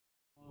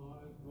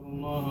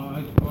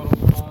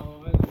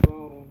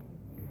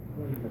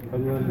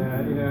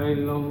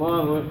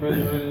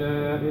أشهد أن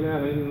لا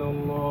إله إلا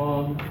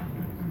الله،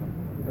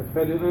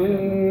 أشهد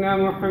أن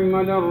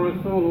محمدا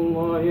رسول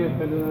الله،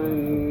 أشهد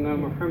أن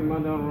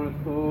محمدا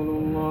رسول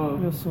الله.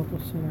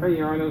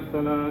 حي على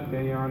الصلاة،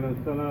 حي على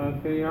الصلاة،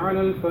 حي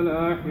على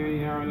الفلاح،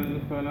 حي على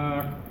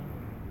الفلاح.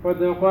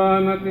 قد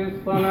قامت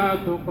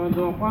الصلاة، قد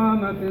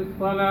قامت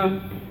الصلاة.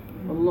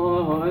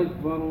 الله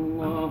أكبر،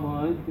 الله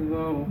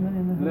أكبر،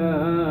 لا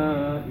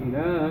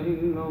إله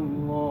إلا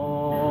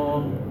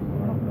الله.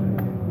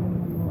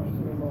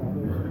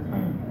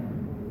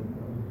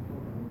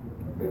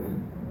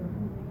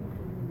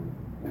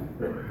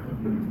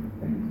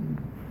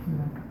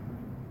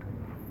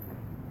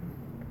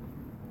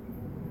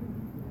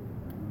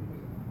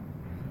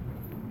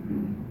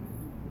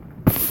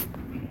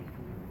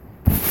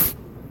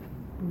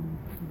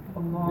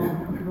 الله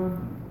أكبر،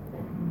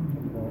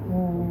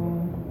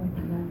 الله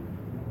أكبر.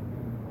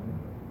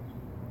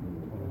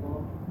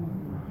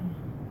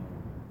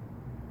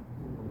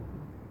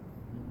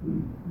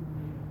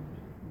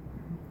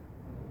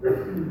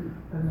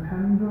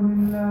 الحمد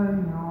لله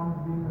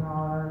رب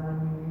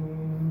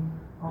العالمين،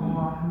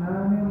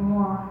 الرحمن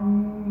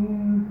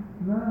الرحيم،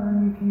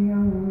 مالك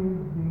يوم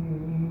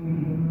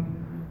الدين.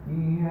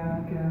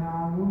 إياك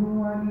نعبد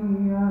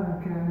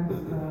وإياك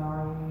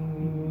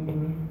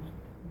نستعين.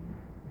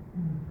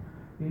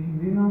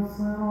 اهدنا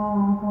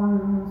الصراط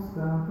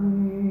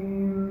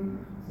المستقيم،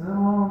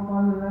 صراط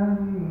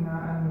الذين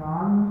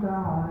أنعمت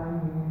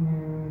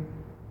عليهم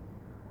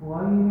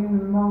غير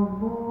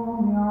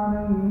المغضوب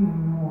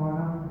عليهم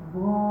ولا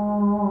الضالين.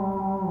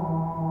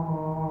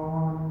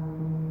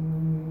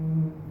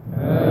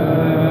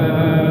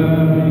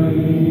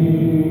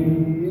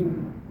 آمين.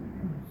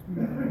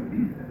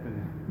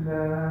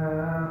 لا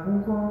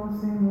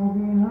أقسم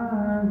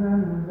بهذا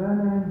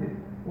البلد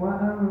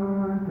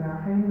وأنت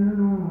حل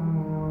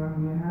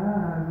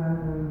بهذا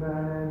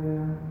البلد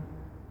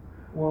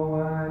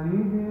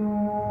ووالد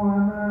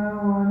وما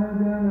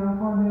ولد.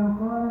 لقد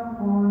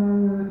خلقنا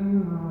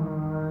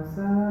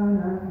الإنسان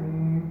في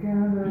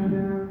كبد.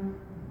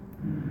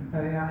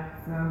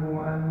 أيحسب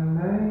أن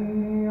لن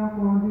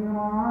يقدر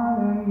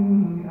عليه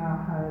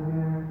أحد.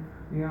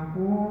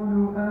 يقول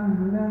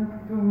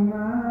أهلكت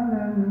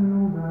مالا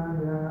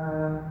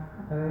لبدا.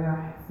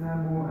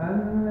 أيحسب أن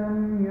لم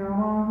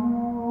يره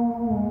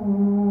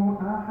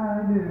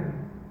أحد.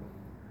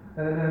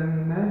 ألم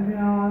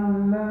نجعل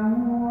له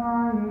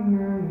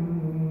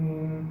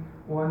عينين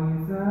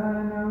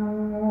ولسانا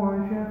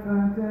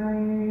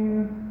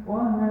وشفتين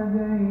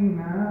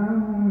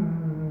وهديناه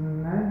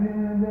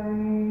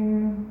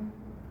النجدين.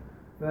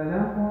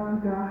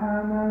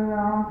 فلاقتحم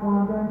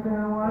العقبة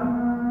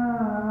وما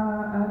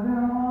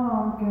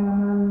أدراك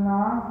ما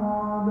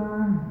العقبة.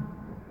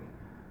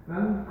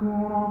 فك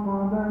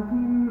رقبة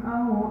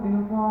أو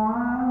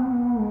إطعام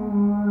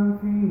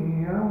في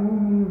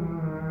يوم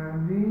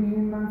ذي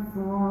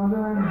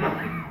مسغبة.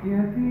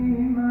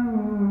 يتيما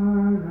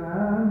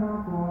ذا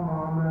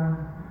مقربة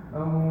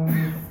أو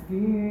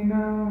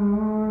مسكينا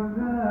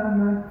ذا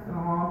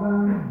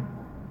متربة.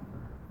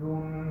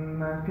 ثم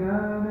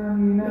كان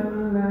من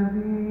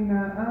الذين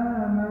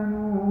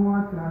آمنوا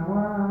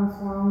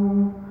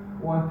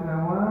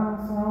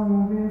وتواصوا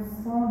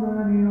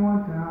بالصبر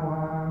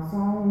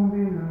وتواصوا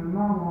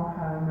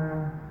بالمرحمة.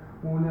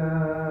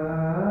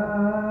 أولئك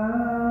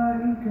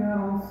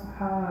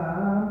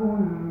أصحاب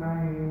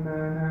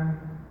الميمنة.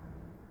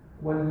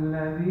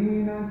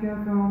 والذين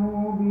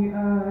كفروا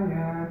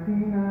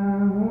بآياتنا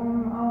هم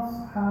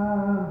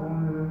أصحاب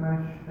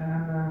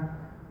المشأمة.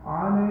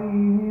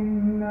 عليهم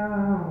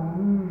نار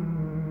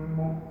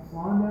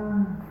مؤصدة.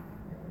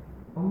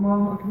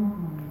 الله أكبر.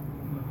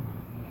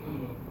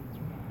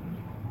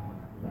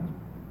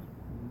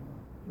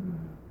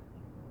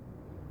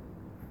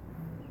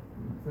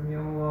 سمع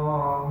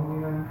الله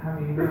لمن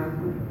حمده.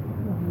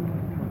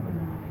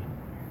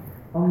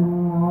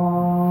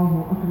 الله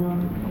أكبر.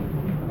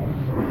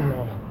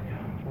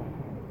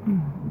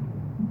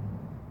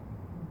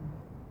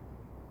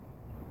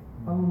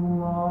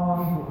 الله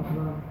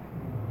أكبر.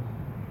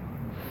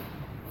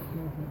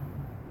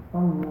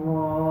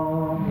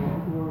 الله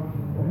أكبر.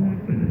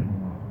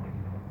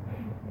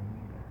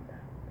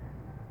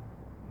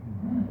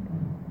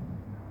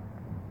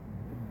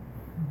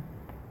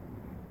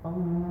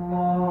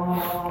 الله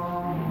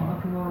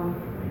أكبر.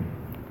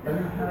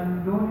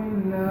 الحمد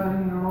لله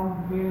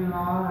رب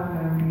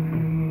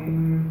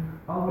العالمين،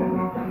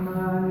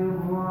 الرحمن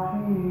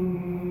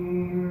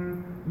الرحيم،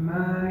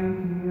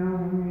 مالك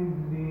يوم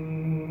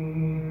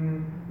الدين.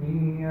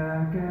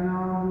 إياك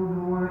نعبد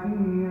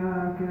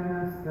وإياك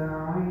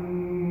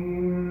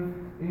نستعين.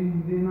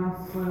 اهدنا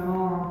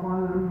الصراط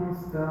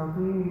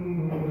المستقيم،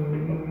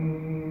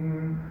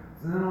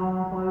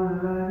 صراط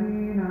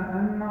الذين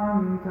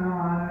أنعمت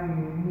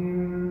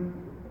عليهم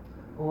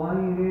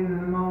غير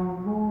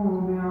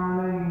المغضوب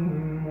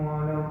عليهم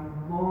ولا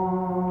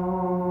الضالين.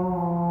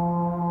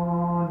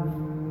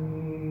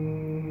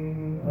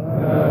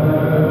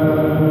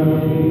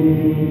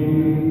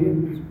 آمين.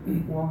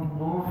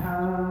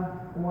 والضحى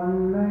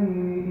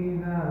والليل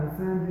إذا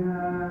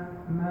سجى.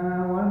 ما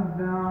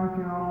ودعك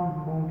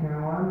ربك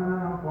وما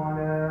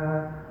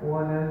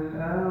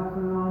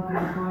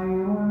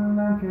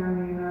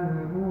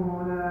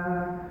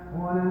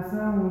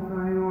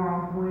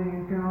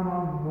يعطيك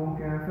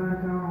ربك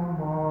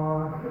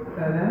فترضى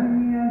ألم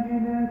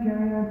يجدك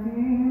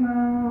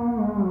يتيما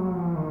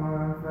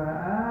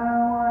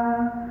فآوى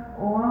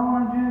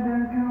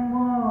ووجدك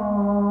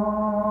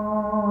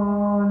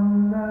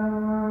ضالا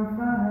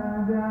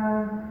فهدى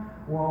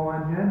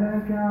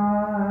ووجدك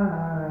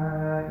عائلا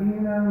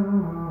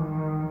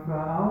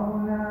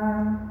فأغنى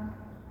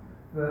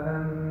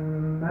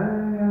فأما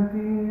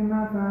اليتيم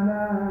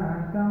فلا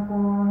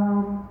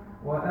تقهر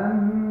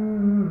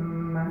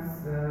وأما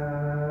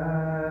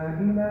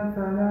السائل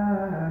فلا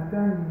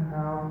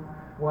تنهر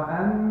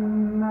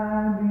وأما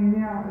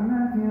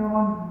بنعمة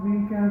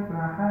ربك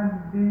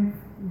فحدث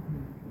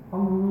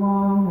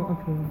الله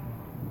أكبر.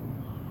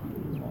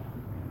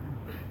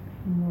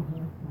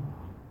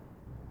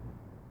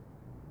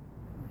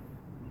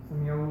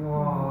 سمع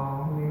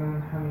الله لمن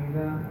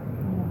حمده.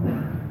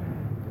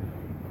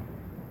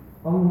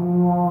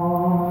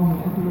 الله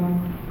أكبر.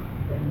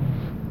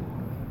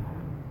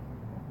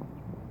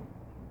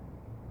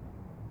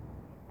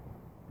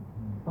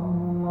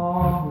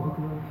 الله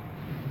أكبر.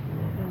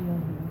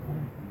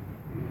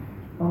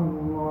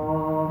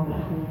 الله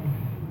أكبر.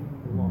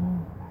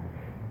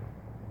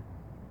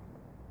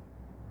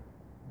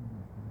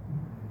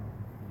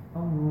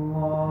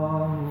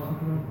 الله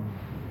أكبر.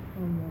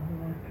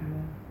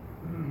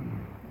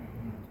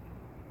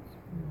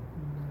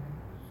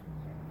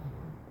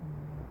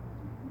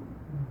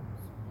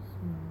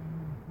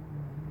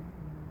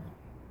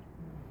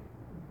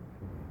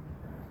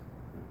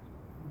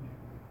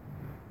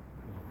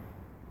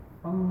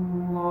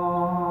 الله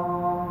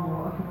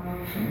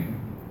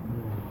أكبر.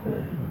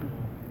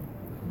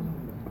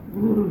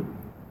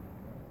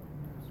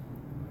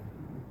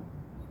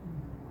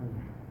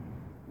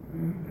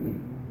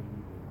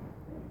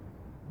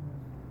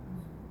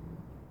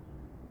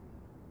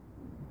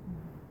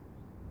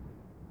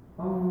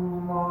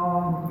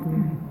 الله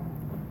أكبر.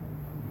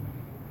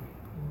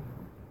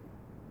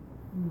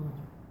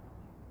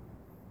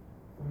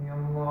 سمع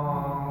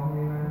الله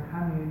لمن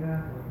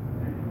حمده.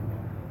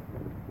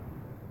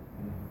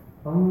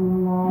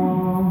 الله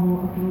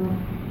أكبر.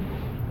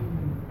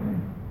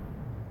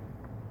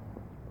 الله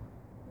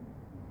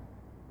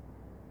أكبر.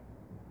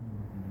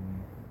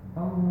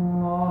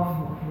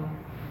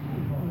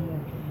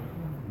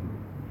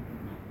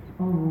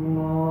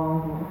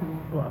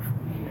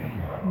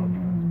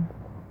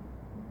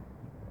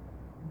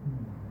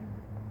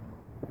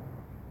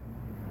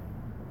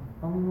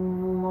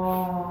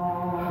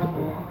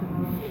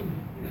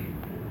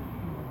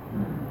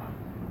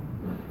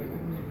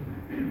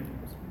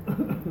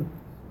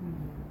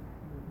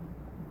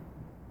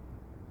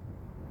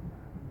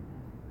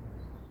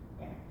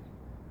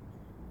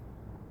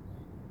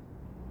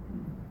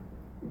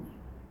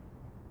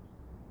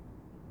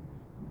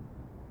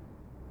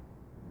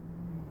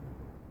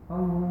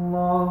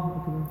 الله أكبر. الله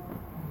أكبر.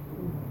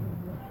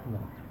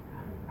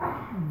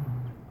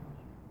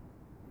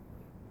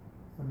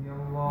 سمع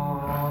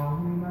الله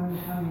لمن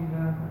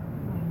حمده.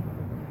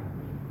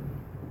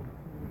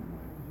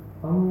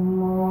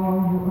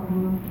 الله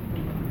أكبر.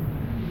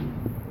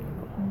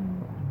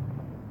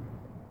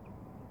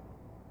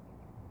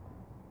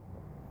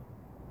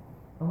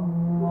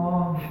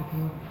 الله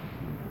أكبر.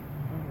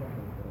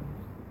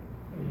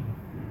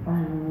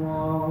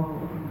 الله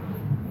أكبر.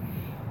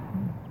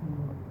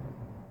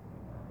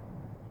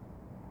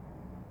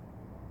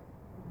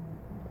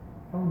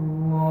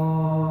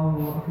 الله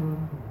أكبر.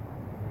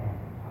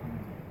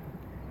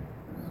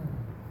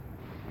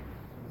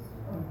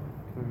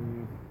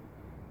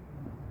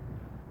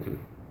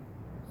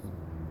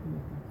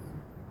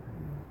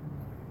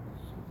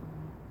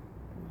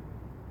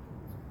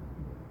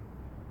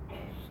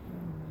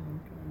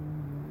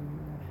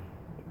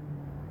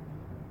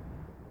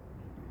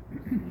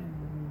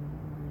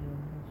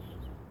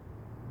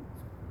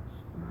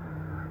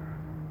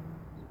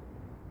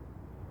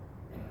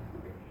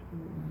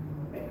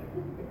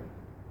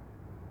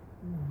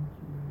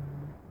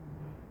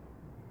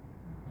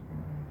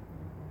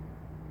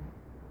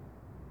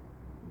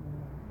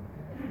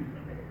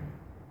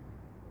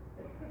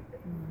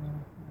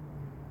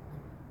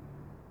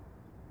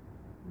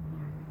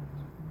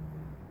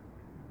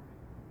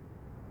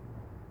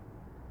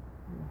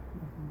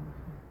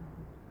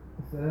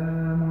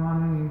 السلام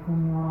عليكم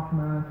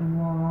ورحمة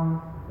الله.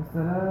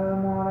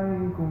 السلام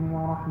عليكم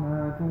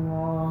ورحمة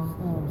الله.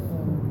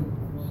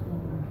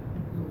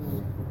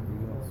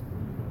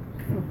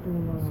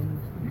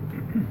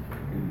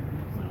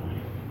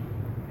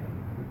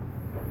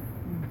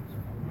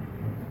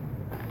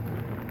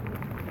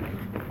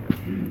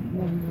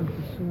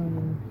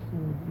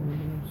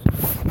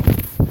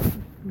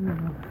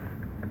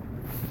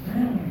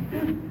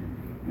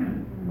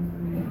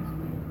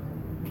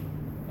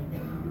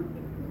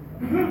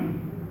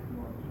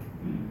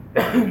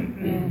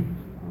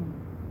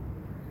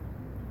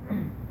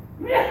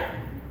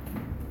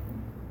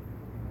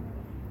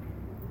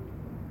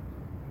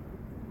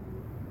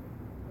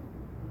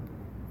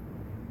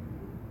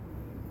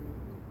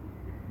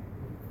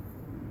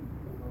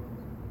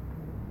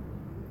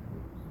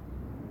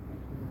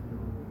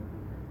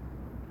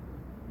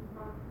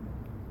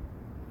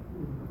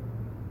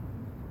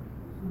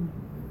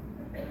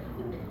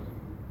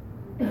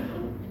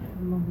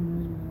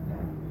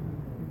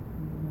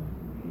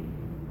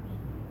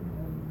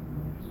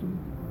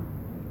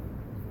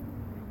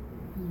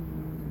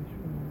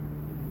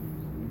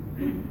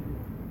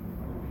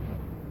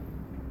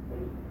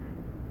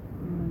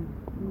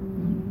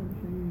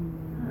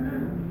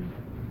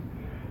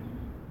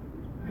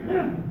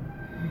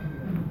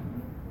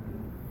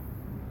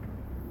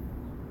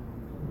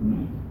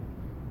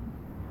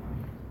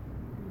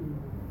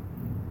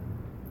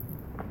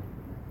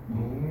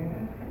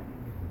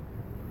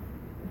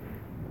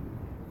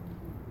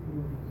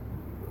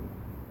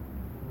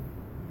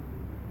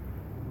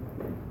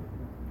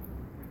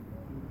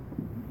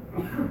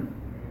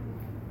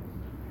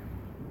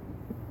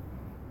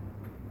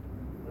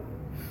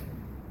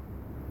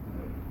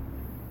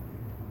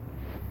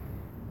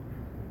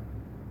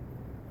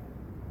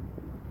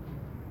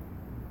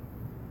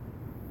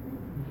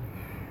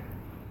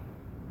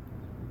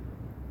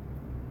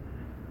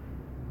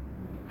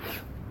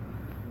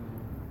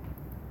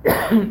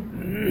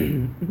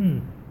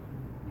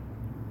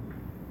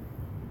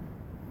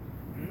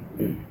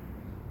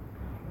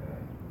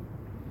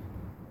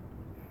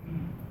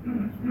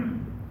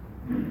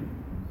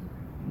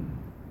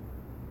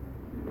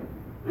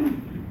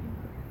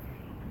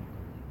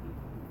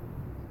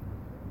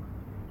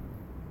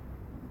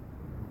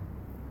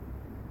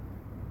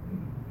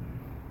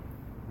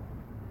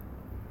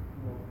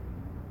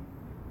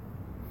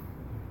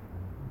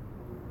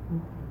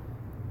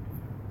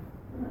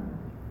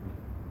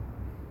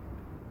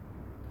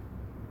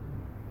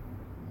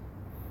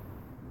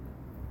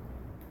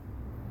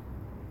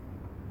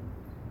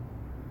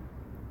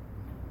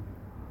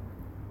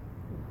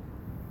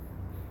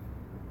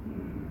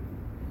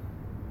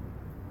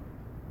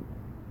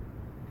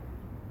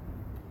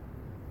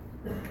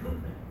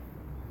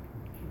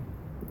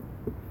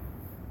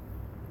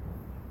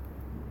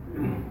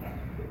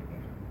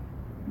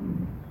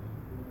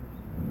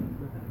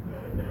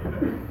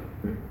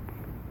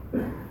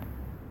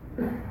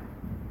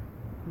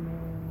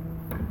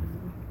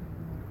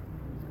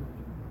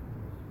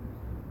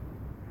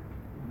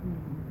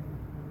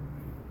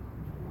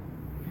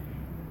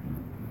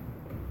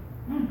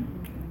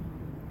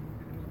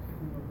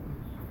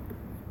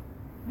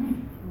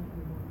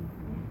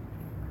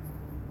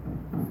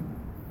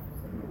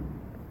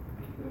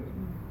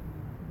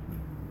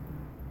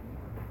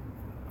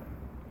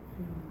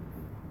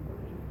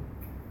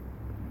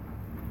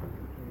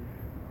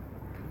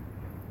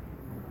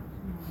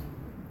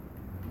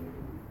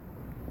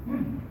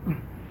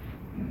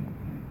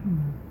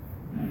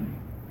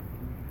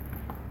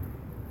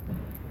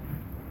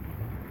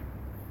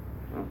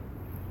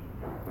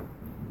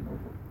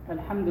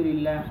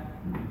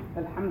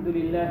 الحمد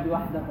لله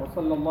وحده،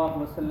 وصلى الله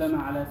وسلم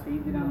على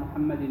سيدنا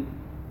محمد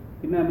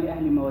إمام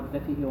أهل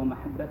مودته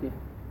ومحبته،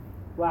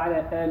 وعلى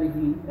آله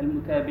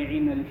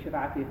المتابعين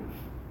لشرعته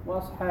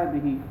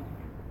وأصحابه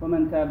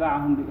ومن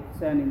تابعهم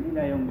بإحسان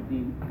إلى يوم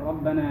الدين.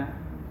 ربنا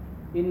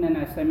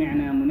إننا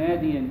سمعنا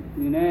مناديا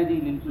ينادي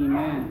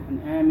للإيمان أن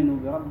آمنوا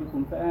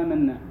بربكم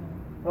فآمنا،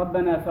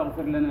 ربنا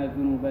فاغفر لنا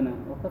ذنوبنا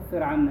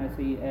وكفر عنا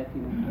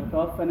سيئاتنا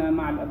وتوفنا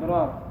مع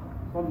الأبرار،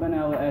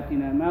 ربنا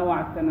وآتنا ما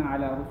وعدتنا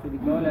على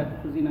رسلك ولا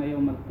تخزنا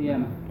يوم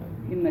القيامة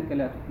إنك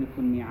لا تخلف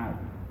الميعاد.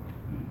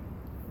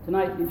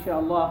 Tonight,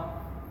 inshallah,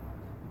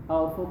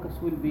 our focus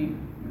will be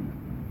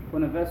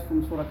on a verse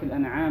from Surah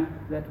Al-An'am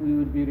that we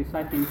will be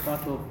reciting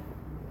part of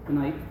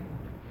tonight.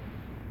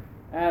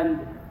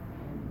 And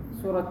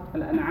Surah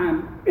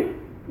Al-An'am,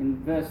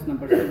 in verse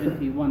number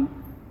 71,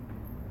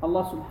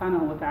 Allah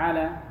subhanahu wa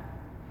ta'ala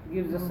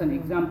gives us an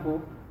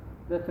example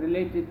that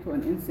related to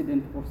an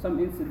incident or some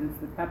incidents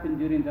that happened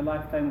during the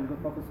lifetime of the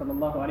Prophet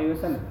sallallahu alaihi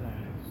wasallam.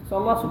 So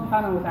Allah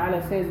subhanahu wa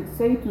ta'ala says,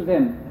 say to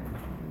them,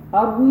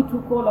 are we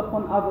to call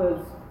upon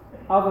others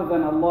other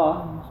than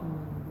Allah,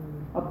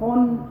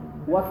 upon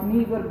what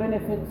neither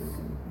benefits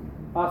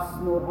us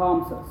nor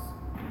harms us?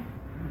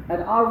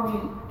 And are we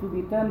to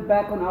be turned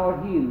back on our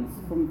heels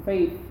from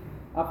faith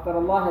after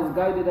Allah has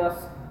guided us,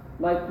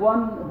 like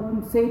one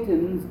whom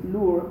Satan's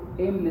lure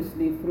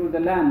aimlessly through the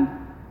land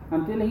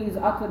until he is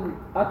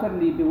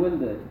utterly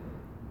bewildered,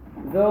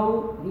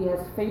 though he has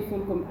faithful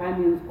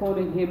companions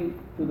calling him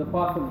to the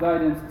path of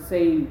guidance,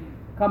 saying,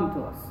 come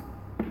to us.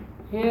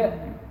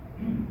 Here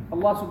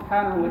Allah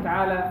subhanahu wa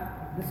ta'ala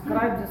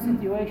describes the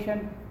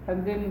situation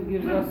and then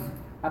gives us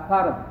a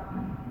parable.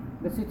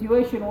 The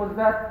situation was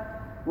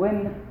that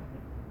when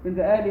in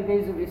the early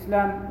days of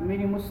Islam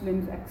many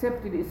Muslims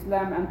accepted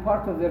Islam and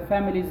part of their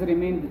families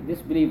remained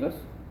disbelievers,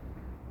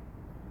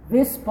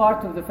 this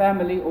part of the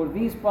family or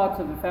these parts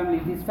of the family,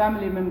 these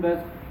family members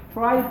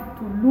tried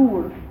to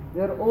lure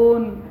their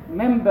own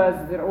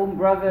members, their own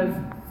brothers,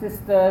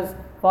 sisters,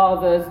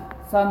 fathers,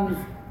 sons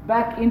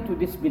back into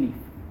disbelief.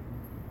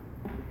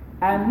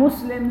 And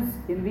Muslims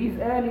in these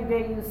early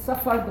days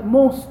suffered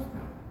most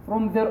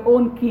from their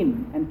own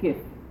kin and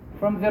kith,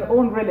 from their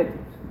own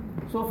relatives.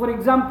 So for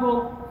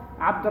example,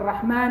 Abdul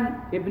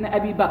Rahman ibn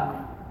Abi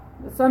Bakr,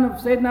 the son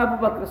of Sayyidina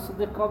Abu Bakr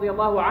as-Siddiq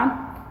radiyallahu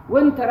anhu,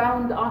 went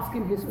around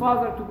asking his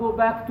father to go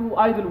back to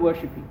idol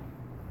worshipping.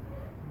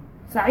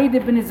 Sa'id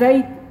ibn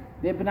Zayd,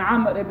 ibn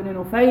Amr ibn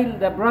Nufayl,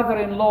 the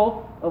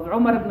brother-in-law of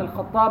Umar ibn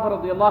al-Khattab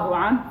radiyallahu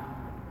anhu,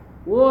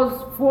 was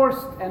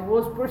forced and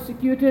was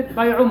persecuted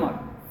by Umar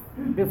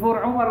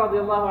before Umar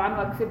radiyallahu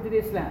anhu accepted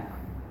Islam.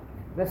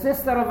 The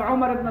sister of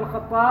Umar ibn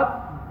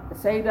al-Khattab,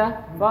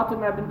 Sayyidah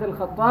Fatima bint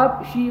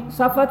al-Khattab, she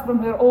suffered from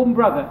her own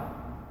brother.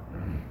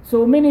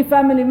 So many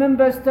family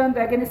members turned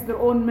against their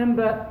own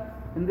member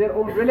and their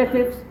own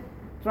relatives,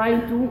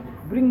 trying to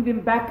bring them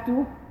back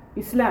to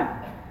Islam.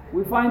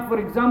 We find, for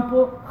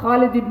example,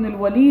 Khalid ibn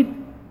al-Walid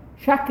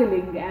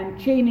shackling and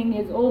chaining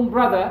his own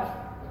brother,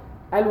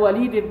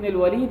 Al-Walid ibn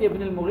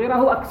al-Mughira,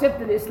 who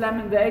accepted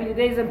Islam in the early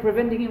days, and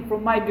preventing him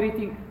from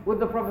migrating with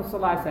the Prophet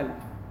ﷺ.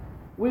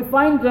 We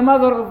find the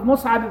mother of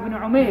Mus'ab ibn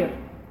Umair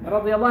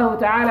radiyallahu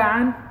ta'ala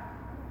an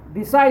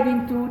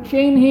deciding to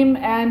chain him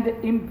and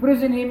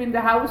imprison him in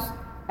the house,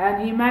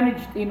 and he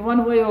managed in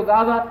one way or the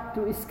other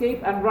to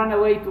escape and run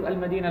away to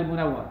Al-Madinah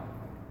al-Munawwar.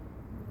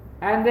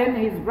 And then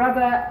his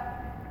brother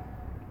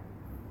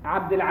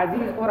Abdul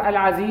Aziz or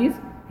Al Aziz,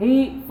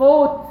 he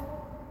fought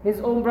his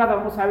own brother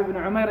Mus'ab ibn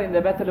Umair in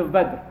the Battle of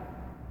Badr.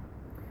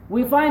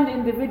 We find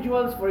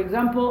individuals, for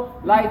example,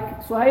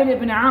 like Suhail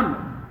ibn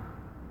Amr,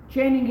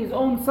 chaining his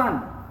own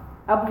son,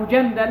 Abu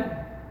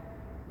Jandal,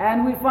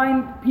 and we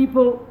find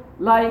people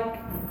like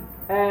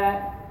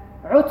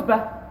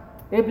Utbah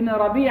ibn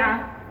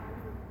Rabi'ah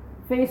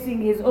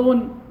facing his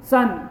own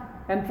son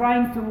and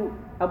trying to,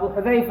 Abu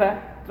Hudhayfa,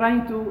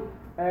 trying to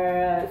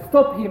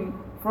stop him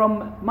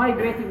from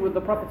migrating with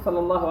the Prophet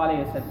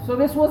ﷺ. So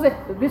this was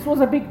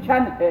a big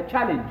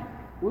challenge.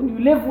 When you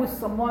live with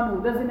someone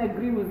who doesn't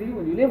agree with you,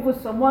 when you live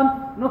with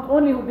someone not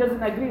only who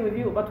doesn't agree with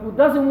you, but who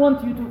doesn't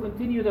want you to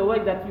continue the way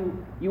that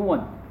you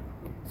want.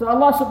 So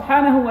Allah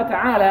subhanahu wa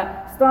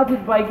ta'ala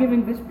started by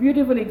giving this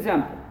beautiful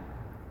example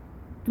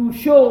to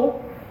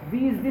show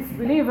these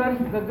disbelievers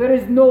that there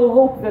is no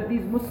hope that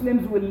these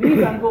Muslims will leave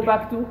and go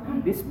back to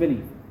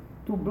disbelief.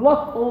 To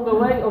block all the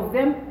way of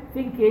them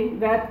thinking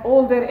that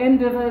all their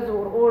endeavors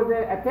or all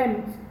their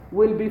attempts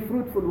will be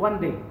fruitful one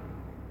day.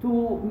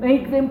 To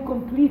make them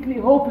completely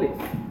hopeless.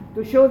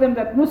 To show them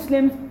that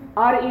Muslims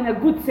are in a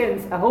good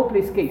sense a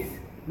hopeless case.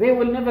 They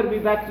will never be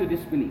back to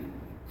disbelief.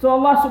 So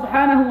Allah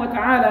subhanahu wa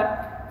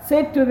ta'ala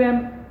said to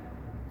the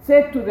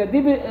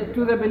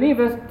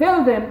believers,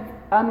 tell them,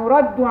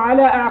 أَنُرَدُّ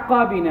عَلَىٰ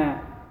أَعْقَابِنَا.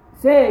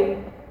 Say,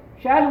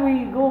 shall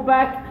we go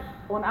back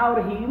on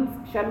our heels?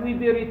 Shall we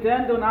be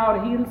returned on our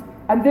heels?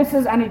 And this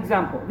is an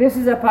example. This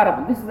is a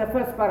parable. This is the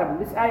first parable.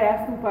 This ayah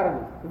has two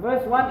parables. The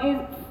first one is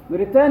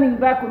returning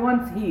back on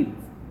one's heels.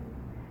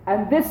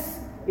 And this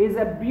is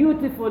a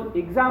beautiful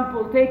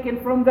example taken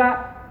from the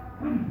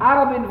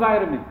Arab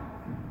environment.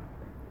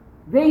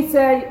 They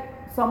say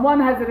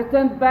someone has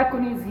returned back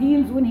on his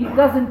heels when he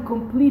doesn't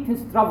complete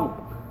his travel.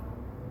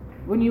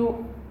 When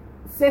you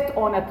set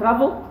on a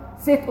travel,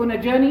 set on a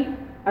journey,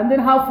 and then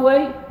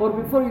halfway or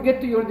before you get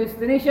to your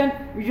destination,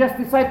 you just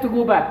decide to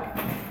go back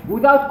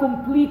without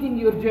completing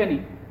your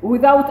journey,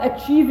 without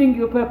achieving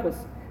your purpose.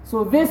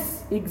 So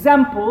this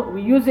example,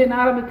 we use in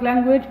Arabic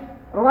language,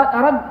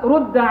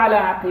 رُدَّ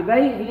عَلَىٰ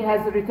عَقِبَيْهِ. He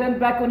has returned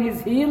back on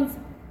his heels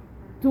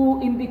to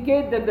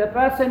indicate that the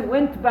person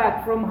went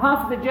back from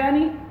half the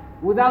journey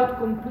without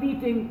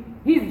completing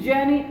his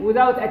journey,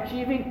 without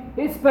achieving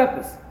his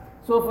purpose.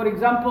 So for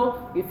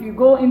example, if you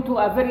go into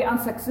a very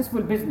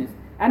unsuccessful business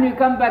and you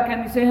come back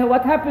and you say, hey,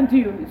 what happened to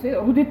you? You say,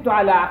 رُدِدْتُ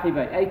عَلَىٰ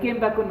عَقِبَيْهِ. I came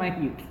back on my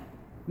heels.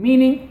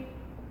 Meaning,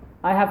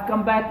 I have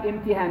come back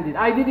empty-handed.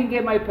 I didn't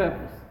get my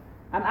purpose.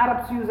 And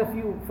Arabs use a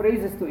few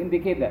phrases to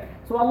indicate that.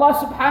 So Allah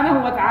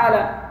subhanahu wa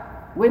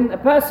ta'ala, when a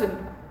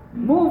person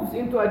moves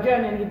into a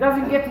journey and he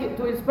doesn't get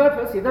to his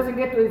purpose, he doesn't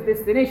get to his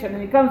destination,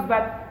 and he comes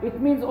back,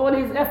 it means all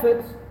his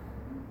efforts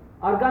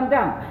are gone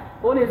down.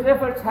 All his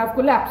efforts have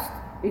collapsed.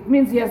 It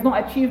means he has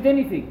not achieved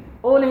anything.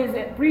 All his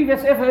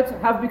previous efforts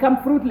have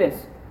become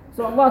fruitless.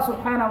 So Allah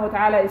subhanahu wa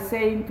ta'ala is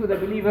saying to the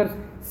believers,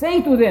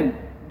 say to them,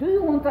 do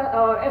you want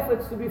our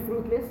efforts to be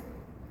fruitless?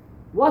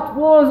 What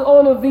was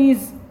all of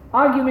these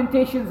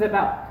argumentations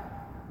about?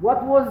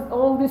 What was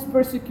all this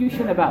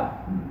persecution about?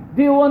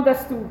 Do you want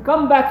us to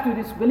come back to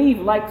disbelief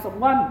like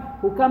someone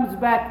who comes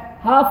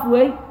back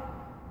halfway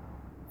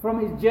from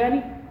his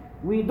journey?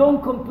 We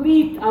don't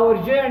complete our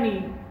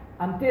journey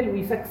until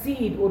we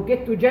succeed or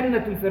get to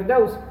Jannatul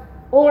Firdaus,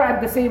 or at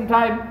the same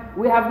time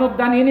we have not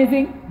done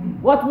anything.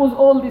 What was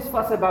all this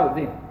fuss about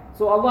then?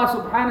 So Allah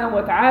subhanahu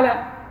wa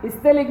ta'ala is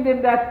telling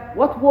them that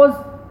what was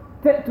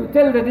to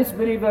tell the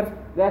disbelievers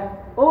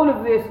that all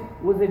of this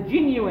was a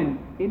genuine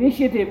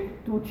initiative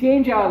to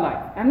change our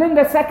life. And then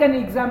the second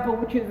example,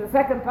 which is the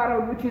second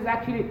parable, which is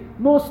actually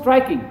most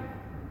striking.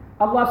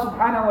 Allah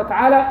subhanahu wa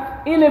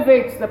ta'ala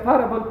elevates the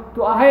parable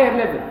to a higher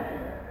level,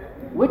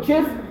 which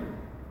is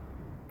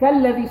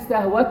كَالَّذِي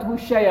اسْتَهْوَتْهُ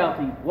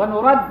الشَّيَاطِينُ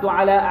وَنُرَدُّ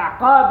عَلَىٰ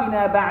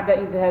أَعْقَابِنَا بَعْدَ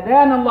إِذْ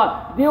هَدَانَ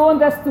اللَّهُ. They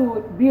want us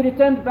to be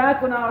returned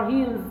back on our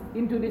heels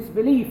into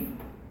disbelief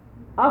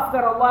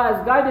after Allah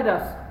has guided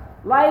us,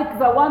 like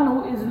the one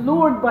who is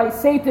lured by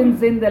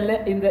Satan's in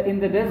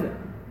the desert.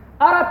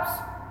 Arabs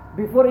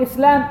before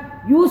Islam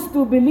used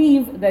to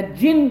believe that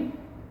jinn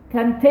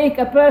can take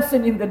a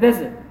person in the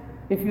desert.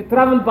 If you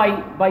travel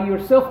by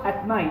yourself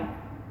at night,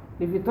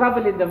 if you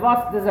travel in the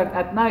vast desert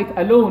at night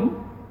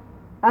alone,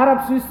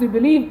 Arabs used to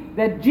believe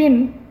that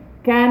jinn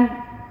can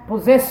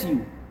possess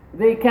you,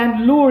 they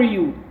can lure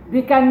you,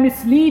 they can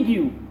mislead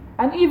you.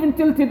 And even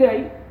till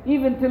today,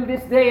 even till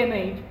this day and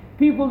age,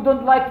 people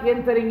don't like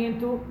entering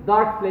into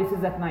dark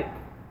places at night,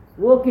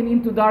 walking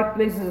into dark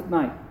places at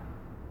night.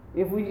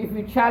 If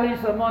we challenge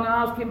someone and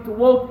ask him to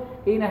walk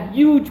in a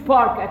huge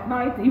park at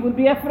night, he will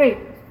be afraid.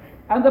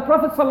 And the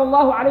Prophet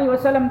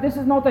ﷺ, this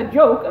is not a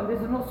joke and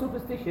this is not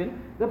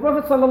superstition. The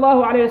Prophet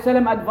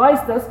ﷺ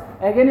advised us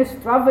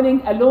against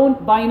traveling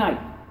alone by night.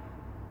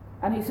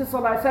 And he says,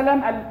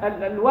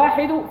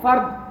 al-wahidu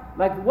fard,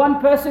 like one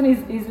person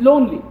is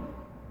lonely.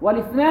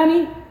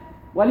 Wal-ithnani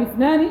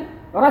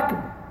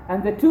rakb,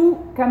 and the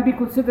two can be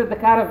considered the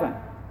caravan.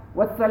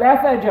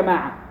 Wal-thalatha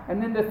jama'a,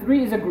 and then the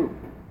three is a group.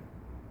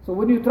 So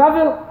when you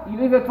travel,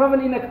 you either travel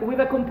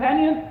with a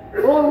companion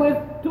or with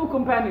two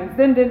companions,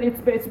 then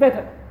it's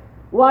better.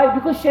 Why?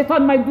 Because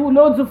shaitan might do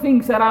loads of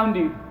things around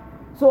you.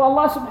 So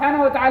Allah subhanahu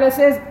wa ta'ala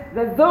says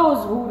that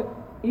those who,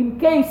 in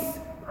case,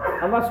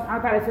 Allah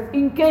subhanahu wa ta'ala says,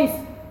 in case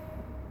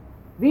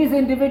these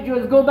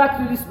individuals go back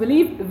to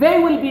disbelief, they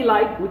will be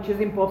like, which is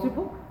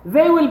impossible,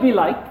 they will be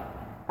like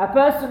a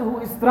person who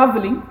is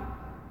traveling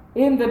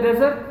in the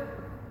desert,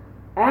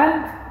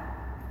 and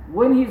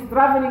when he's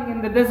traveling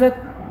in the desert,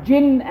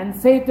 jinn and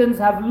satans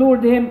have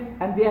lured him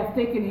and they have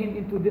taken him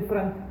into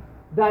different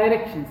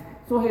directions.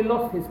 So he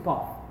lost his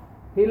path,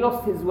 he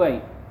lost his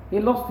way, he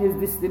lost his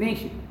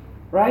destination,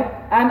 right?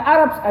 And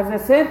Arabs, as I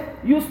said,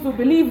 used to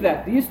believe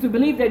that. They used to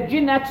believe that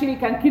jinn actually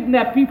can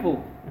kidnap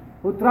people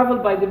who travel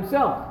by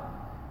themselves.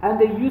 And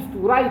they used to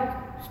write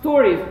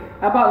stories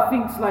about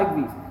things like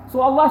these. So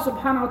Allah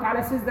subhanahu wa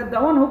ta'ala says that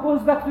the one who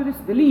goes back to this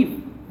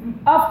belief,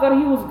 after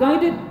he was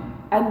guided,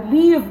 and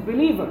leave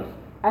believers,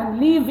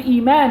 and leave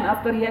Iman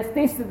after he has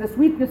tasted the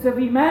sweetness of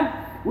Iman,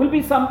 will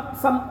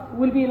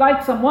be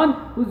like someone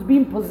who's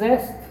been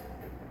possessed.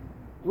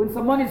 When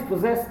someone is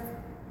possessed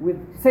with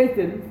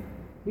Satan,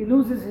 he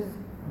loses his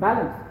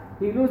balance,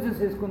 he loses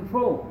his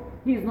control,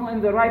 he is not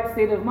in the right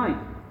state of mind.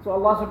 So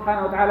Allah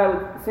subhanahu wa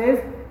ta'ala says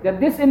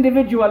that this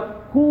individual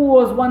who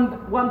was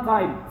one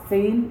time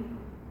sane,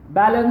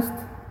 balanced,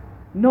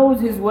 knows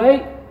his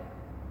way,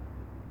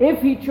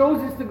 if he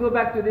chooses to go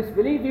back to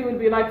disbelief, he will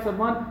be like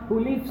someone who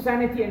leaves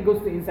sanity and goes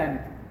to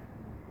insanity,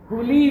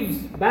 who leaves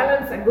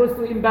balance and goes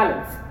to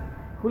imbalance,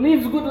 who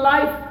leaves good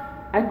life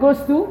and goes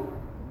to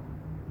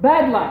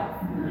bad life,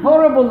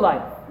 horrible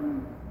life.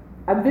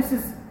 And this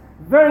is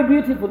very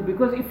beautiful,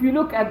 because if you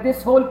look at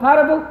this whole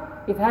parable,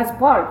 it has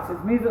parts,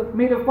 it's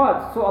made of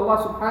parts. So Allah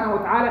subhanahu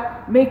wa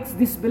ta'ala makes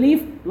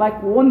disbelief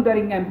like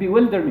wandering and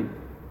bewilderment,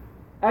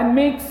 and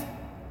makes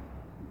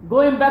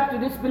going back to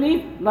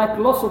disbelief like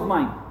loss of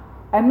mind,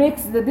 and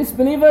makes the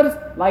disbelievers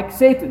like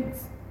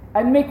Satans,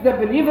 and make the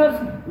believers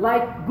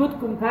like good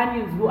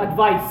companions who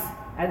advise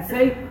and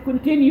say,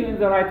 continue in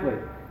the right way.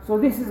 So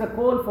this is a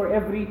call for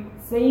every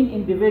sane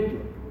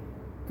individual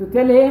to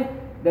tell him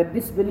that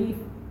disbelief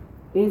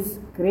is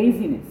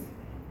craziness,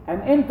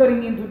 and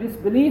entering into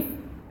disbelief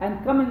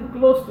and coming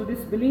close to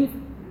disbelief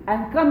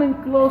and coming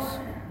close,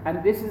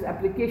 and this is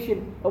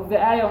application of the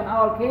ayah on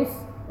our case,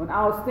 on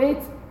our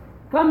state,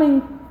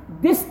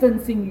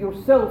 distancing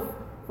yourself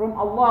from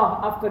Allah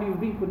after you've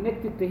been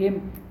connected to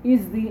Him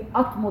is the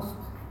utmost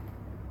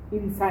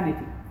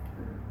insanity.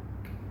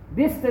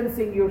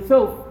 Distancing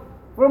yourself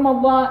from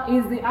Allah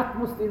is the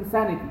utmost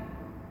insanity.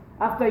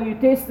 After you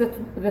taste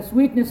the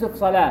sweetness of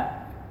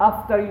salah,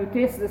 after you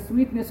taste the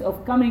sweetness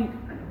of coming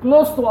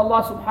close to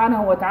Allah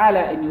subhanahu wa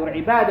ta'ala in your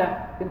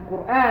ibadah, in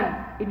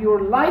Quran, in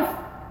your life,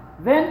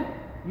 then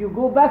you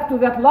go back to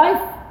that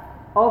life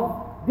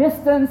of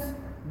distance,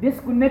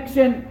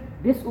 disconnection,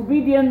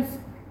 disobedience,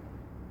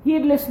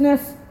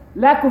 heedlessness,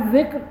 lack of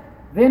dhikr,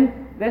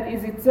 then that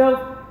is itself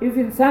is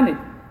insanity.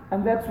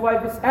 And that's why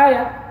this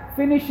ayah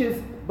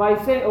finishes by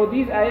saying, or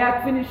these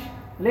ayat finish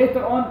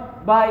later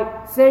on by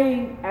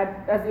saying,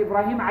 as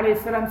Ibrahim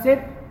alayhi salam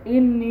said,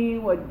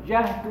 إِنِّي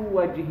وَجَّهْتُ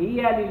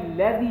وَجْهِيَ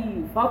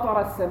لِلَّذِي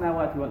فَطَرَ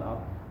السَّمَاوَاتِ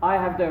وَالْأَرْضِ. I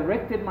have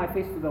directed my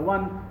face to the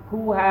one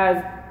who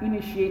has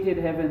initiated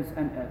heavens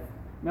and earth.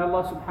 May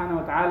Allah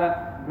subhanahu wa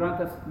ta'ala grant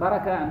us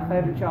barakah and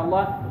khair,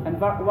 inshallah. And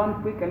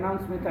one quick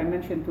announcement I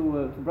mentioned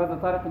to Brother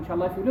Tariq,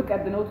 inshallah. If you look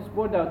at the notice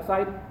board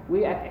outside,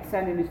 we at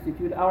Ihsan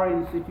Institute, our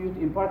institute,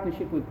 in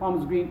partnership with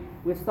Palms Green,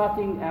 we're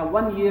starting a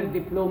 1-year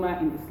diploma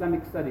in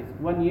Islamic studies,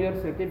 1-year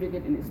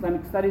certificate in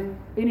Islamic studies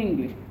in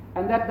English.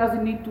 And that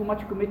doesn't need too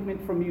much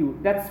commitment from you.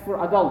 That's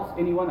for adults,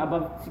 anyone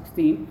above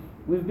 16.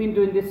 We've been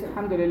doing this,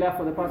 alhamdulillah,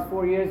 for the past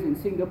 4 years in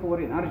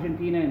Singapore, in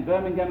Argentina, in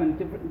Birmingham,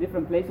 and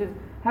different places.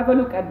 Have a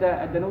look at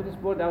the notice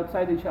board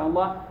outside,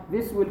 inshallah.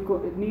 This will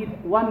need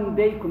 1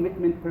 day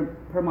commitment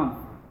per month.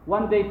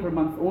 1 day per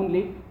month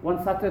only.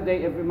 1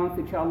 Saturday every month,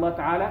 inshallah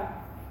ta'ala,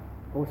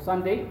 or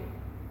Sunday.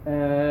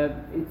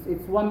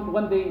 It's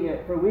one day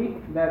per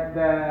week. That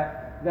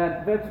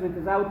advertisement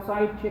is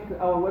outside. Check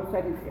our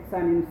website, it's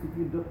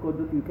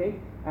ihsaninstitute.co.uk,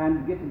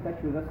 and get in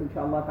touch with us,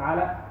 inshallah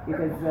ta'ala.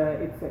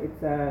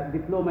 It's a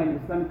diploma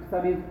in Islamic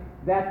studies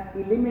that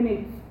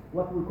eliminates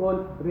what we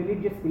call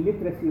religious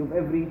illiteracy of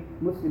every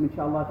Muslim,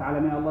 inshallah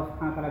ta'ala. May Allah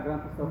subhanahu wa ta'ala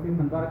grant us tawfiq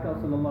and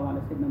barakah. Sallallahu ala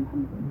sayyidina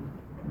Muhammad.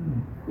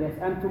 Yes,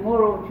 and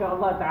tomorrow,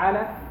 inshallah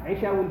ta'ala,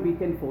 Isha will be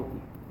 10:40.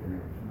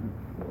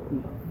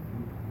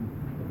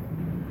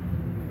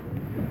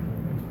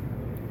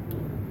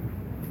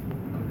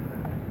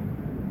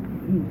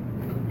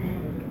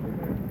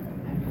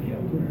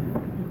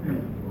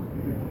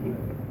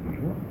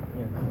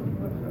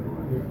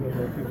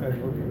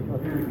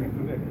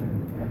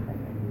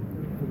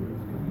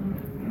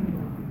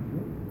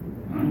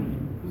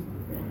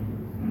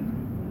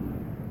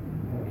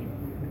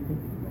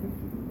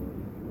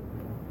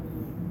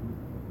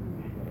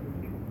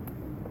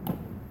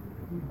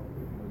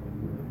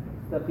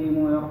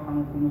 استقيموا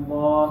يرحمكم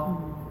الله.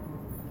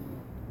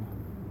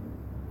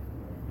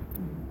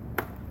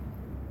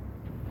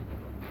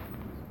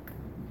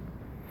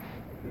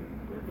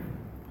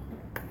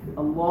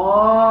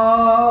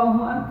 الله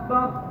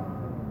أكبر.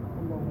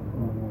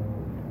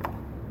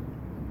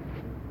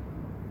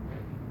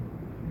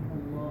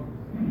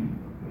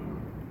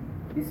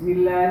 بسم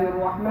الله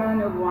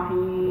الرحمن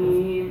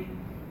الرحيم.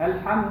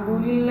 الحمد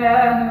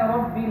لله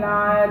رب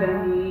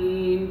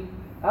العالمين،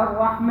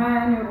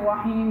 الرحمن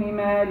الرحيم،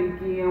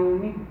 مالك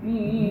يوم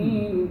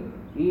الدين.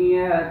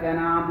 إياك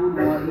نعبد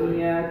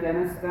وإياك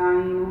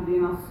نستعين،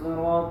 اهدنا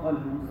الصراط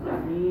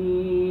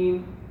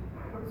المستقيم،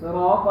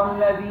 صراط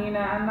الذين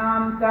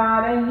أنعمت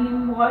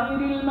عليهم غير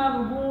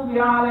المغضوب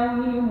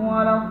عليهم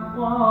ولا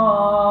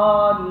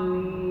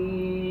الضالين.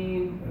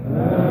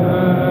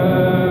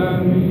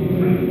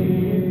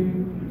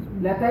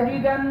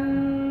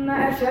 لتجدن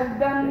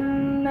أشد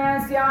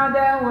الناس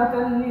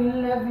عداوة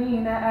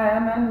للذين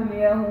آمنوا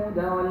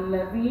اليهود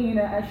والذين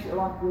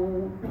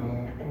أشركوا،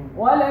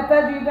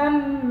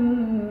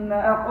 ولتجدن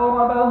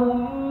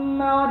أقربهم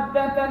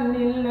مودة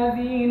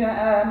للذين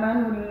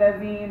آمنوا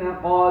الذين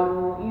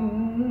قالوا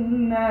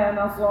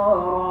إنا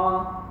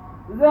نصارى،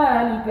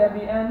 ذلك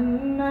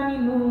بأن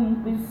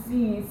منهم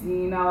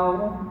قسيسين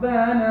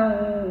ورهبانا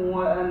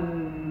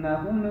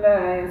وأنهم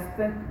لا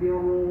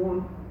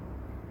يستكبرون.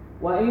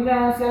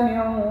 وإذا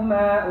سمعوا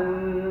ما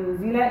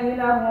أنزل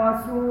إلى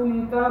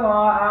الرسول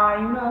ترى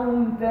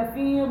أعينهم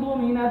تفيض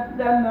من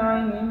الدمع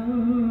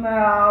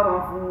مما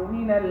عرفوا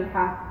من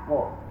الحق،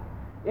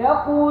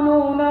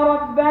 يقولون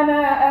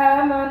ربنا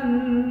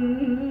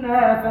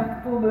آمنا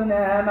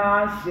فاكتبنا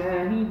مع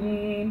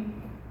الشاهدين.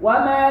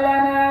 وما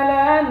لنا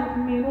لا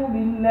نؤمن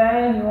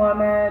بالله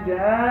وما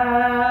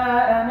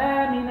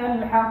جاءنا من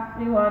الحق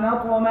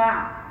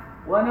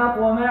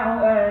ونطمع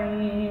أن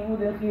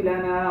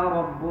يدخلنا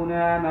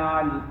ربنا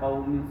مع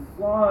القوم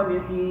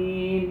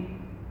الصالحين.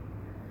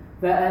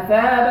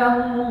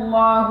 فأثابهم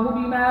الله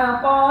بما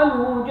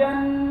قالوا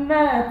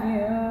جنات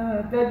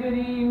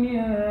تجري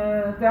من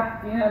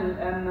تحتها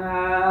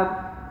الأنهار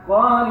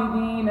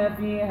خالدين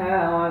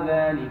فيها،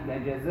 وذلك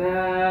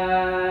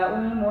جزاء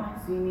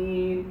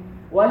المحسنين.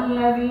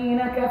 والذين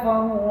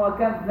كفروا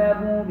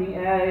وكذبوا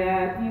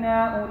بآياتنا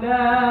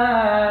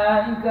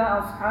أولئك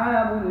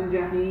أصحاب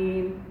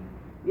الجحيم.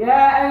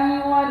 يا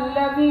أيها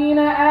الذين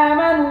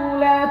آمنوا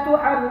لا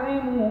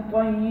تحرموا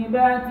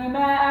طيبات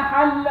ما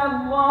أحل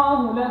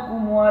الله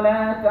لكم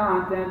ولا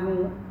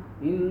تعتدوا،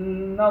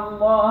 إن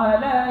الله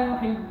لا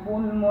يحب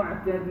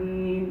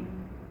المعتدين.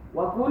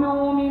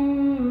 وكلوا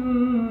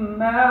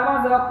مما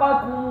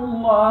رزقكم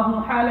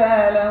الله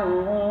حلالا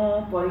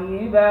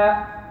طيبا،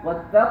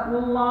 واتقوا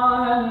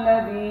الله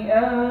الذي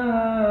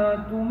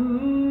أنتم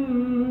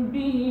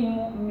به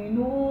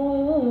مؤمنون.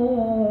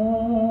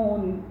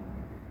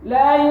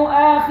 لا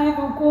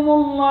يؤاخذكم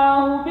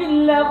الله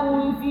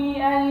باللغو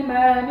في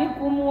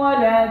أيمانكم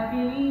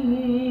ولكن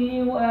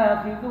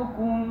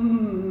يؤاخذكم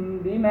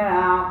بما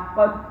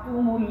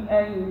عقدتم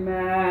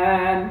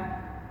الأيمان،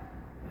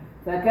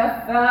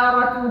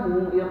 فكفارته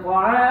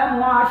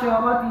إطعام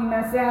 10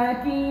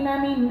 مساكين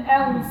من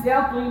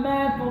أوسط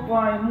ما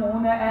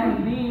تطعمون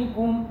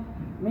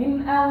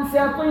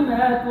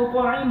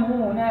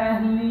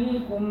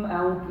أهليكم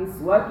أو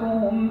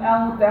كسوتهم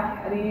أو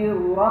تحرير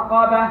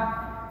رقبة،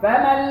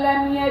 فمن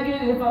لم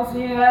يجد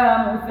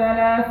فصيام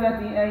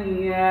 3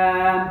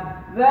 أيام،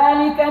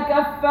 ذلك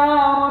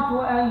كفارة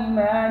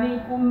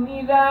أيمانكم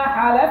إذا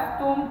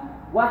حلفتم،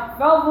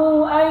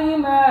 واحفظوا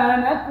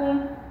أيمانكم،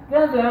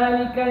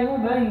 كذلك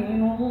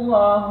يبين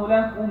الله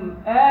لكم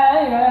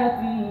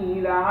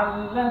آياته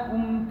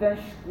لعلكم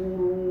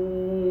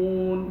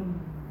تشكرون.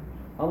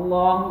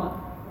 الله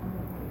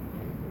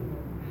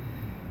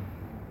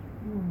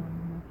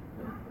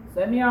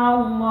سمع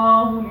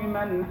الله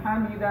لمن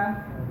حمده.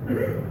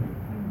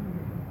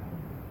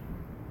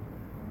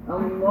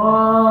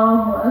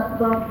 الله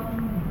أكبر.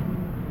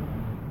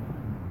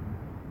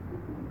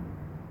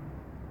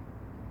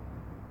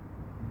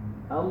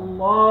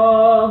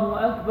 الله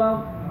أكبر.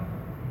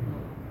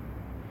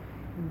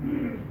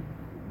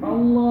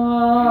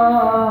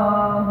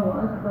 الله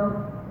أكبر.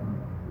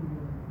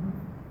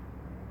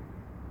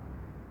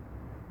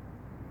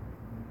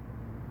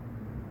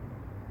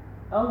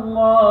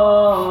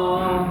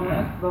 الله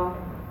أكبر.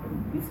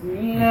 بسم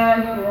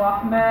الله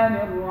الرحمن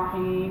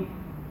الرحيم.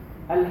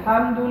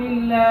 الحمد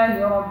لله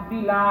رب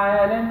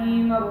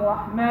العالمين،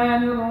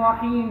 الرحمن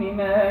الرحيم،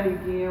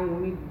 مالك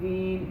يوم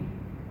الدين.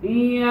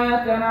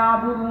 إياك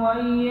نعبد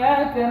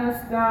وإياك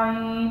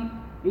نستعين،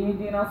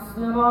 اهدنا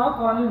الصراط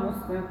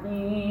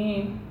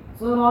المستقيم،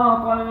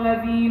 صراط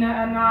الذين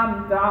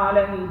أنعمت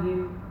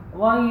عليهم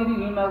غير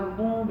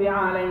المغضوب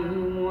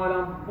عليهم ولا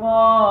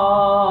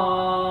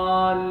الضالين.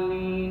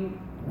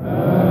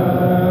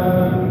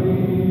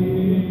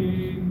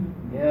 آمين.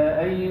 يا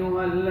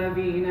أيها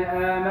الذين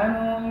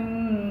آمنوا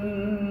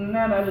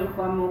إنما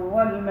الخمر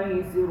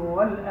والميسر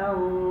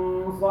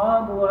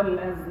والأنصاب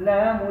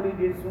والأزلام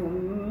رجس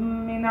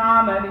من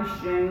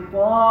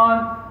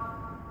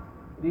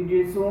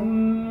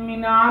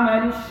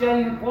عمل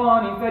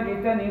الشيطان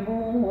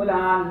فاجتنبوه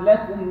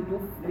لعلكم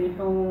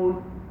تفلحون.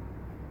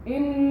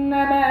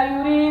 إنما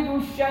يريد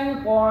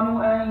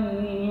الشيطان أن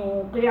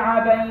يوقع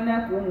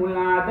بينكم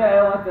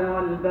العداوة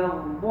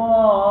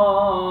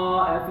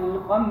والبغضاء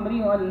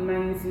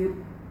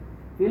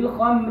في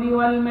الخمر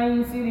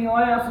والميسر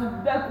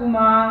ويصدكم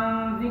عن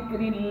ذكر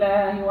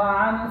الله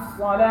وعن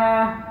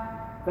الصلاة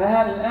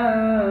فهل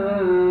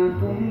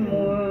أنتم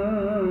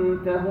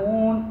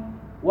منتهون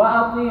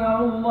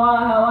وأطيعوا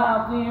الله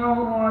وأطيعوا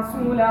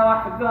الرسول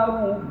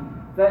واحذروا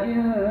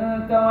فإن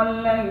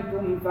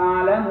توليتم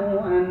فاعلموا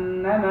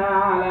أنما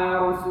على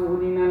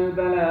رسولنا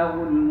البلاغ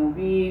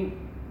المبين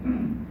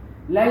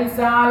ليس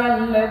على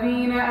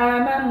الذين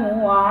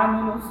آمنوا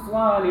وعملوا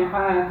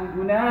الصالحات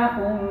جناح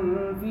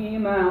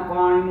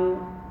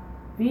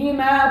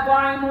فيما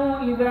طعموا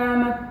إذا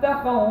ما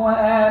اتقوا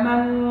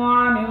وآمنوا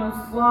وعملوا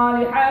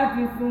الصالحات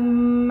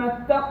ثم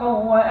اتقوا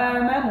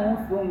وآمنوا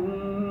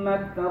ثم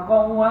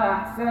اتقوا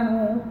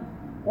وأحسنوا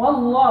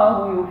والله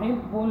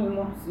يحب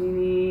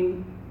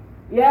المحسنين.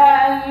 يا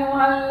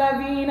أيها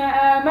الذين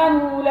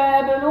آمنوا لا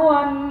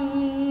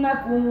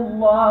يبلونكم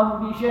الله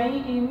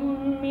بشيء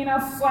من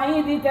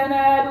الصيد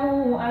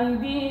تنالوا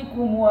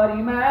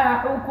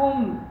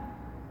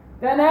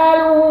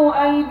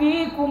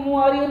أيديكم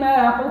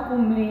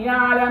ورماحكم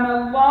ليعلم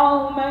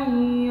الله من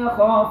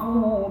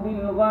يخافه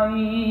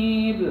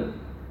بالغيب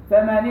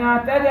فمن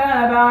اعتدى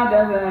بعد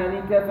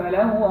ذلك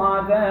فله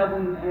عذاب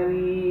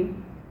أليم.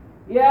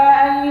 يا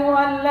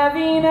أيها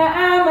الذين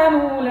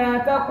آمنوا لا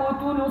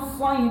تقتلوا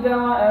الصيد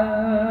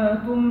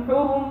وأنتم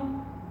حرم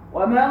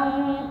ومن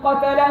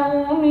قتله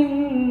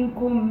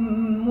منكم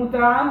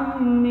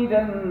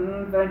متعمدا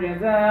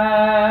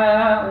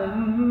فجزاء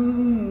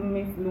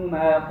مثل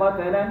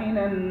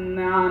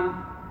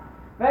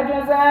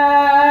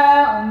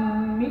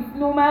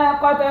ما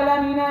قتل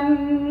من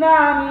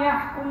النعم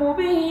يحكم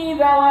به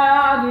ذوى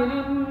عدل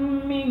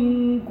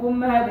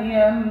منكم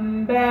هديا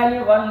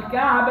بالغ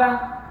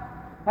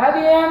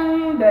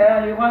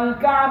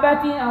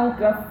الكعبة أو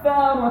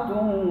كفارة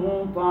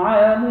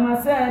طعام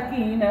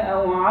مساكين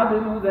أو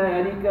عدل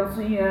ذلك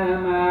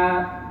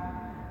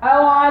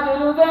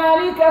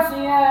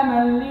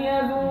صياما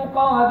ليذوق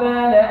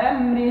وبال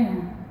أمره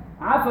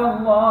عفى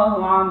الله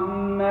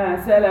عما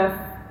سلف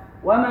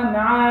ومن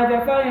عاد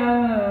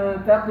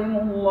فينتقم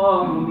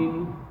الله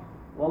منه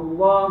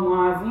والله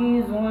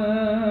عزيز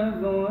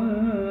ذو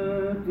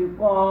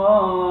انتقام.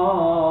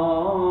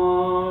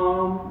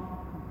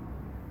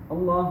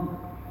 الله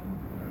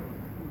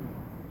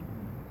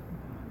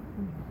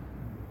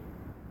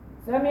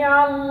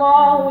سمع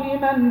الله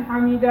لمن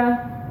حمده.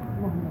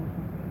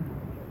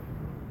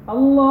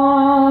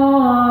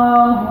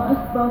 الله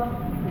أكبر.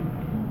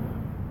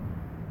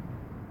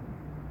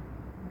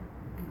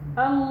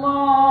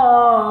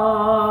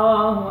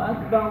 الله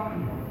أكبر.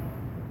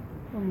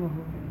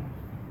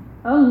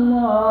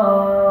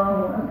 الله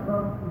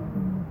أكبر.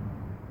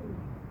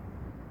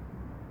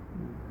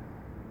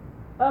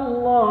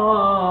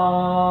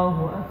 الله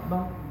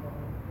أكبر.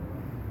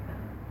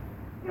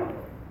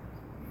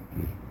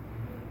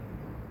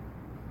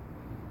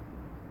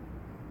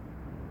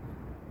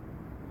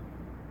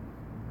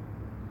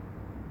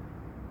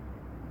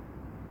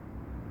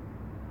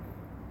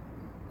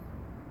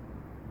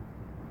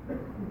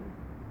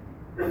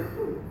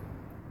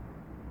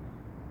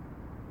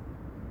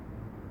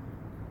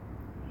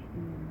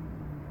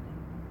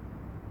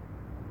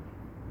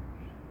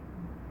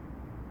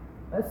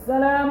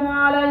 السلام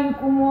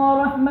عليكم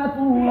ورحمة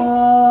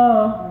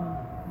الله.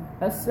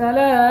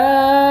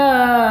 السلام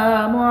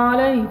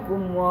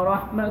عليكم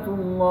ورحمة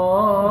الله.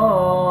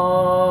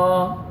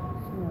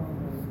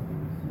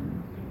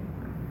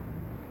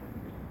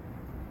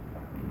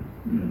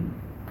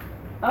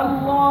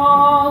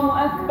 الله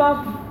أكبر.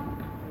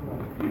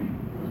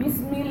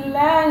 بسم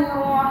الله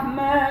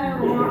الرحمن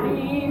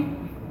الرحيم.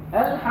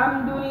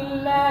 الحمد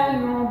لله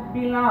رب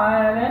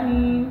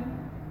العالمين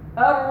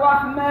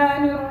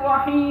الرحمن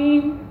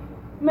الرحيم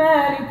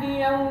مالك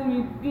يوم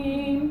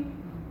الدين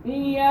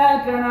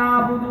إياك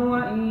نعبد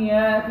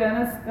وإياك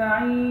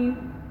نستعين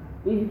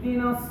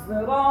اهدنا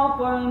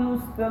الصراط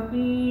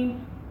المستقيم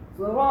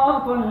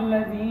صراط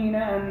الذين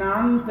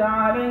أنعمت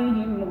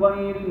عليهم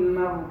غير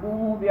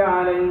المغضوب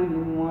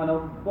عليهم ولا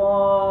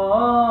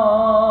الضالين.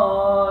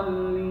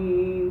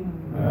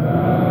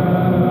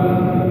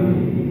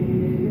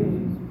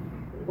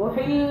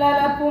 أحل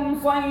لكم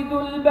صيد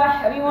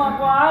البحر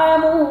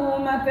وطعامه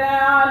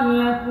متاعا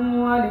لكم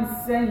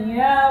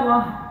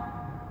وللسيارة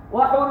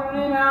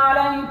وحرم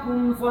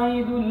عليكم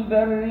صيد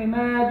البر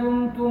ما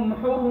دمتم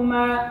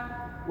حرما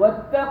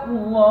واتقوا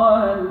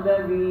الله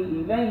الذي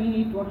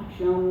إليه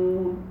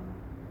تحشرون.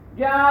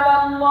 جعل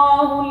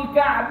الله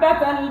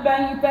الكعبة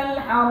البيت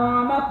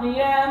الحرام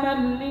قياما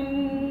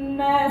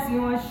للناس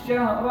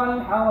والشهر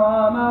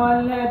الحرام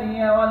والهدي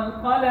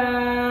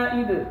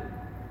والقلائد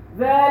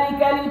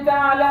ذلك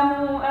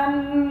لتعلموا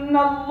أن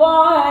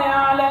الله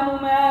يعلم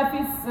ما في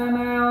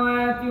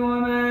السماوات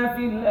وما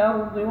في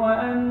الأرض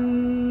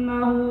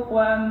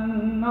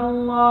وأن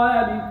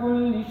الله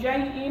بكل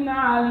شيء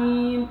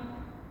عليم.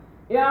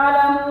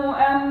 يعلموا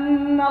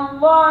أن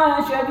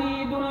الله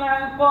شديد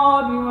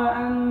العقاب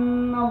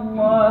وأن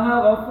الله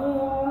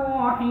غفور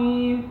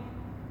رحيم.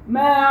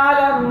 ما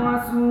على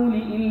الرسول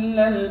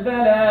إلا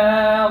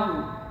البلاغ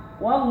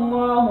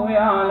والله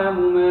يعلم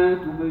ما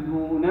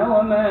تبدون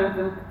وما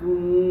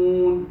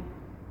تكتمون.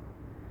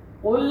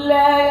 قل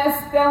لا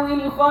يستوي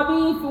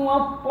الخبيث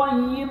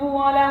والطيب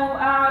ولو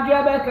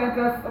أعجبك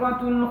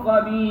كثرة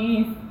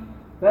الخبيث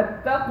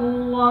فاتقوا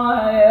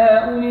الله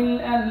يا أولي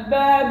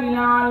الألباب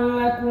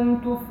لعلكم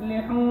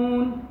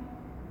تفلحون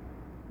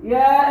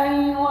يا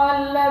أيها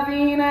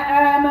الذين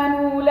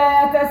آمنوا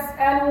لا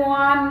تسألوا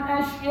عن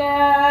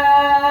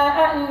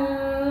أشياء إن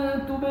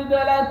تبد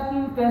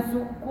لكم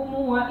تسؤكم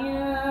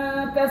وإن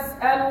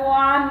تسألوا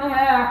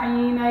عنها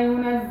حين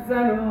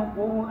ينزل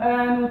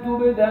القرآن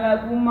تبد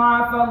لكم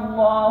عفى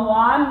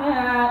الله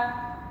عنها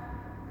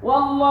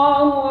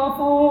والله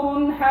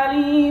غفور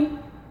حليم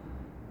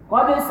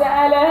قد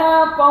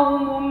سألها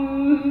قوم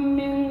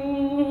من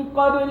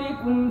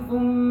قبلكم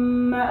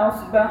ثم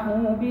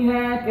أصبحوا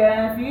بها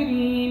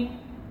كافرين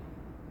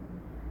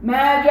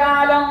ما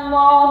جعل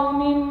الله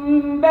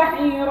من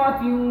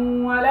بحيرة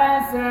ولا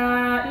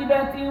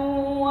سائبة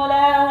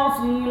ولا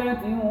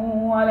وصيلة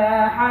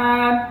ولا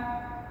حام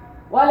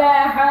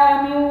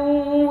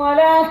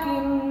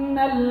ولكن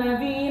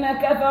الذين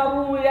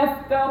كفروا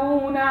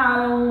يفترون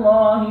على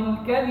الله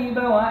الكذب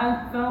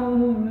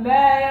وأكثرهم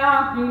لا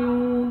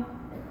يعقلون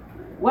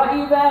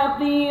وإذا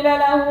قيل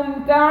لهم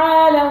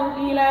تعالوا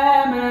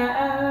إلى ما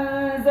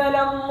أنزل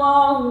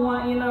الله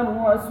وإلى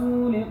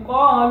الرسول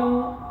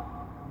قالوا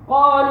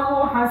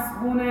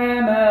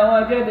حسبنا ما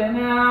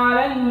وجدنا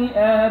عليه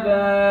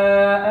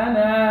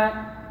آباءنا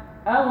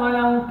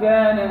أولو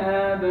كان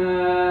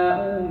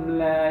آباؤهم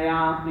لا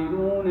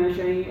يعقلون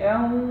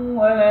شيئا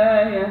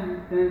ولا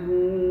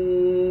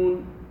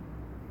يهتدون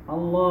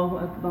الله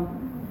أكبر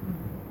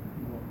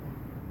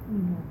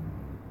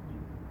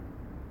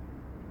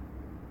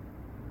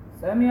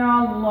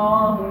سمع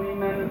الله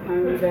لمن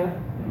حمده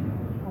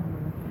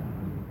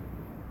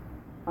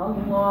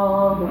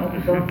الله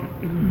أكبر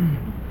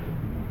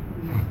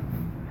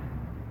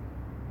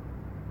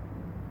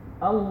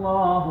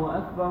الله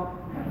أكبر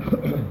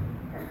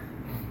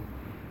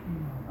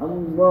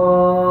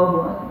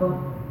الله أكبر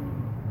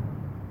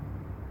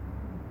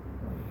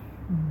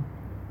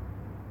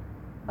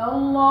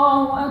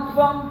الله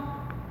أكبر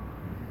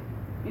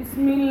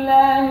بسم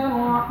الله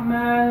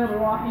الرحمن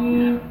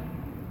الرحيم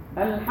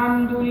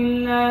الحمد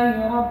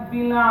لله رب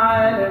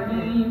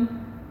العالمين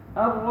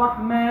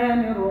الرحمن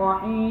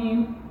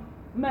الرحيم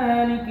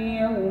مالك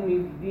يوم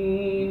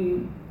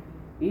الدين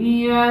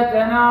إياك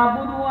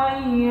نعبد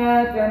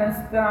وإياك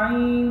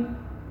نستعين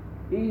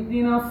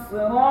اهدنا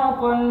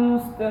الصراط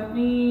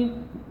المستقيم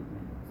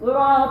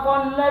صراط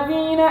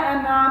الذين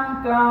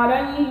أنعمت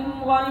عليهم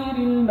غير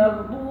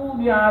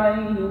المغضوب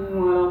عليهم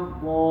ولا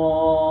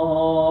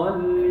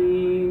الضالين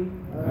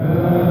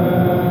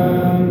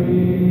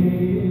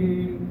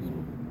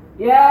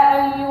يا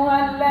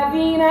أيها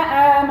الذين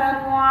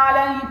آمنوا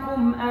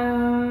عليكم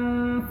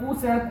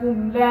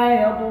أنفسكم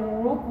لا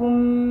يضركم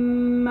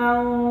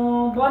من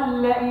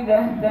ضل إذا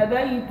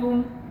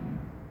اهتديتم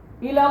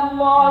إلى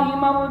الله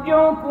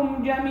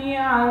مرجعكم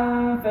جميعا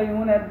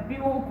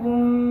فينبئكم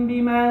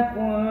بما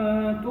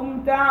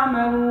كنتم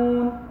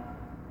تعملون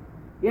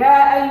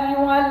يا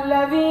أيها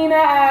الذين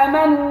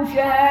آمنوا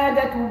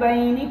شهادة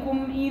بينكم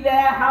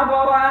إذا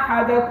حضر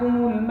أحدكم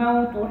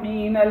الموت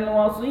حين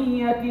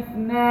الوصية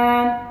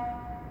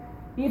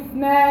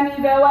اثنان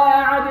ذوى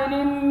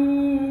عدل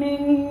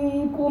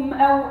منكم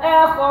أو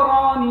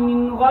آخران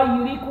من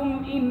غيركم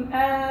إن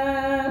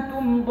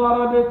أنتم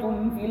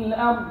ضربتم في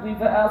الأرض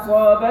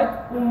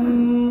فأصابتكم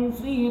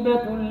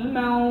مصيبة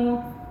الموت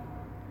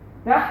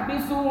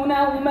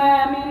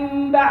تحبسونهما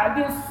من بعد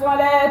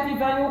الصلاة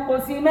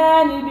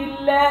فيقسمان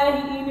بالله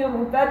إن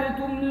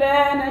ارتبتم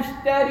لا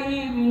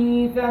نشتري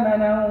به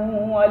ثمنا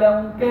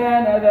ولو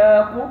كان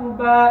ذا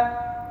قربى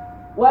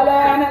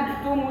ولا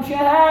نكتم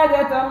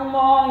شهادة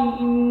الله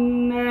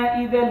إنا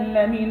إذا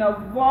لمن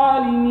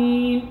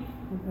الظالمين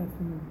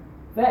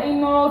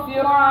فإن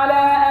عثر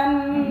على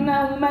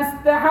أنهما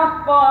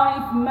استحقا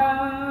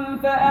إثما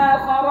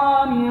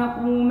فآخران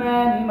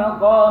يقومان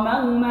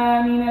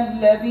مقامهما من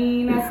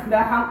الذين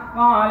استحق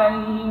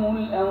عليهم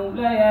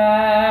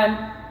الأوليان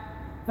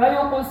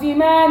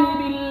فيقسمان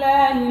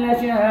بالله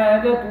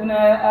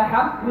لشهادتنا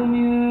أحق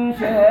من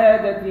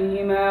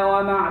شهادتهما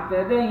وما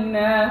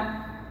اعتدينا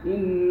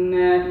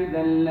إنا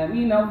إذا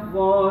لمن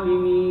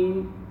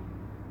الظالمين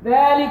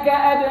ذلك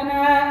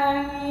أدنى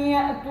أن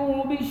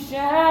يأتوا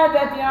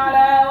بالشهادة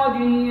على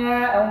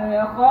وجهها أو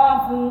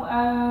يخافوا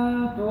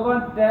أن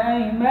ترد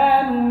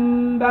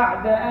أيمان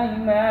بعد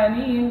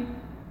أيمانهم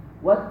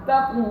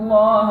واتقوا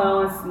الله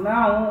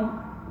واسمعوا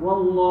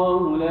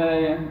والله لا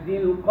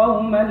يهدي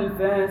القوم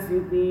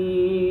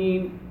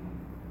الفاسقين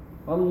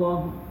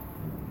الله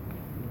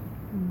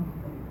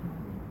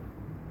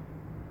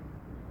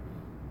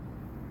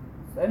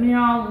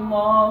سمع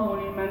الله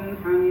لمن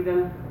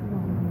حمده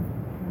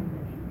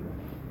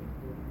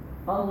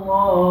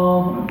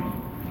الله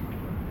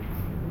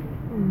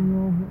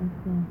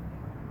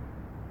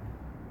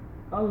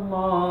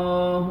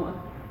الله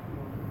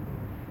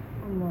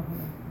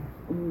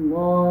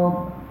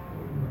الله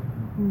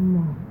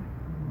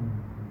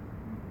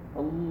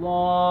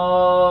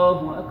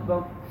الله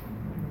أكبر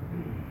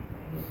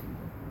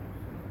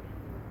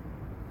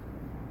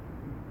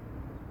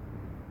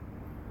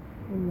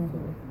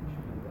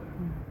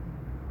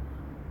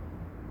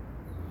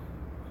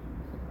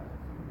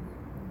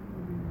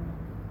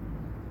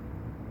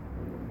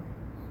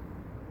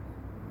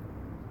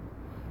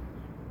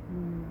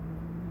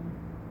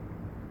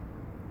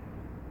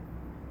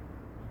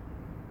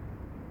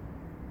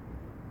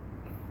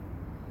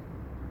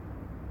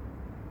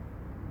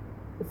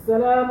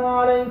السلام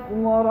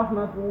عليكم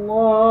ورحمة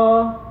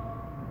الله.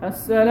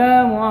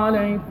 السلام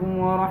عليكم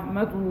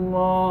ورحمة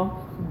الله.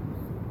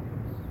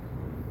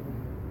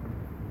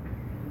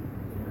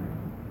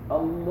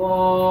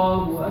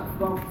 الله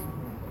أكبر.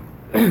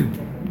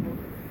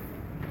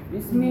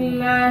 بسم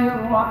الله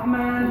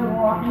الرحمن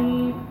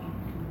الرحيم.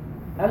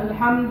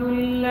 الحمد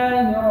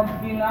لله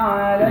رب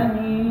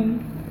العالمين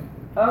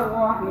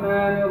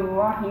الرحمن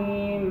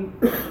الرحيم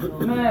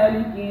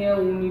مالك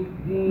يوم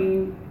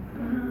الدين.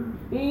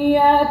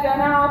 إياك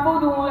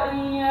نعبد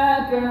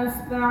وإياك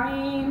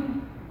نستعين.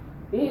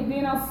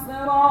 اهدنا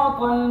الصراط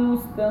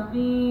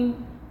المستقيم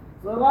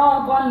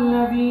صراط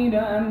الذين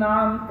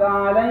أنعمت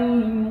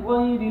عليهم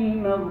غير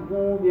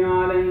المغضوب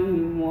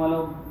عليهم ولا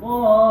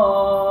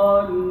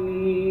الضالين.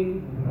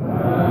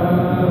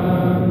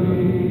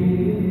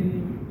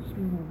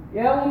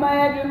 يوم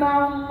يجمع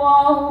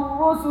الله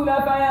الرسل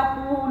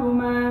فيقول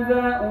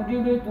ماذا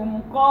أجبتم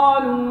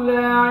قالوا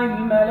لا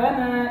علم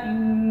لنا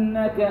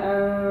إنك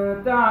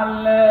أنت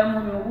علام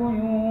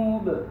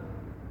الغيوب.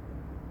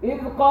 إذ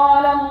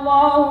قال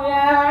الله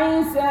يا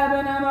عيسى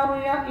ابن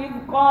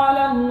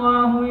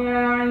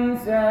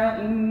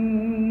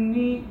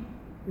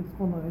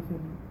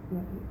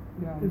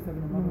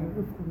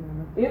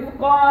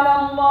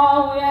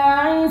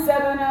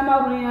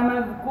مريم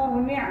اذكر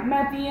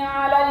نعمتي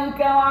عليك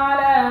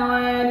وعلى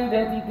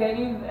والدتك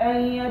إذ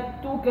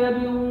أيدتك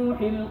بروح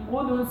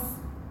القدس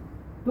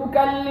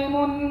تكلم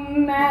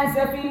الناس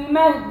في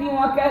المهد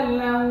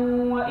وكهلا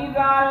وإذ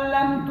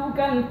علمتك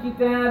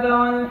الكتاب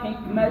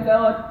والحكمة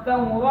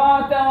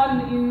والتوراة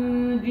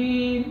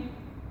والإنجيل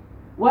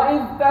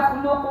وإذ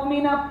تخلق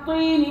من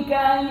الطين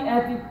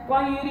كهيئة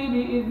الطير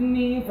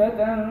بإذني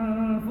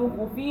فتنفخ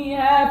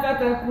فيها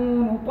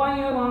فتكون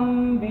طيرا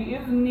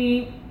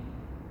بإذني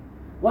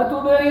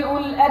وتبرئ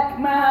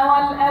الأكمه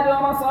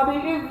والأبرص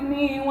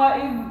بإذني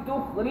وإذ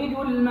تخرج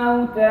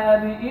الموتى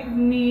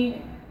بإذني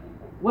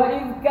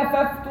وإذ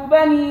كففت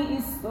بني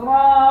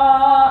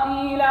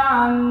إسرائيل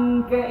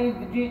عنك إذ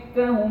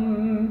جئتهم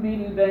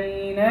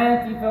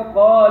بالبينات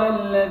فقال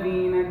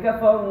الذين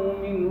كفروا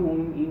منهم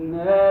إن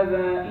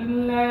هذا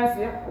إلا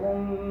سحر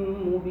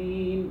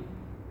مبين.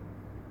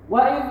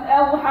 وإذ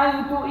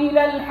أوحيت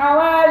إلى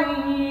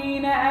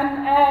الحواريين أن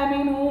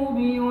آمنوا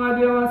بي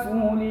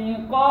وبرسولي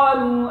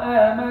قالوا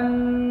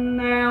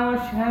آمنا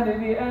واشهد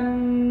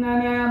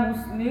بأننا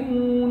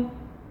مسلمون.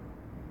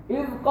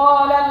 إذ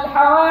قال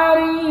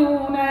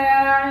الحواريون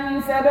يا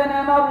عيسى ابن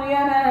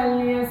مريم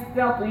هل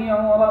يستطيع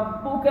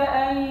ربك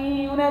أن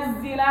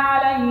ينزل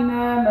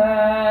علينا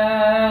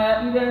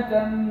مائدة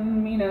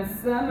من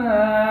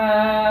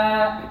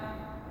السماء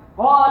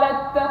قال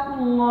اتقوا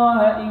الله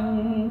إن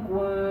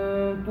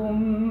كنتم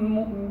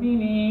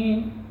مؤمنين.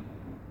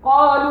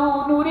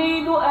 قالوا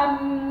نريد أن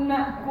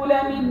نأكل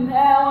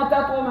منها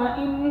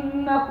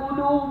وتطمئن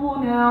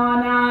قلوبنا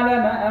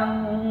ونعلم أن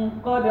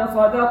قد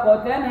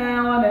صدقتنا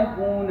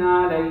ونكون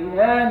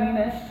عليها من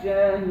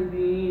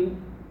الشاهدين.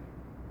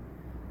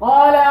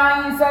 قال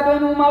عيسى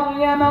ابن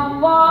مريم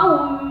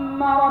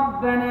اللهم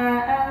ربنا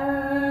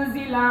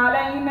أنزل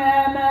علينا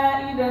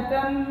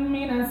مائدة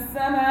من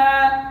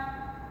السماء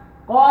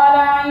قال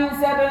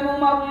عيسى ابن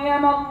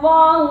مريم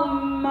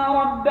اللهم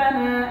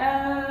ربنا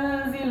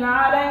أنزل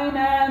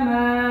علينا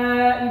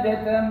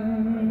مائدة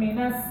من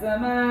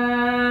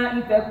السماء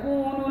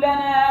تكون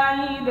لنا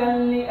عيدا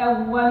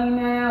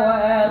لأولنا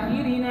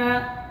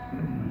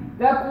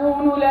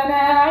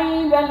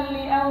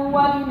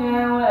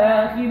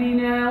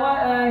وآخرنا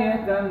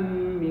وآية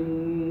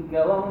منك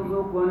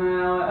وارزقنا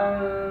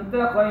وأنت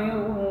خير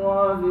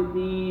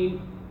الرازقين.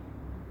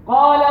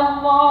 قال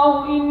الله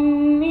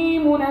إني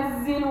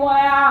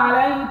منزلها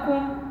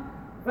عليكم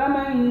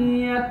فمن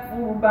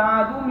يكفر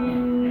بعد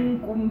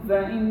منكم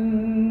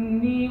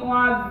فإني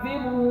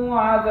أعذبه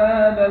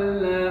عذابا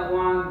لا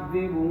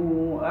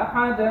أعذبه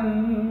أحدا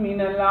من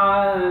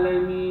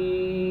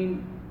العالمين.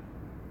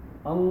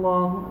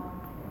 الله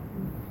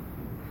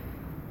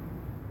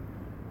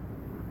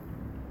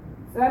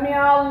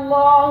سمع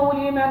الله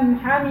لمن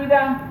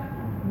حمده.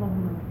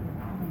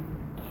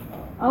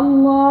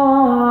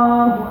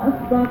 الله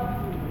أكبر.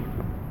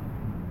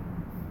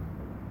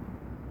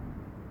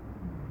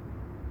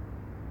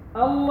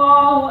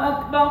 الله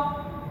أكبر.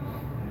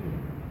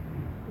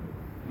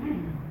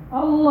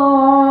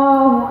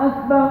 الله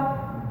أكبر.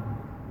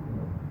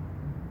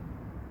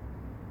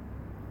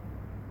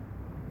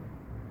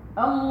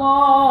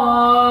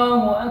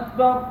 الله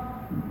أكبر.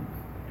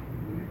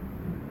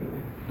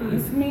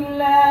 بسم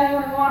الله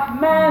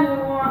الرحمن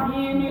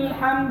الرحيم.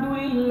 الحمد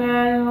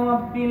لله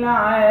رب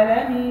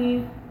العالمين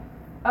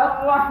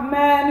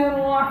الرحمن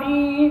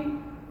الرحيم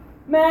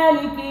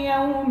مالك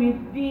يوم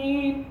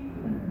الدين.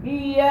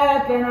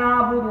 إياك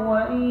نعبد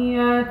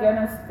وإياك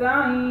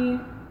نستعين.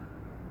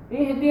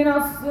 اهدنا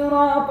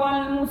الصراط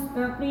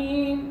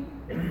المستقيم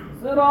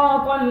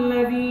صراط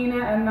الذين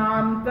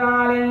أنعمت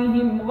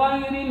عليهم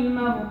غير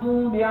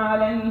المغضوب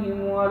عليهم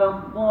ولا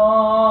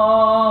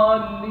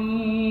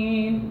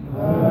الضالين.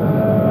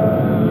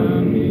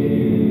 آمين.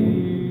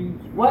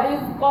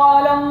 وإذ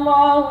قال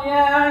الله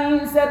يا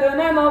عيسى ابن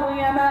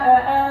مريم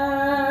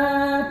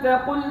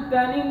قلت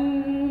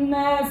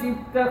للناس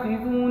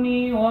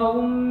اتخذوني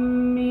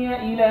وأمي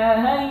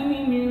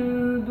إلهين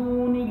من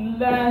دون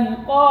الله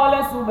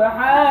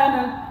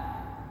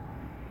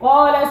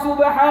قال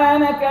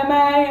سبحانك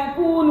ما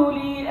يكون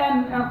لي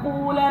أن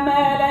أقول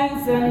ما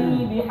ليس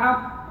لي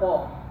بحق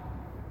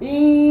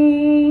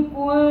إن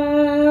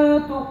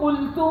كنت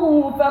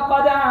قلته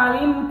فقد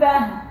علمته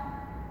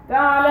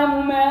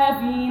تعلم ما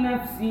في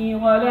نفسي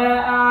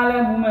ولا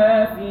أعلم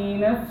ما في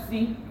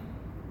نفسك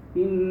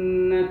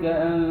إنك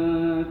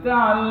أنت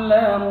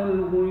علام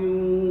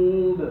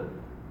الغيوب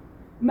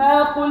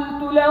ما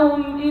قلت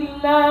لهم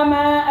إلا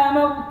ما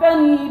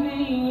أمرتني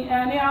به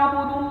أن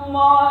اعبدوا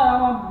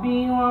الله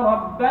ربي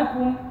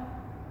وربكم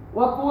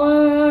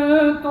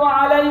وكنت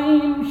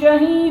عليهم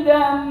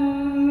شهيدا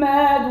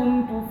ما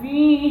دمت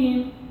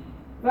فيهم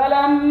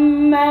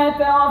فلما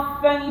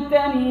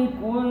توفيتني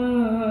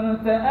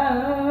كنت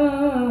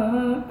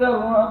أنت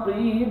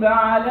الرقيب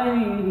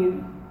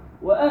عليهم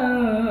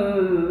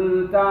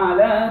وأنت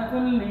على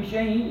كل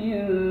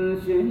شيء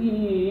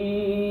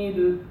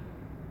شهيد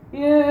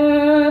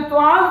إن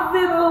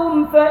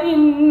تعذبهم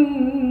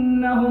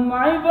فإنهم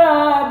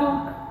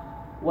عبادك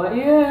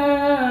وإن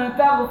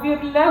تغفر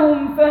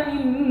لهم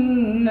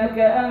فإنك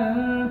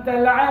أنت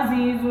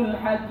العزيز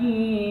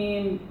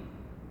الحكيم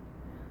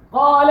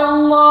قال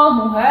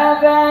الله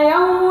هذا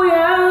يوم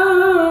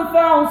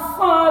ينفع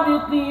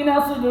الصادقين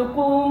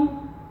صدقهم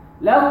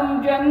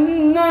لهم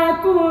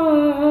جنات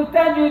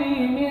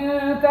تجري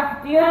من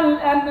تحتها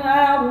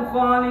الأنهار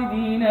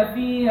خالدين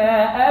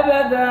فيها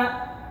أبدا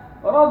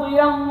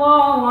رضي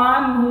الله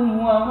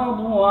عنهم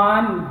ورضوا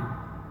عنه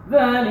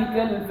ذلك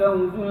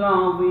الفوز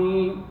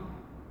العظيم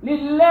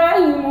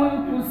لله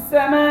ملك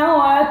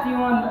السماوات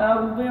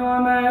والأرض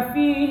وما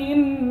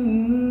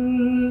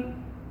فيهن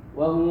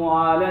وهو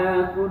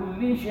على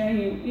كل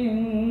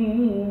شيء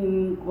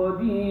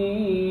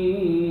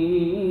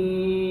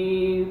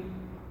قدير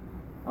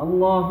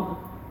الله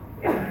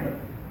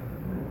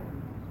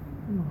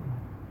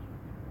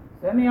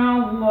سمع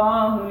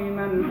الله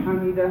لمن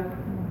حمده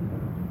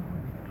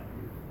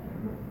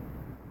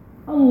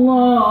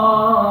الله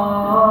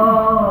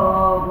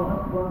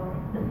أكبر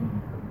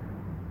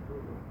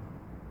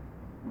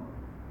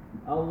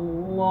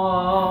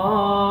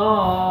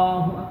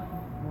الله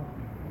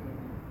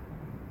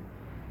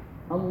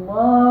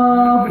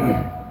الله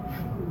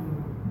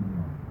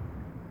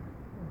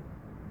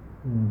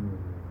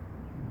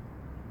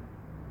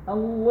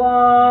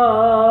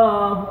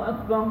الله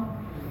أكبر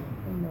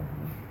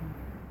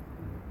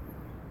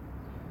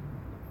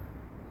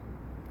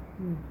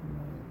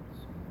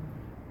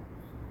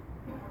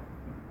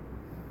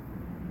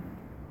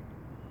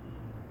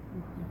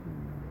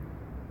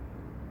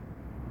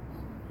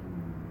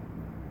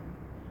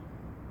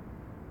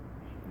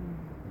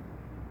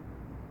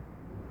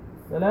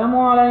السلام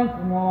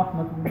عليكم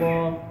ورحمة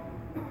الله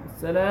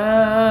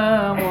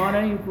السلام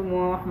عليكم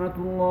ورحمة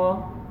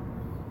الله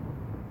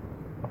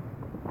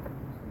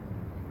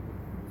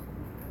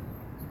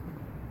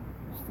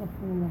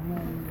استغفر الله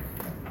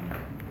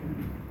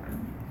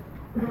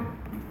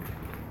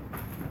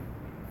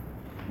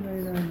لا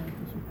إله إلا أنت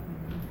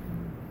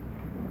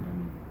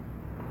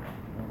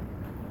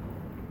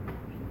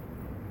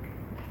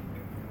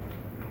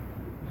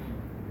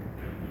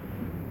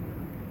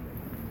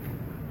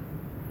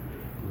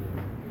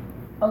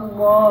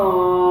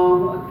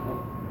الله أكبر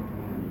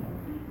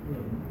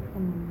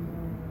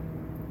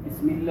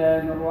بسم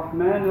الله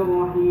الرحمن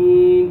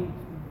الرحيم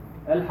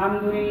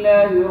الحمد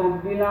لله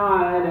رب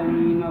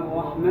العالمين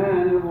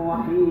الرحمن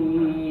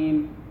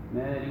الرحيم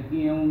مالك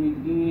يوم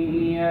الدين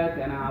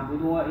إياك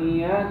نعبد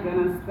وإياك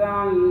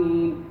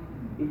نستعين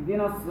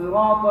اهدنا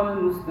الصراط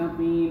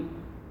المستقيم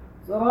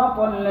صراط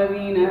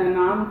الذين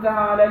أنعمت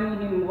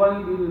عليهم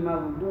غير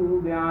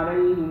المغضوب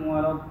عليهم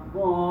ولا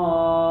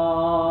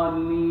الضالين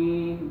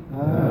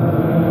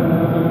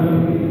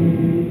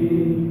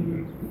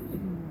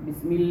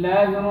بسم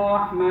الله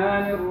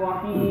الرحمن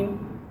الرحيم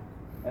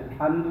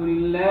الحمد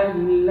لله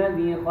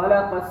الذي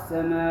خلق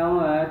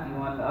السماوات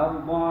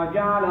والأرض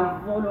وجعل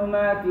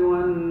الظلمات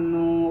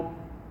والنور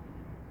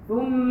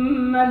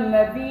ثم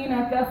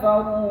الذين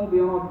كفروا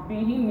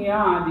بربهم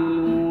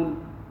يعدلون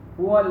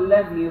هو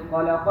الذي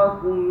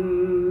خلقكم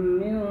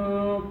من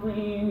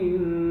طين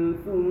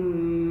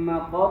ثم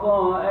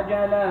قضى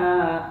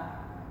أجلا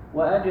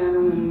وأجل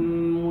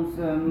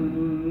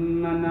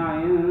مسمى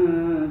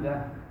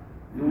عنده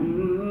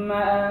ثم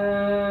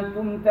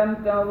أنتم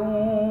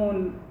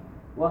تمترون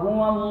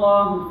وهو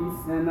الله في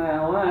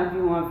السماوات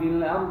وفي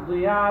الأرض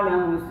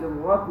يعلم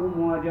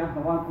سركم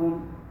وجهركم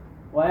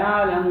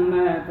ويعلم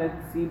ما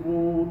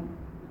تكسبون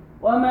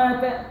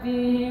وما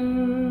تأتيهم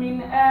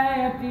من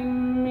آية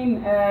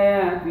من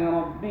آيات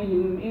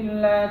ربهم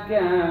إلا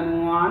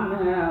كانوا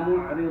عنها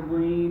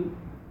معرضين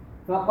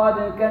فقد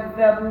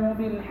كذبوا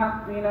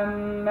بالحق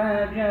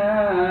لما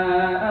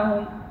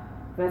جاءهم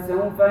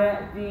فسوف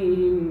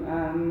يأتيهم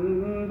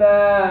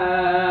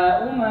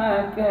أنباء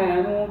ما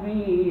كانوا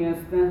به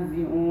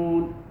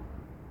يستهزئون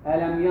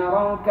ألم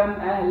يروا كم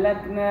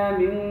أهلكنا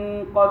من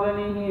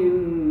قبلهم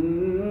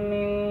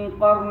من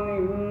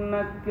قرن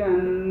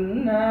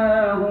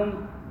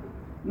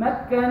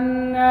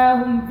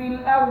مكناهم في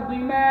الأرض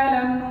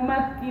ما لم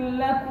نمكن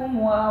لكم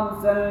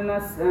وأرسلنا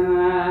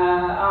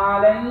السماء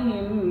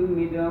عليهم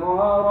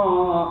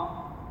مدرارا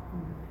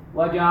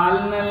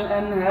وجعلنا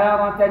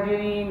الأنهار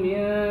تجري من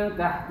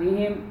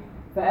تحتهم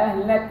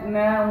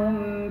فأهلكناهم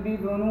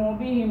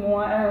بذنوبهم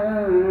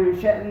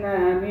وأنشأنا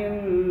من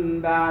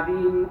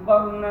بعدهم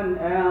قرنا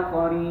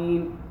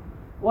آخرين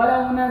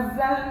ولو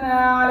نزلنا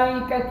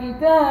عليك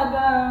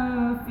كتابا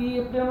في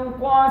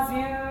قرطاس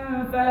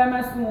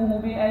فلمسوه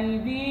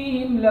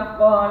بأيديهم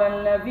لقال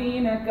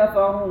الذين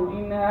كفروا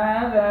إن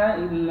هذا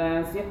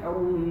إلا سحر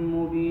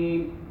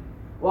مبين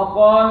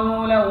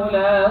وقالوا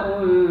لولا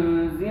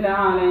أنزل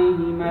عليه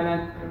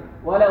ملك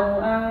ولو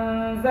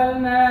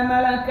أنزلنا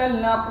ملكا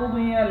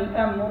لقضي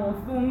الأمر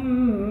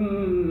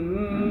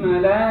ثم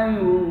لا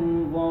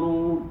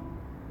ينظرون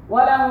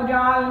ولو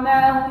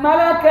جعلناه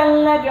ملكا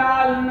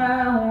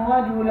لجعلناه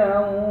رجلا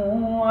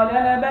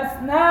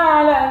وللبسنا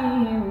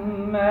عليهم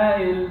ما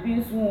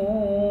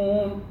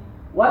يلبسون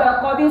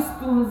ولقد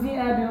استهزئ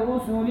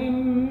برسل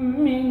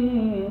من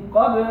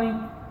قبلك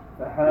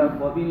فحاق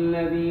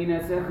بالذين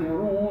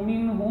سخروا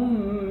منهم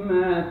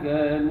ما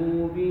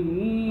كانوا به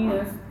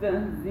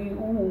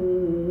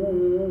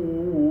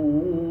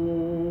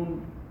يستهزئون.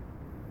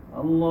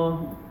 الله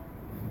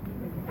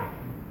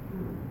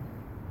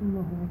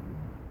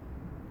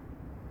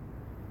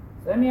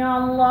سمع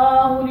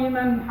الله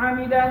لمن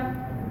حمده.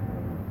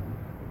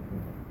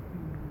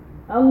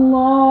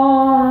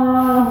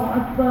 الله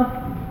أكبر.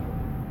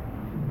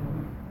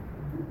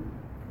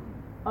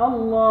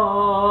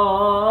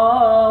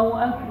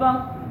 الله أكبر.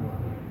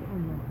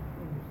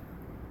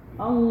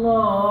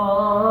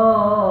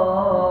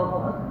 الله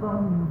أكبر.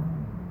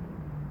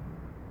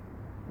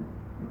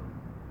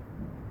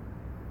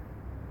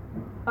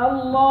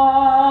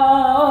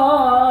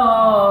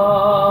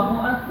 الله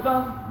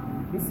أكبر.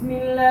 بسم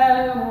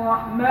الله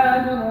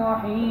الرحمن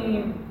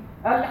الرحيم.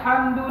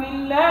 الحمد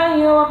لله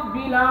رب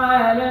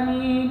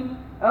العالمين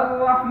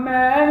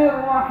الرحمن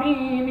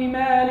الرحيم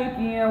مالك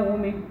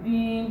يوم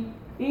الدين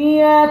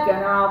إياك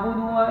نعبد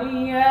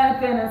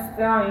وإياك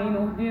نستعين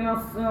اهدنا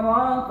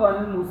الصراط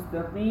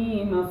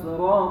المستقيم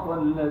صراط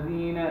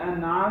الذين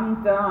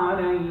أنعمت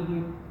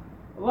عليهم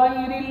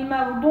غير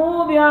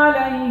المغضوب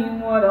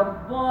عليهم ولا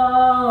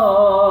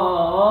الضالين.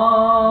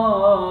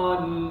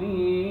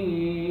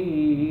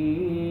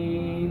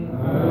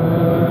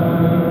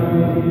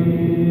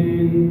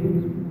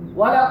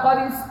 ولقد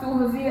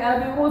استهزئ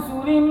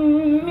برسل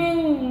من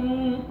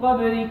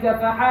قبلك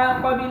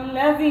فحاق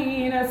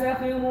بالذين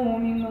سخروا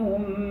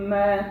منهم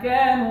ما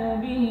كانوا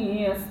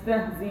به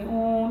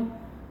يستهزئون.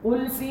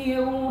 قل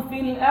سيروا في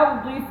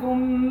الأرض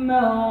ثم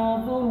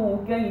انظروا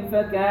كيف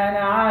كان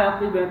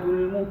عاقبة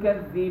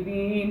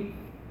المكذبين.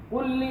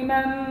 قل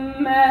لمن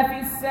ما في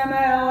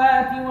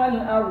السماوات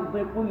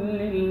والأرض قل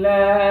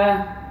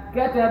لله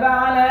كتب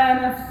على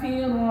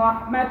نفسه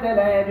الرحمة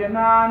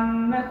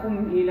ليجمعنكم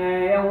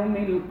إلى يوم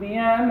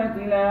القيامة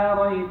لا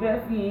ريب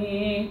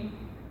فيه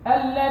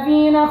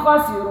الذين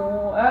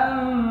خسروا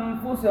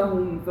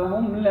أنفسهم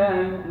فهم لا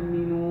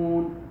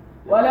يؤمنون.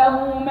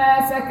 وله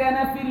ما سكن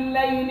في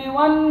الليل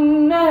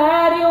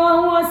والنهار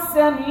وهو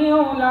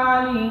السميع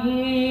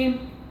العليم.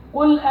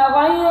 قل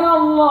أغير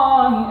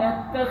الله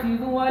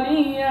أتخذ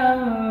وليا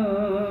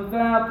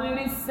فاطر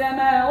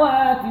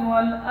السماوات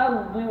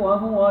والأرض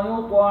وهو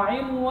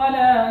يطعم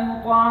ولا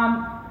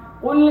يطعم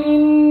قل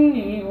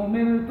إني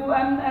أمرت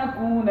أن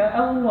أكون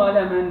أول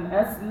من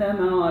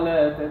أسلم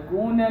ولا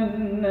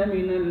تكونن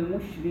من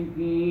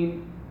المشركين.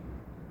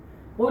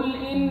 قل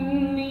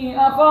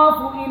إني أخاف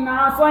إن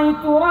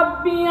عصيت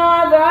ربي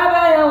عذاب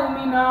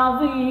يوم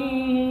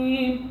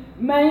عظيم.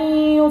 من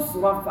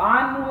يصرف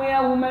عنه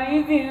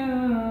يومئذ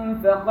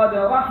فقد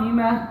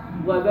رحمه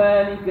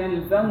وذلك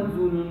الفوز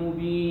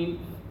المبين.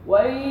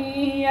 وإن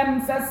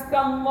يمسسك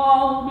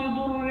الله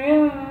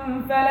بضر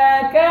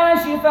فلا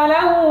كاشف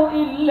له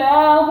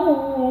إلا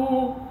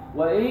هو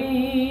وإن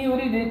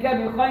يردك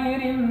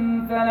بخير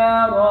فلا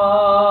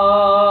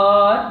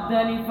راد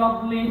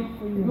لفضله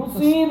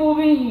يصيب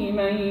به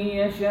من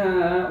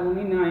يشاء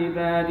من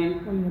عباده.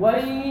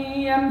 وإن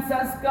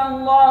يمسسك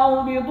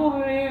الله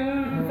بضر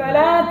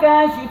فلا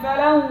كاشف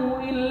له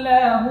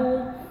إلا هو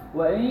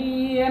وإن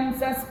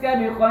يمسسك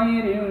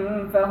بخير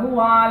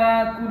فهو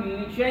على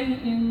كل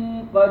شيء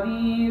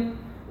قدير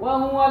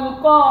وهو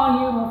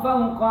القاهر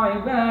فوق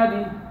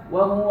عباده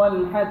وهو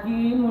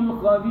الحكيم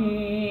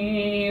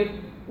الخبير.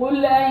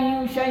 قل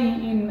أي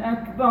شيء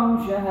أكبر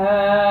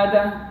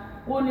شهادة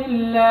قل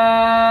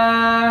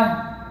الله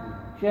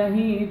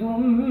شهيد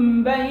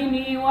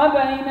بيني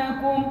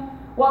وبينكم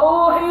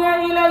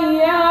وأوحي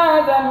إلي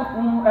هذا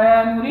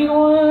القرآن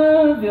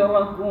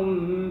لأنذركم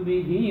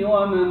به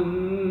ومن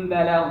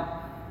بلغ.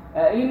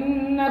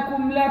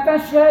 أئنكم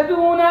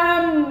لتشهدون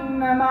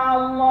أن مع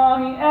الله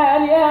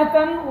آلهة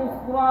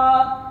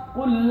أخرى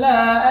قل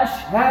لا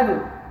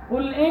أشهد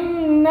قل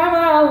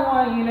إنما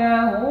هو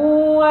إله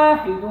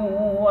واحد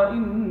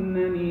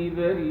وإنني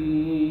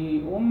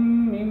بريء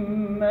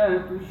مما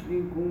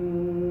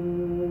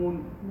تشركون.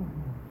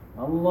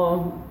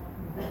 الله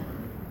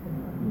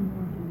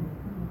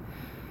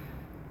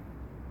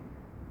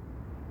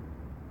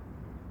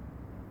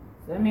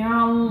سمع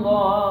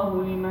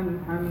الله لمن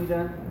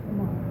حمده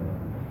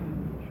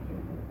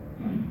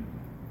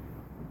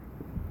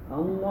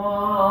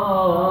الله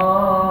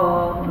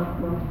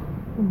أكبر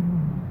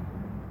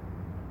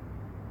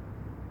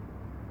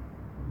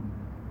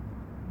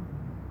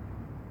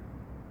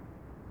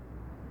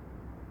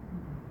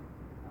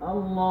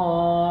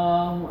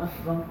الله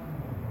أكبر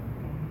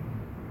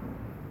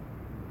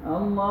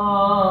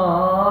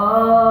الله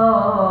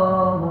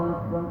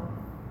أكبر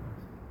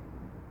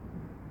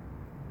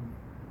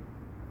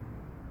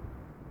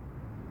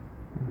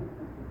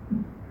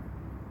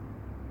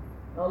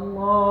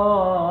الله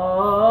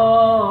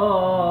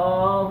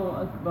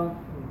أكبر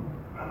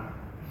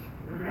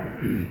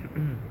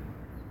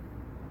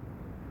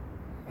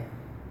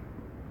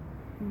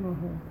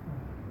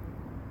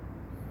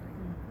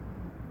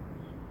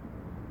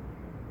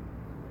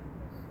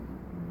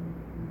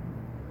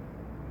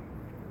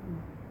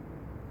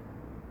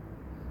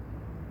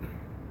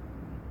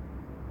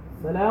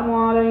السلام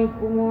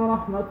عليكم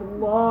ورحمة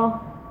الله.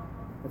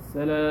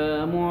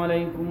 السلام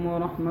عليكم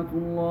ورحمة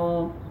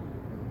الله.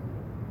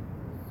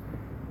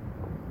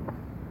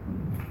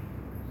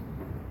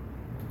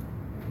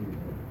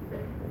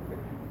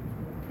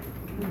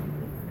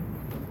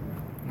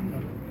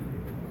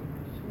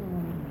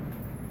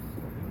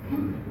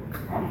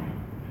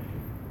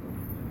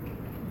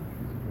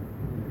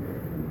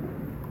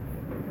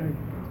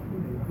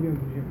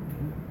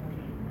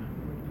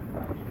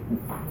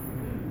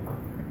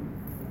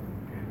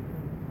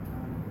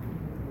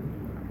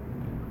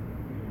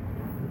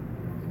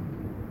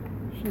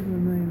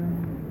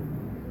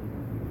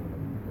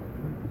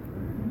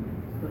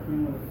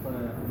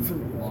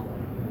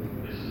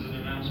 This is an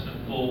announcement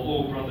for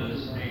all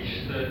brothers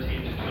aged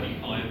 13 to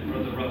 25.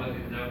 Brother Rahab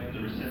is out in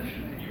the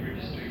reception. Can you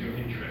register your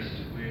interest?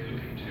 We're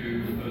looking to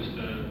host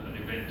an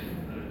event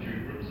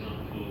during Ramadan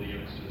for the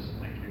youngsters.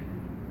 Thank you.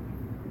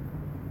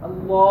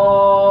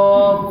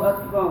 الله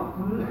أكبر.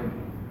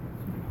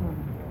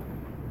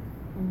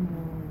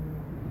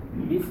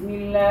 بسم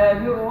الله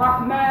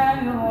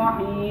الرحمن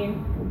الرحيم.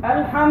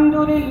 الحمد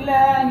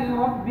لله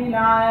رب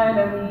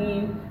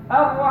العالمين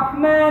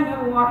الرحمن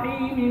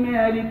الرحيم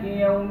مالك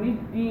يوم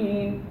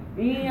الدين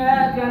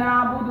إياك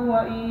نعبد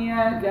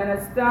وإياك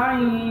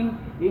نستعين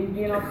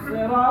اهدنا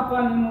الصراط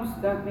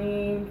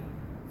المستقيم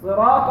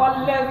صراط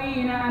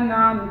الذين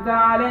أنعمت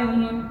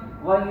عليهم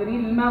غير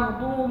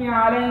المغضوب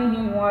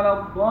عليهم ولا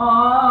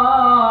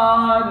الضالين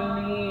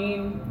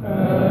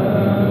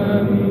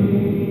آمين.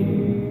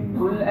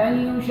 قل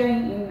أي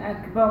شيء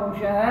أكبر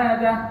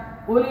شهادة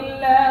قل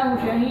الله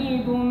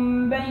شهيد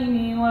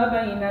بيني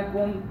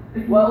وبينكم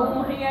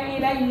وأوحي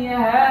إلي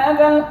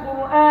هذا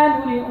القرآن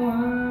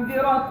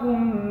لأنذركم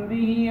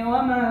به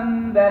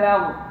ومن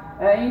بلغ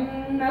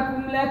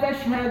أئنكم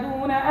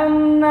لتشهدون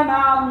أن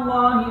مع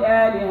الله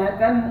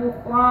آلهة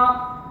أخرى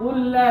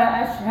قل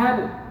لا أشهد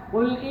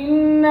قل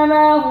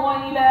إنما هو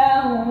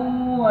إله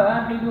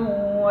واحد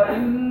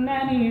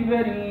وإنني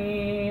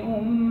بريء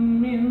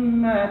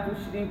مما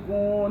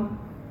تشركون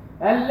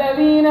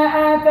الذين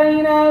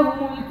آتيناهم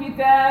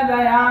الكتاب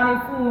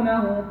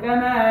يعرفونه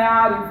كما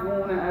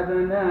يعرفون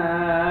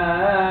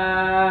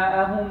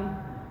أبناءهم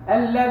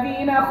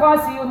الذين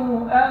خسروا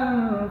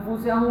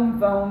أنفسهم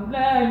فهم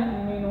لا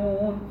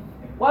يؤمنون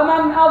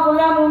ومن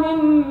أظلم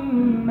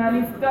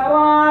ممن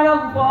افترى على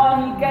الله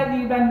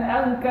كذبا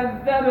أو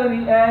كذب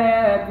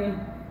بآياته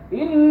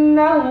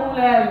إنه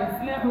لا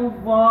يفلح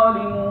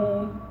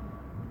الظالمون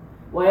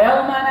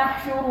ويوم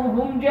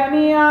نحشرهم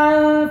جميعا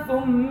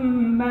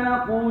ثم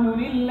نقول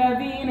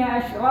للذين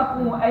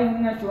أشركوا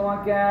أين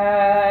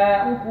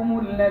شركاؤكم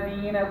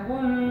الذين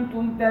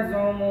كنتم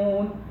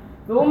تزعمون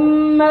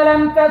ثم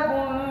لم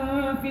تكن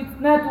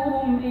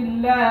فتنتهم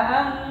إلا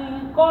أن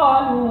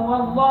قالوا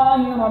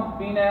والله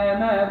ربنا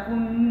ما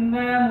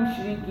كنا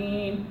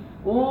مشركين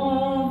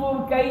انظر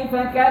كيف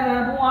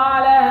كذبوا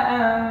على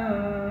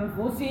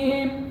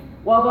أنفسهم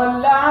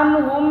وضل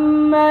عنهم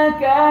ما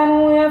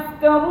كانوا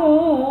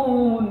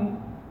يفترون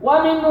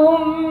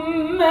ومنهم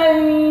من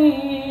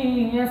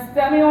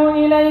يستمع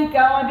إليك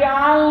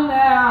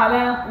وجعلنا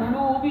على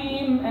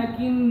قلوبهم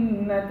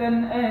أكنة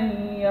أن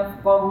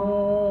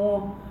يفقهوه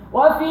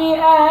وفي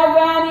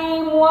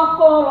آذانهم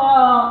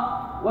وقرا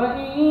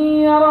وإن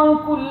يروا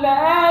كل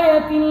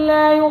آية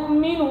لا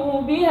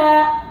يؤمنوا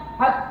بها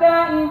حتى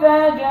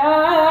إذا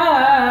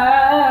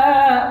جاءوك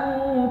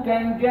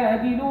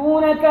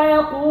يجادلونك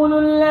يقول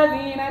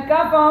الذين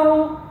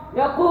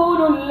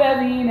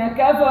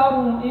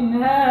كفروا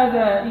إن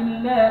هذا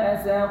إلا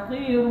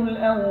أساطير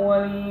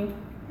الأولين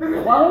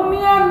وهم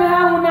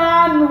ينهون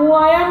عنه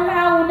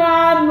وينأون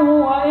عنه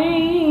وإن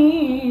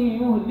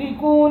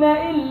يهلكون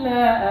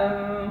إلا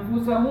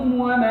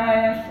أنفسهم وما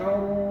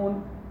يشعرون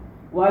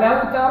ولو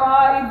ترى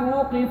إذ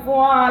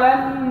وقفوا على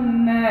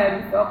النار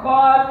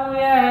فقالوا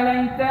يا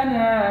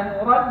ليتنا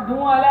نرد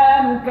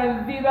ولا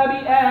نكذب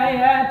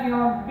بآيات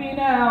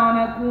ربنا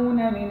ونكون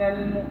من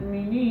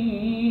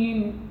المؤمنين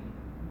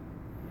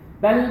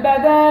بل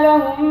بدا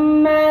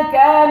لهم ما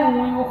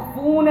كانوا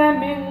يخفون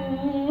من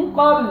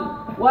قبل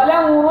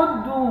ولو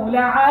ردوا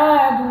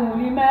لعادوا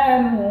لما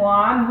نهوا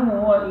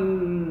عنه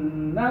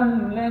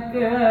وإنهم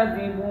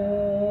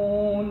لكاذبون.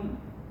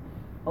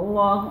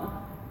 الله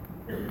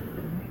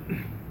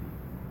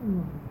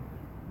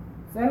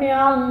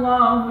سمع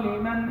الله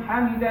لمن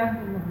حمده.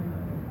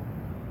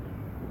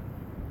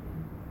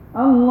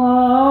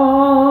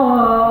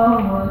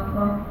 الله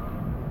أكبر.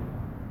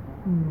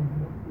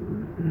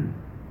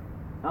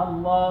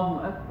 الله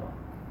أكبر.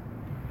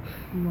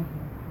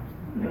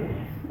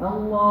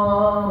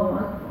 الله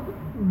أكبر.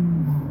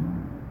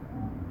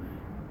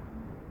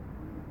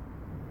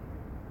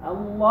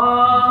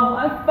 الله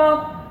أكبر.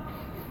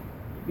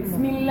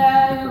 بسم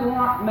الله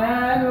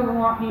الرحمن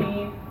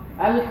الرحيم.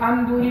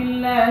 الحمد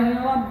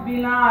لله رب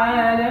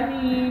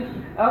العالمين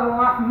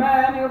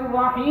الرحمن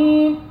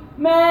الرحيم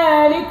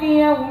مالك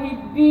يوم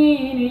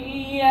الدين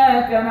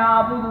إياك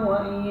نعبد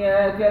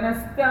وإياك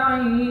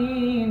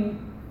نستعين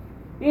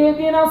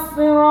اهدنا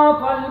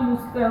الصراط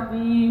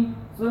المستقيم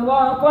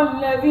صراط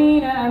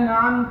الذين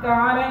أنعمت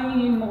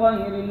عليهم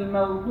غير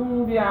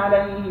المغضوب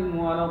عليهم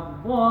ولا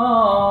الضالين.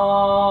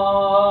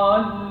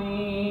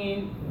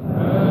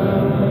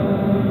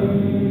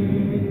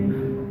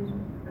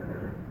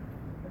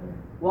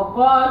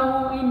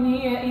 وقالوا إن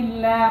هي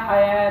إلا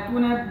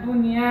حياتنا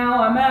الدنيا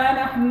وما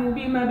نحن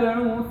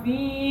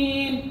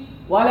بمبعوثين.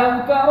 ولو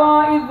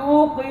ترى إذ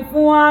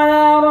وقفوا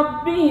على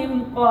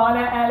ربهم قال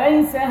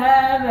أليس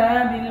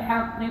هذا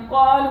بالحق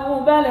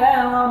قالوا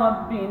بلى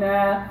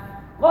وربنا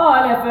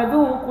قال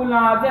فذوقوا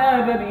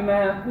العذاب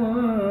بما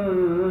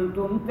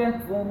كنتم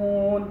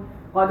تكفرون.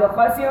 قد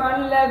خسر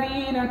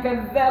الذين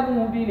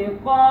كذبوا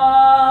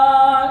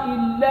بلقاء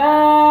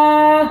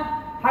الله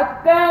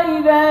حتى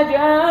إذا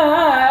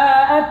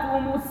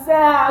جاءتهم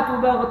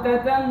الساعة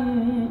بغتة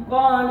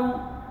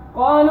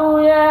قالوا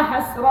يا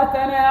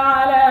حسرتنا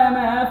على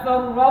ما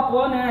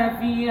فرطنا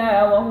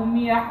فيها وهم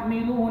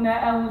يحملون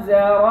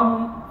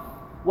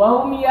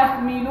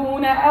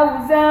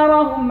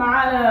أوزارهم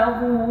على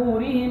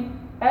ظهورهم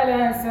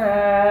ألا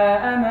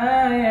ساء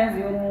ما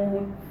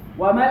يزرون.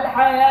 وما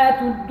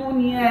الحياة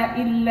الدنيا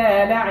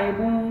إلا لعب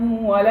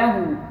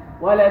ولهو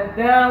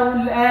وللدار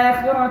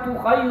الآخرة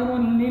خير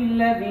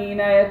للذين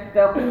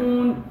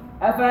يتقون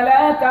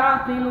أفلا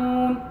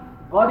تعقلون.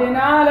 قد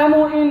نعلم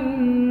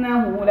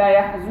إنه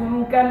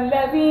ليحزنك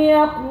الذي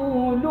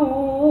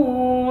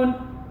يقولون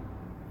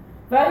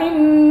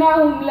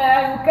فإنهم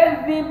لا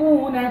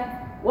يكذبونك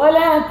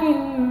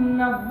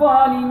ولكن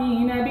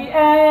الظالمين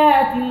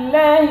بآيات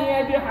الله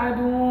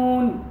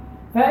يجحدون.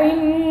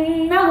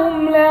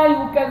 فإنهم لا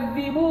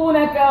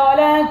يكذبونك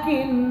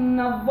ولكن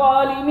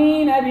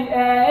الظالمين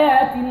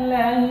بآيات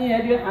الله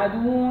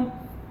يجحدون.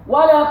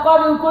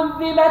 ولقد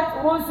كذبت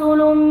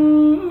رسل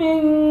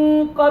من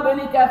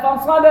قبلك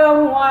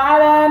فصبروا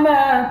على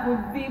ما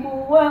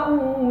كذبوا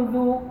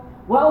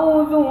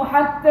وأوذوا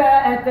حتى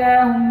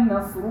أتاهم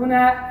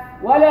نصرنا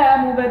ولا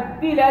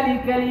مبدل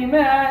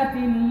لكلمات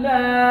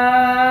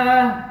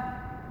الله.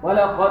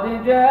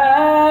 ولقد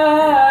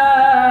جاءك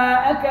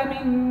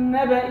من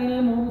نبأ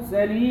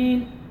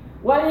المرسلين.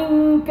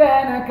 وإن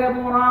كان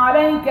كبر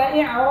عليك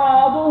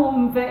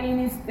إعراضهم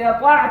فإن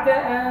استطعت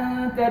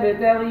أن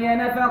تبتغي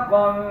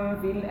نفقا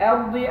في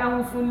الأرض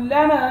أو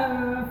سلما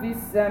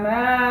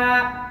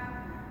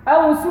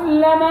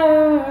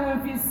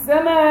في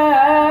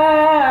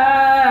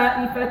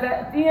السماء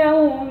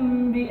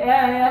فتأتيهم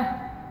بآية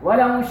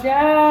ولو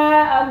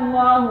شاء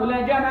الله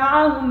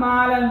لجمعهم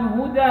على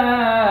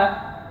الهدى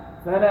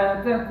فلا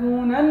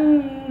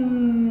تكونن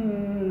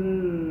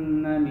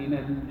من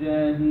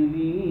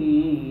الجاهلين.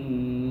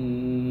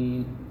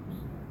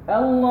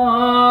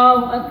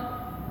 الله أكبر.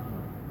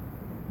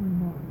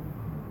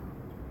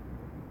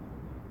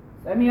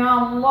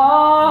 سمع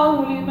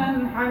الله لمن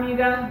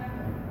حمده.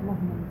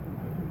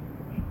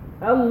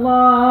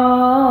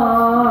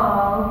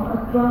 الله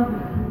أكبر.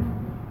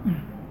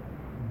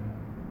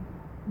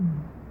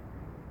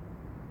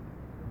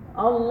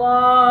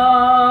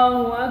 الله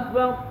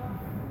أكبر.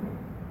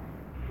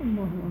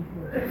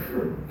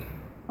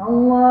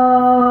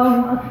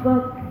 الله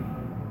أكبر.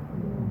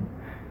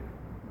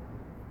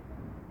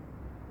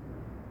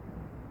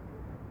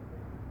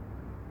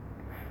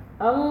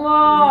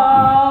 الله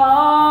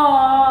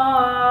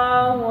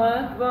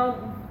أكبر.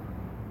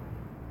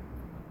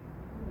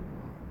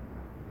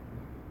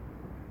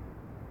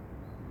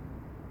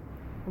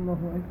 الله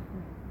أكبر.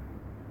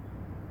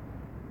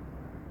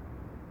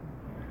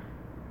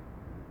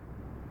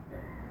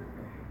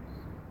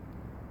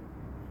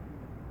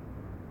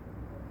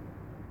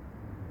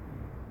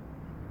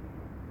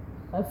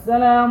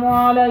 السلام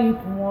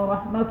عليكم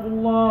ورحمة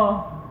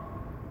الله.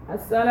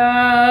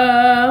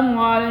 السلام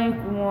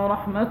عليكم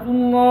ورحمة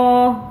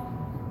الله.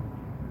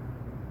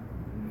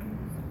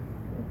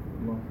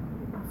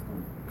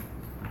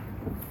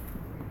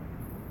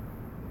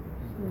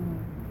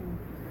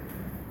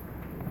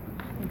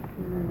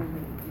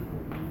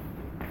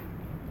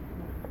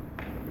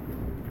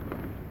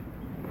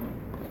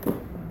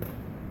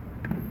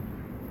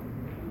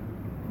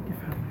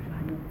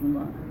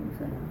 الله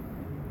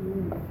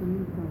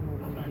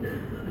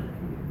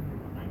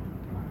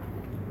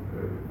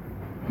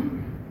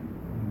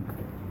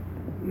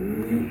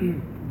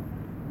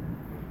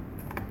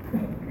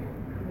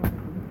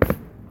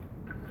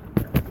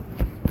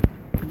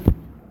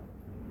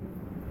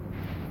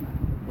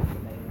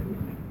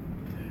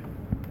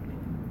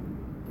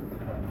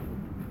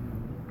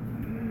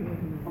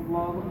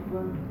الله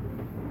أكبر.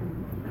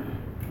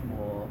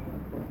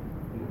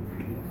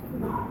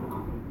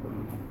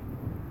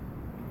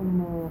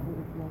 الله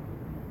أكبر.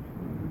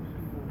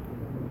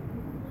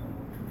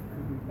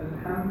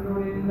 الحمد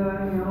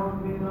لله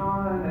رب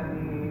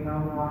العالمين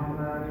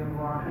الرحمن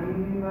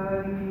الرحيم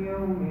مالك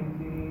يوم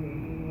الدين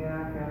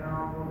إياك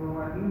نعبد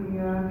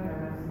وإياك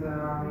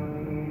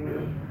نستعين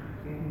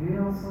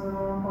اهدنا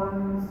الصراط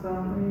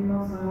المستقيم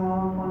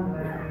صراط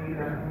الذين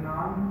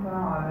أنعمت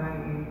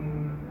عليهم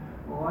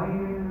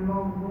غير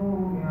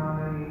المغضوب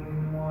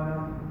عليهم ولا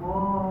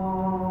الضالين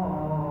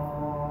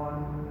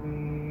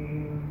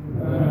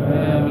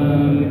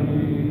آمين.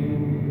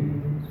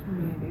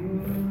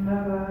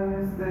 إنما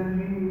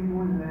يستجيب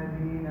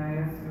الذين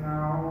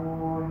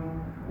يسمعون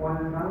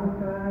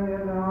والموتى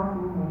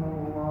يبعثهم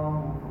الله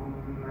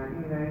ثم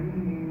إليه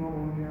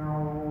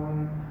يرجعون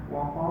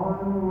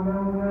وقالوا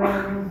لولا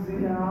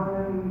نزل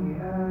عليه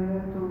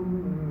آية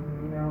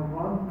من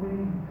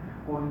ربه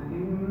قل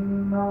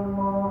إن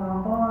الله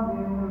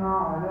قادر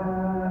على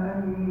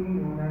أن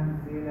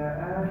ينزل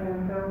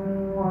آية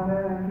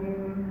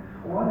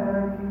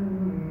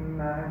ولكن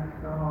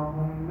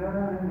أكثرهم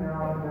لا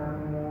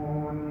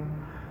يعلمون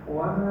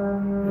وما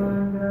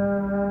من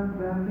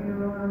دابة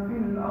في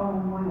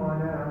الأرض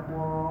ولا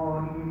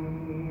طائر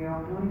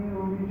يطير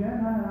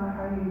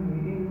بجناحيه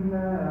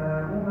إلا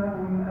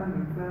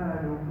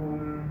أمثالكم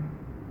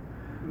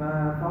ما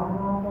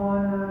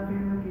فرطنا في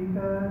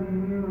الكتاب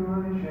من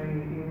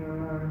شيء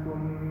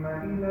ثم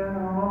إلى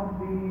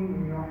ربهم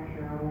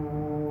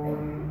يحشرون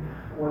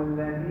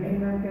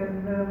والذين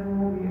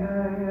كذبوا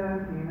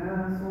بآياتنا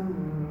صم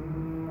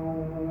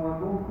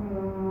وبكم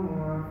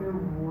في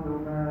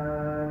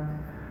الظلمات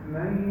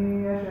من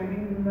يشاء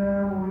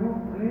الله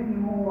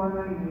يضلله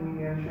ومن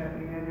يشاء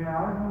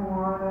يجعله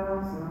على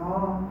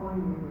صراط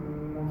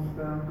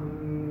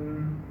مستقيم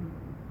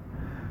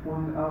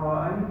قل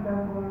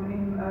أرأيتكم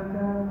إن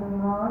أتاكم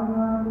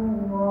عذاب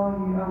الله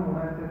أو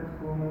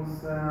أتتكم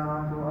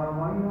الساعة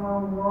أغير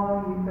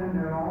الله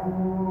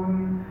تدعون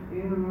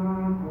إن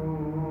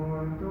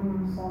كنتم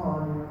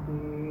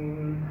صادقين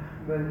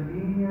بل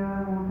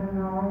إياه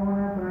تدعون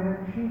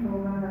فيكشف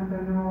ما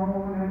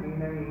تدعون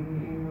إليه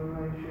إن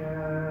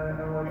شاء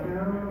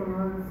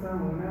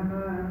وتنسون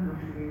ما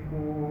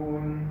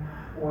تشركون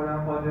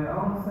ولقد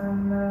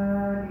أرسلنا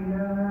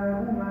إلى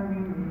أمم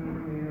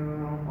من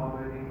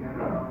قبلك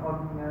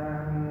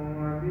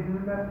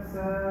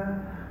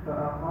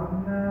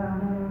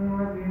فأخذناهم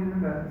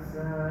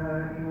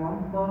بالبأساء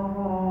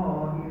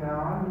والضراء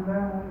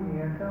لعلهم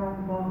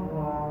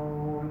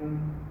يتضرعون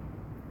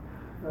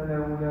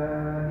فلولا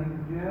إذ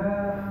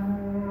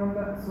جاءهم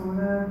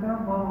بأسنا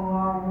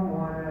تضرعوا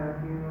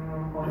ولكن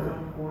قست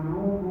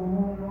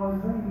قلوبهم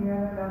وزين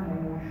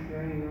لهم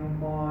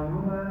الشيطان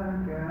ما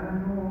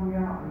كانوا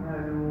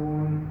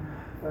يعملون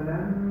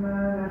فلما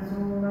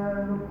نسوا ما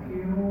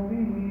ذكروا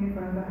به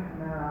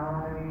فتحنا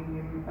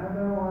عليهم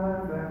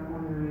أبواب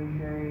كل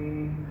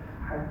شيء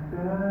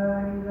حتى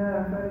إذا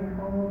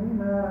فرحوا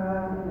بما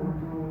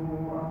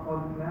أوتوا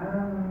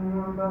أخذناهم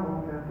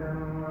بغتة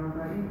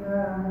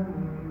فإذا هم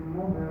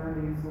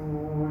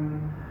مبلسون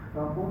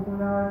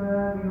فقطع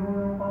دابر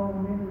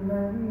القوم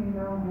الذين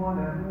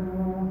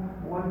ظلموا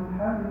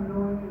والحمد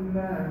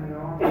لله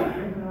رب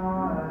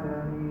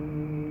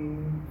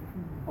العالمين.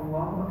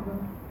 الله أكبر.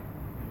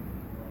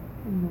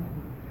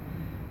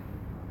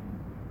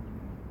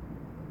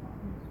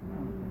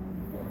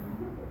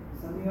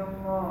 سمع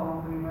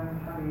الله لمن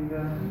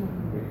حمده.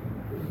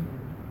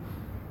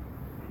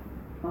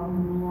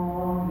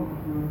 الله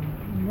أكبر.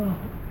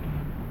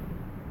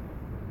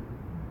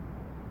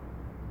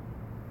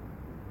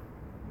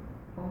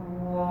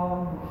 الله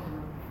الله أكبر.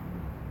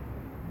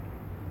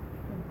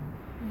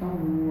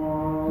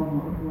 الله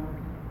أكبر.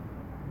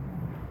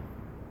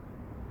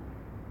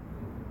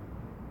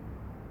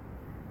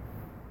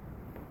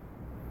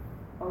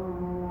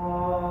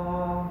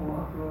 الله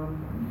أكبر.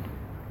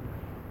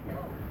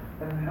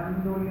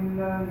 الحمد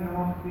لله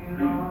رب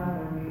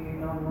العالمين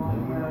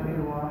الرحمن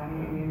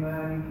الرحيم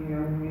مالك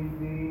يوم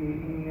الدين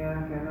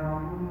إياك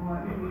نعبد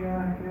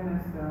وإياك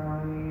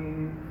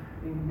نستعين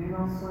اهدنا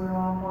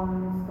الصراط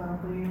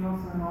المستقيم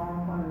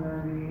صراط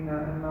الذين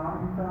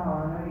أنعمت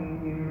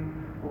عليهم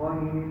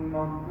غير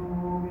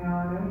المغضوب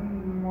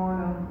عليهم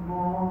ولا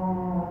الضالين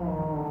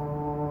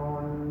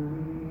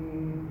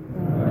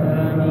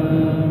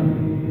آمين.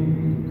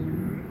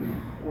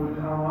 قل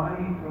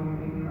أرأيتم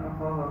إن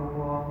أخذ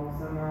الله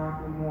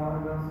سمعكم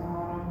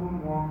وأبصاركم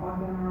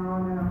وختم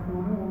على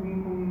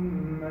قلوبكم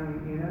من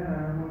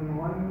إله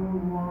غير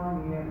الله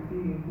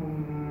يأتيكم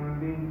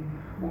به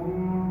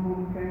انظر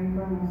كيف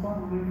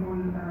نصرف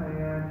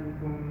الآيات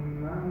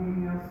ثم هم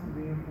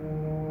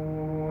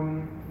يصدفون.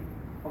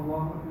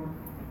 الله أكبر.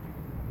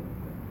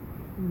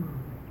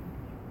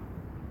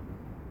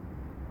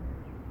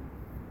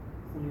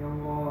 سمع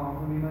الله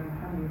لمن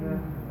حمده.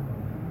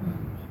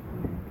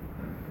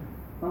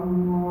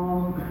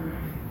 الله أكبر.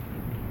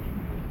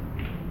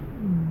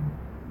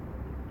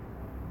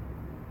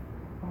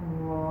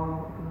 الله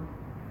أكبر.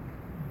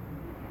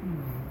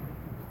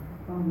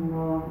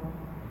 الله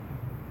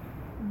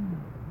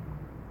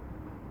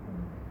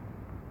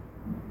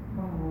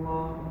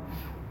الله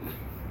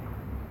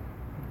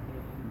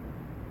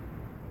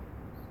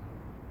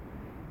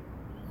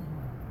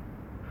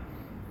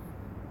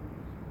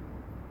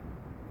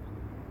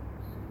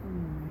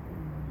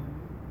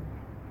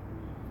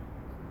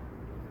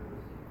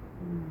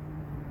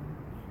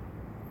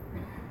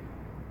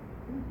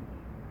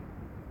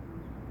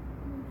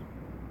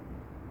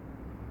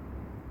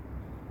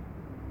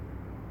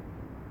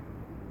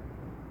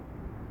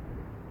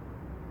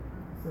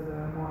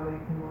السلام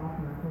عليكم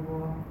ورحمة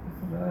الله.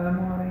 السلام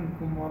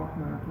عليكم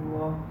ورحمة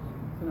الله.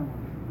 السلام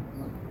عليكم.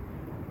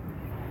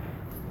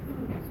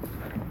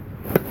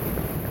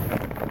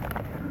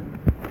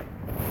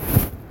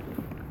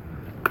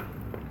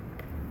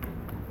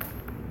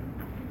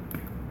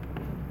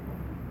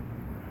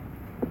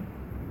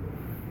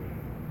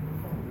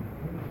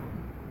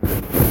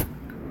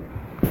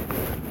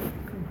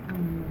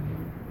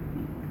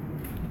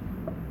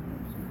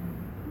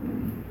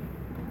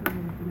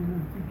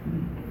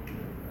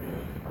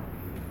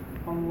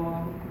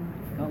 الله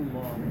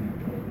الله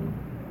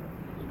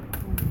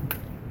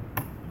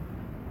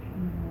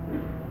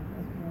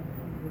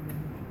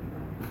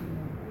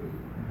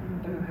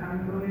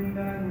الحمد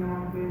لله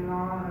رب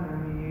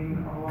العالمين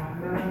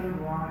الرحمن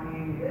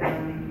الرحيم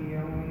مالك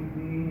يوم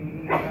الدين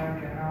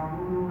إياك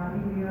نعبد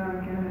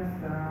وإياك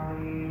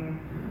نستعين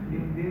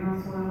اهدنا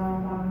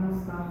الصراط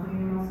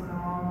المستقيم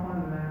صراط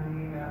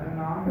الذين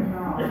أنعمت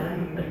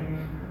عليهم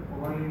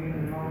غير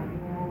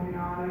المغضوب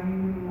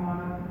عليهم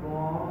ولا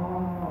الضالين.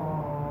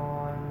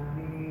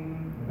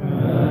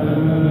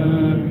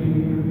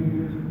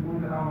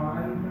 قل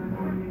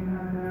أرأيتكم إن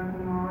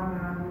أتاكم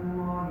عذاب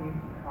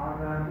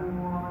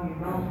الله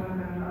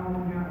بغتة أو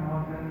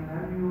جهرة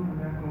هل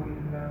يهلك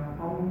إلا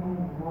القوم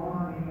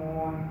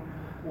الظالمون.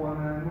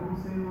 وما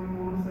نرسل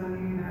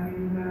المرسلين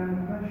إلا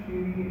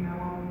مبشرين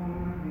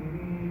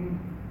ومنذرين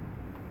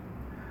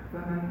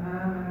فمن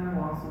آمن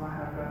وأصلح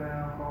فلا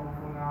خوف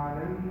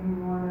عليهم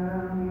ولا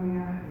هم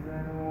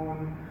يحزنون.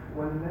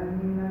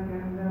 والذين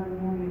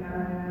كذبوا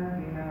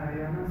بآياتنا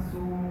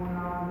يمسهم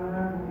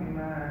العذاب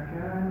بما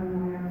كانوا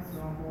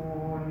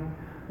يفسقون.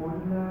 قل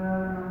لا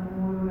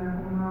أقول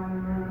لكم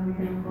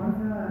عندي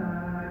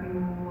خزائن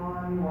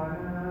الله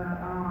ولا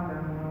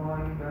أعلم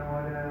الغيب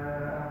ولا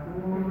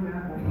أقول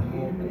لكم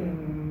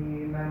إني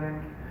ملك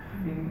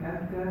إن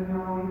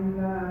أتبع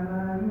إلا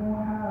ما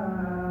يوحى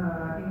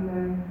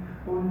إلي.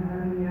 قل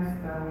هل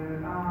يستوي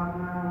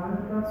الأعمى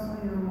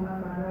والبصير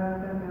أفلا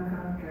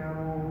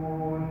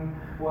تتفكرون.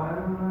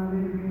 وأنذر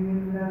به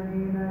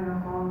الذين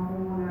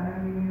يخافون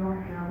أن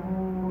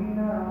يحشروا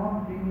إلى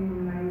ربهم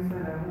ليس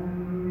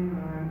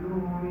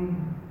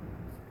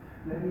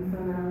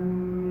لهم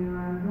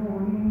من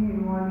دونه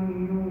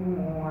ولي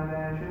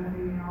ولا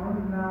شفيع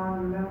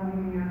لعلهم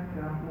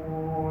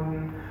يتقون.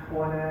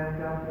 ولا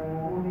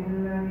تقولوا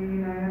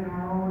للذين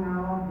يدعون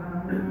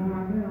ربهم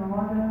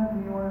بالغداة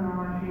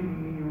والعشي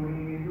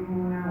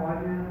يريدون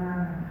وجهه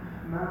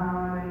ما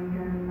عليك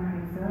من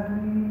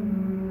حسابهم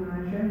من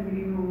شيء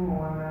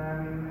وما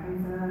من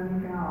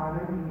حسابك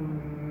عليهم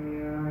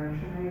من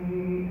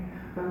شيء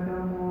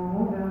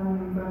فتطردهم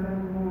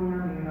فتكون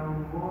من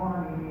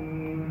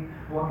الظالمين.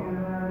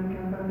 وكذلك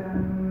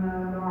فتنا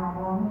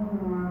بعضهم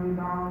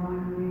ببعض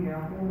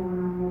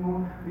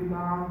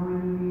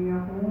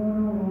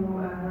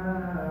ليقولوا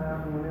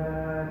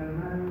أهؤلاء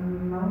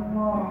من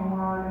الله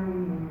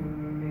عليهم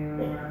من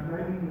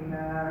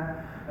بيننا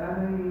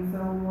أليس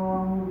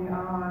الله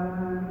بأعلم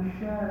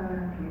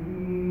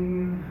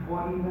بالشاكرين.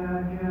 وإذا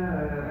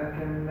جاءك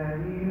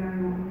الذين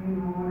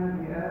يؤمنون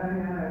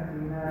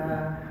بآياتنا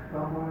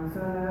فقل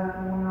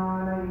سلام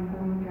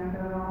عليكم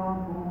كتب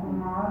ربكم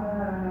على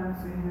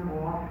نفسه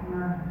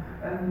الرحمة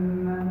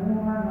أنه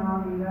من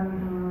عمل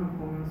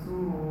منكم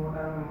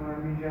سوءا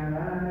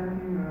بجهالة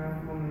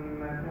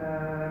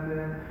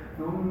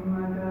ثم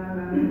تاب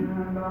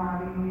من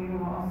بعده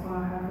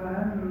وأصلح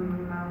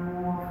فأنه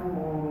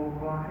غفور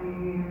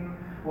رحيم.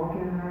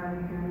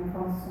 وكذلك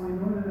نفصل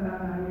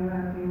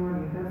الآيات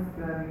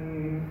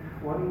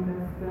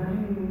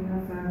ولتستبين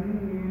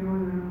سبيل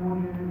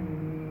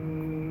المجرمين.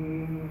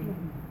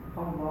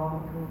 الله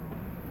أكبر.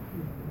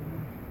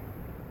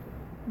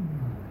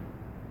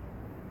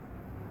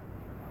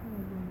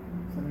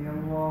 سمع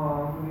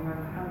الله لمن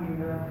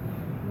حمده.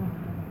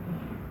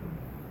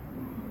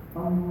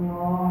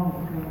 الله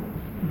أكبر.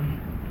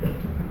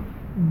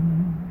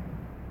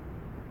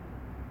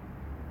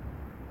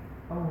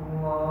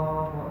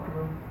 الله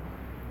أكبر.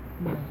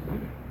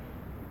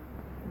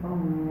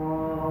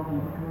 الله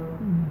أكبر.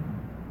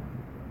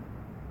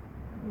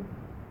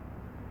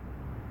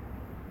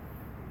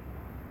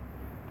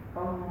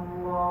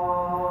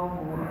 الله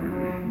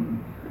أكبر.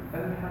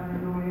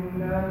 الحمد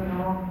لله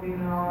رب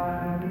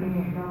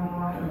العالمين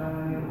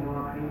الرحمن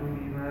الرحيم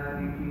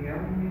مالك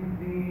يوم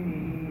الدين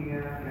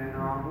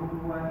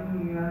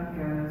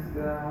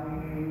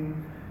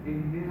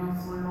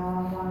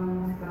الصراط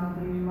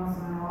المستقيم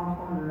صراط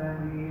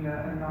الذين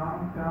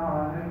أنعمت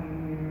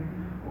عليهم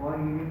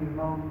غير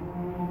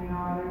المغضوب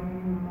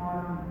عليهم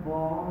ولا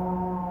الضالين.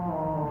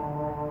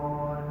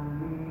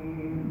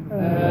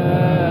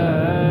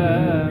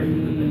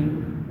 آمين.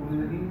 قل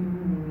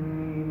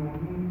إني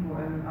نهيت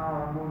أن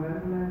أعبد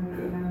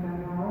الذين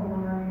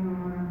تدعون من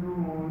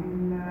دون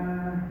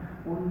الله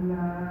قل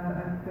لا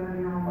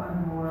أتبع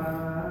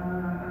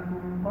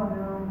أهواءكم قد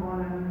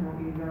ضللت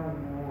إذا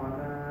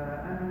وما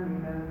أنا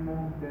من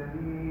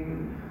المهتدين.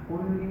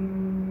 قل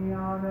إني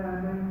على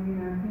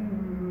بينة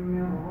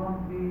من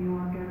ربي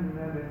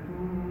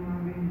وكذبتم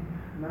به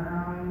ما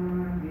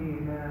عندي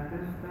ما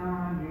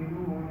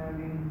تستعجلون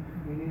به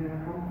إن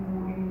الحكم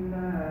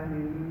إلا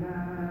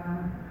لله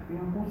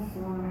يقص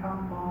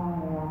الحق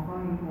وهو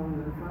خير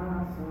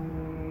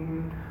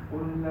الفاصلين.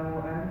 قل لو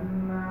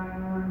أن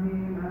عندي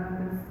ما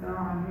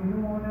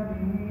تستعجلون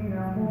به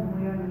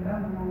لقضي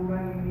الأمر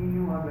بيني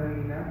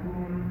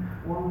وبينكم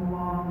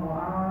والله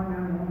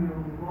أعلم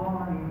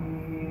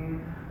بالظالمين.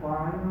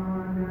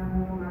 وعنده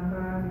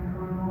مفاتح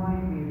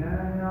الغيب لا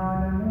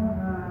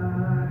يعلمها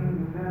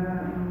إلا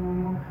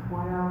هو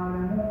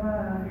ويعلم ما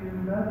في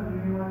البر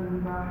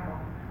والبحر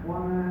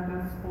وما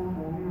تسقط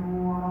من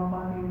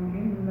ورقة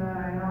إلا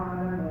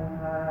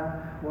يعلمها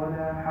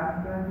ولا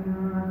حبة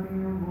في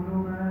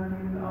ظلمات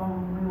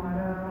الأرض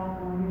ولا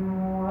رطب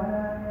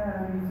ولا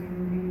يابس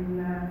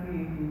إلا في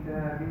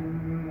كتاب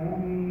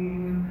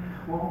مبين.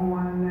 وهو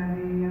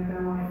الذي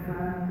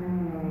يتوفاكم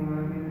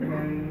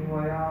بالليل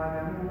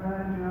ويعلم ما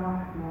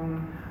جرحتم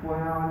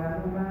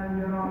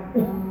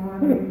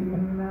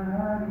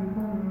وبالنهار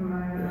ثم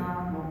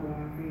يبعثكم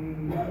فيه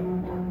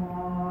ليقضى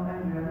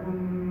أجل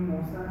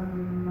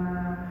مسمى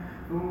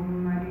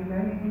ثم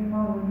إليه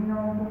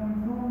مرجعكم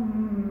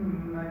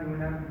ثم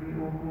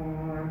ينبئكم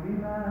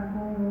بما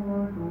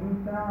كنتم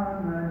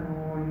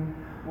تعملون.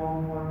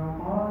 وهو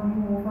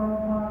القاهر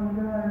فوق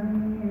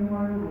عباده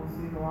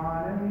ويرسل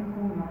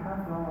عليكم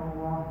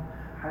حفظه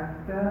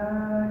حتى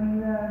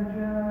إذا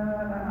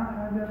جاء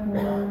أحدكم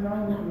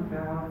الموت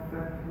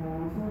توفته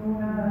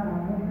رسلنا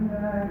وهم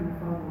لا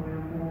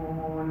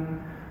يفرقون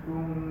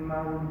ثم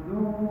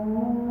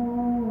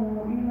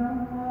ردوا إلى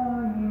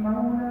الله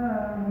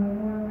مولاهم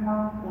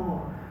الحق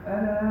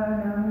ألا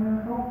له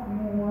الحكم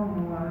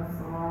وهو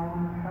أسرع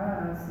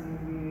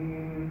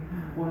الحاسبين.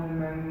 قل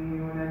من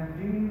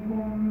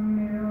ينجيكم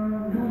من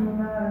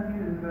ظلمات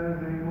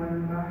البر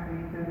والبحر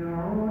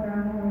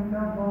تدعونه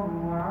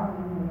تضرعا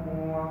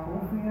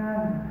وخفيا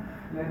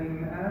لئن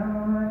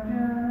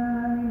أنجانا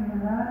من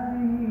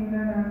هذه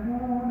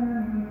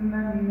لنكونن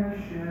من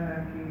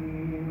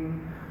الشاكرين.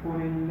 قل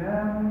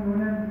الله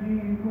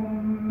ينجيكم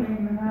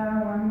منها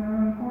ومن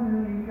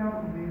كل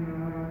كرب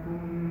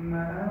ثم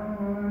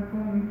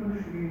أنتم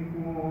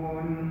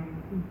تشركون.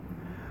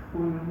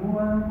 قل هو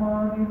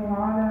القادر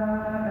على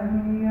أن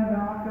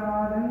يبعث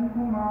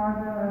عليكم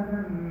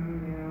عذابا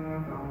من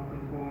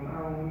فوقكم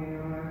أو من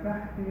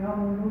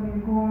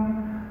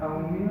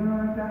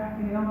تحت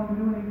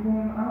أرجلكم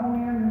أو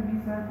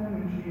يلبسكم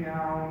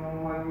شيعا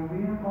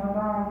ويذيق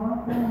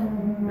بعضكم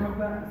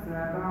بأس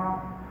بعض.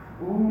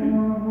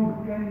 انظر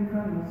كيف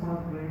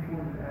نصرف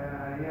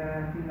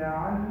الآيات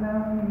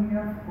لعلهم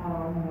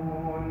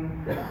يفقهون.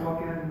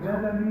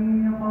 وكذب به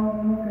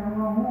قومك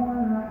وهو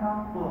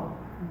الحق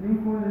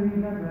لكل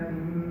نبأ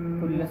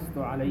قل لست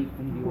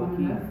عليكم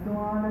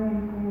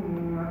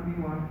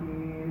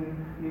بوكيل.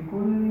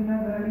 لكل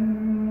نبأ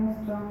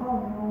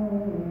مستقر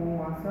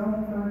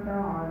وسوف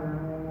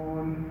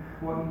تعلمون.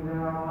 وإذا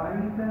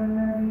رأيت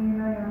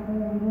الذين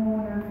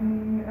يخوضون في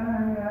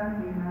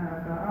آياتنا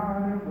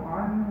فأعرض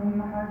عنهم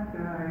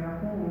حتى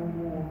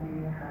يخوضوا في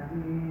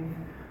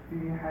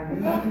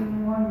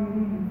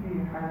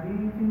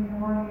حديث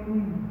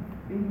غيره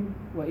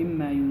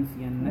وإما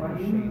ينسينك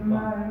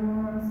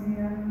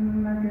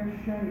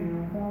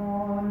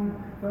الشيطان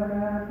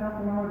فلا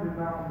تقعد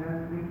بعد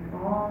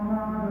الذكرى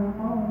مع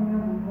القوم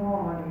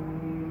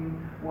الظالمين.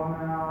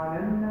 وما على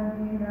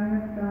الذين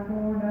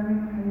يتقون من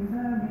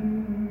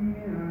حسابهم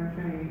من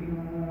شيء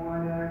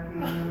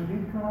ولكن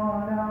ذكرى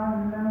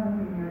لعلهم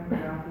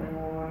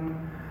يتقون.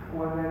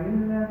 وذل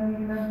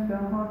الذين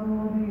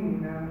اتخذوا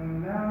دينهم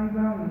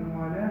لعبا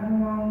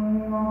ولهوا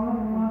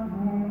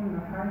وغرتهم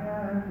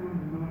الحياة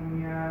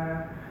الدنيا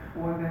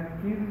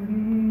وذكر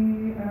به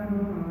أن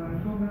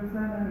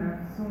تبسل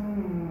نفس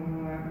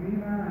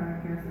بما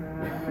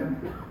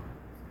كسبت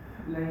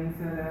ليس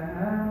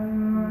لها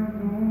من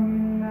دون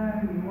الله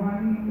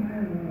ولي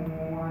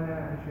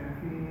ولا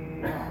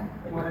شفيع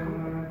وإن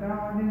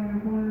تعدل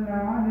كل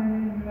عدل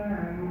لا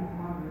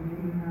يؤخذ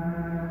منها.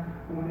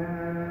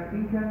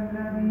 أولئك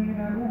الذين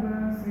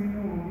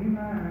أبسلوا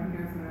بما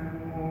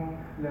كسبوا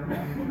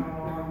لهم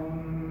شراب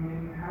من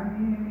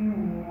حميم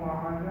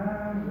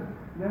وعذاب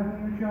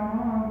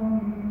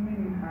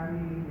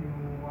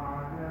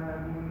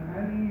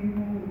أليم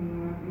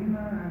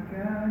بما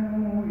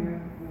كانوا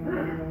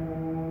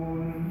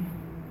يكفرون.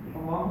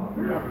 الله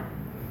أكبر.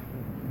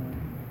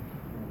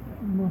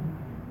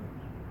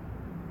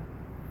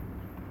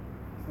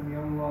 سمع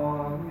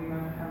الله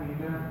لمن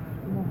حمده.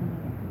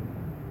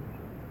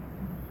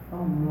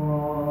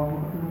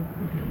 الله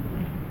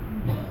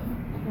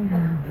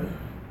أكبر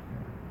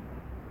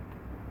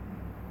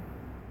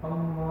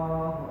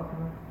الله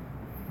أكبر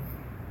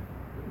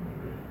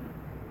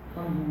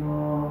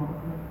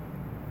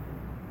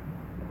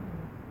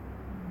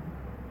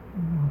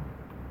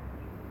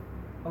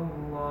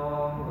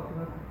الله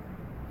أكبر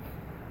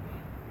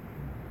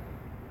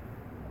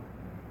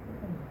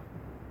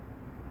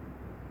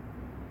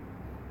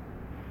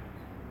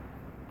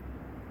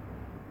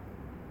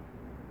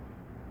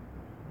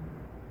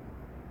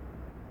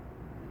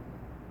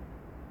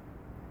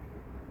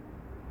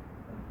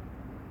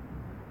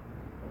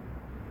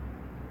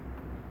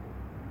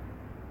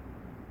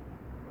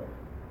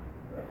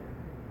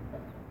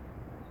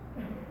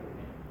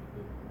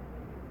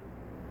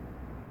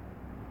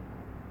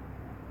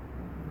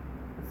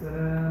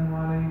السلام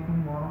عليكم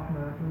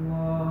ورحمة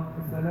الله.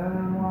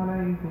 السلام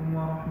عليكم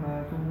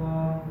ورحمة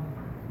الله.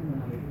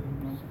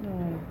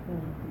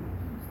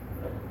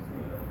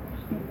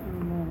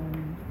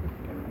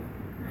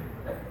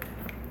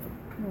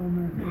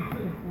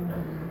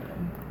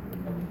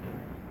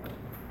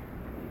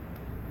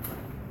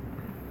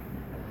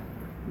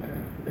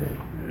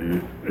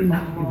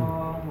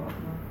 الله أكبر.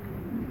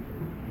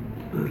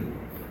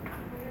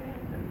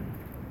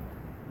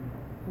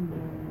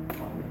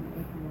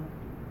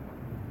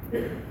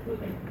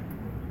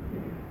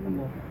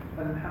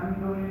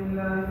 الحمد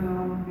لله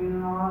رب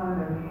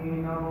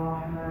العالمين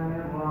الرحمن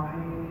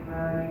الرحيم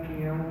مالك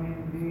يوم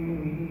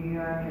الدين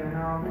إياك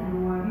نعبد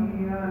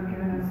وإياك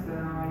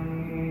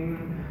نستعين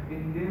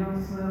اهدنا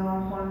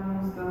الصراط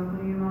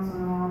المستقيم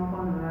صراط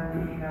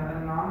الذين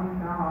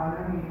أنعمت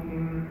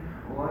عليهم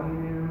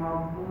غير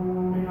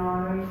المغضوب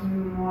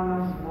عليهم ولا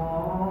الضالين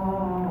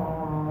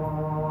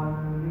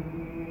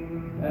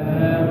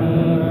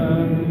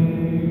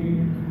آمين.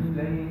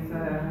 ليس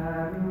لها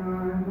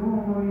من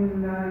دون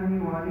الله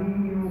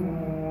ولي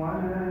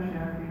ولا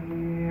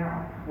شفيع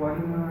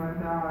وإن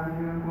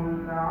تعدل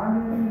كل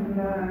عدل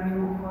لا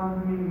يؤخذ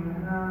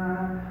منها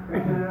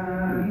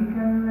أولئك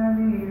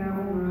الذين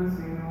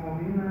أرسلوا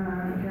بما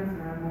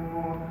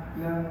كسبوا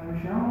لهم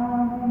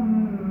شراب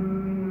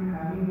من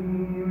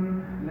حميم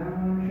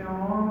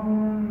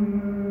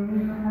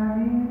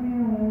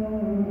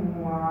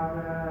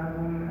وعذاب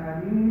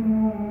أليم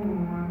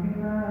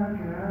بما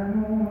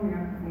كانوا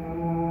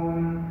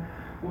يكفرون.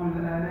 قل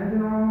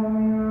أندعو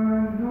من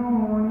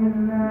دون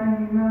الله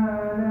ما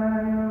لا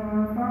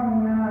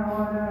ينفعنا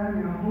ولا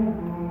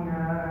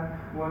يضرنا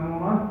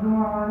ونرد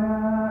على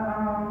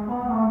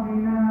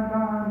أعقابنا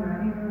بعد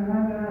إذ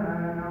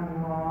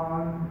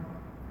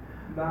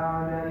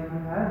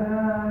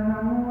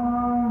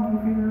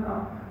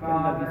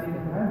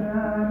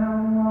هدانا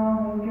الله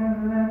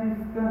كالذي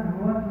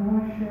استهوته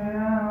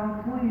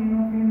الشياطين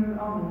في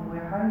الأرض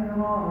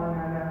حيران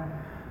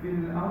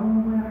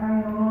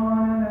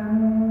له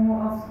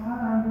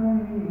أصحاب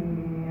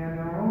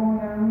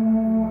يدعونه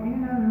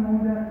إلى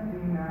الهدى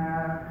ائتنا.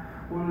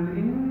 قل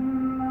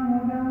إن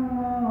هدى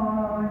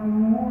الله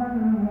هو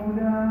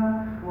الهدى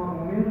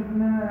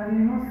وأمرنا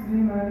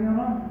لنسلم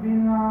لرب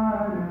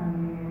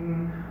العالمين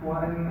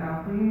وأن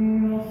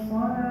أقيموا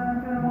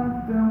الصلاة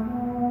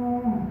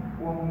واتقوه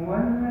وهو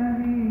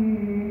الذي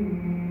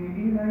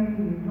إليه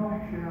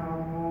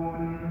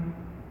تحشرون.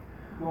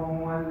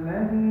 وهو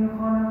الذي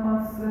خلق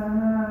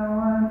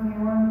السماوات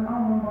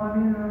والأرض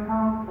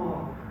بالحق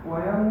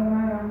ويوم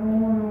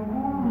يقول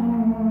كن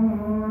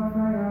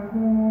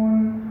فيكون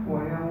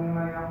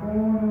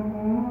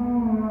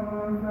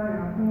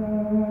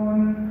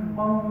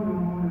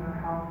قوله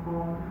الحق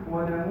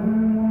وله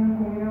الملك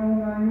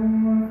يوم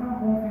ينفخ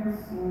في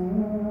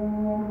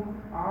الصور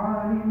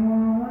عالم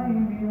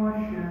الغيب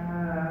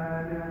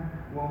والشهادة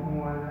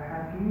وهو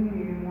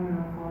الحكيم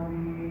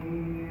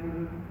الخبير.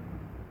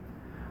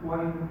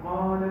 وإذ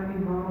قال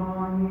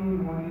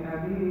إبراهيم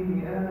لأبيه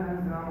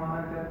آزر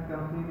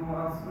أتتخذ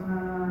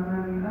أصناما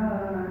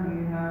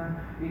آلهة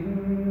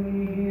إني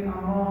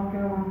أراك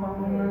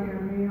وقومك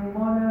في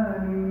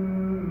ضلال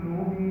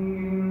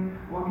مبين.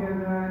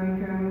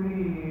 وكذلك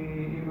نري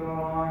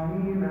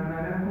إبراهيم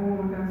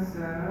ملكوت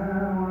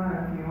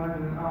السماوات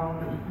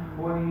والأرض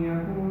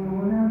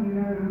وليكون من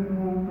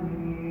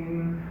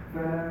الموقنين.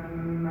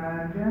 فلما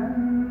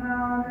جن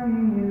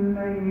عليه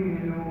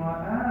الليل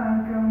رأى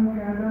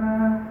كوكبا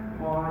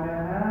قال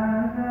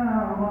هذا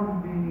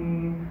ربي.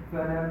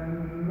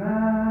 فلما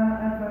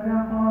أفل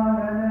قال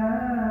لا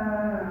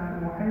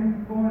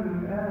أحب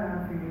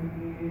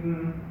الآفلين.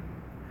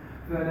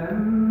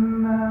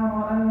 فلما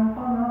رأى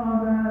القمر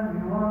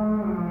بازغا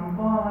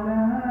قال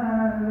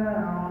هذا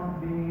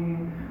ربي.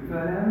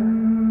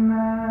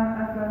 فلما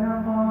أفل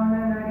قال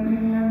لئن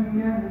لم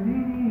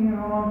يهدني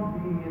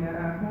ربي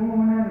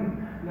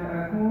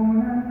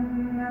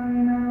لأكونن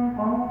من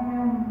القوم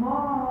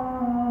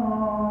الضالين.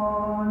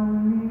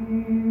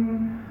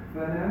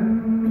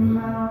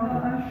 فلما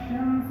رأى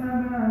الشمس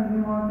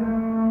بازغة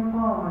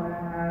قال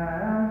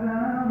هذا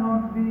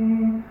ربي.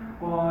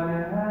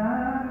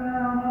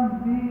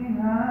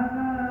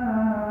 هذا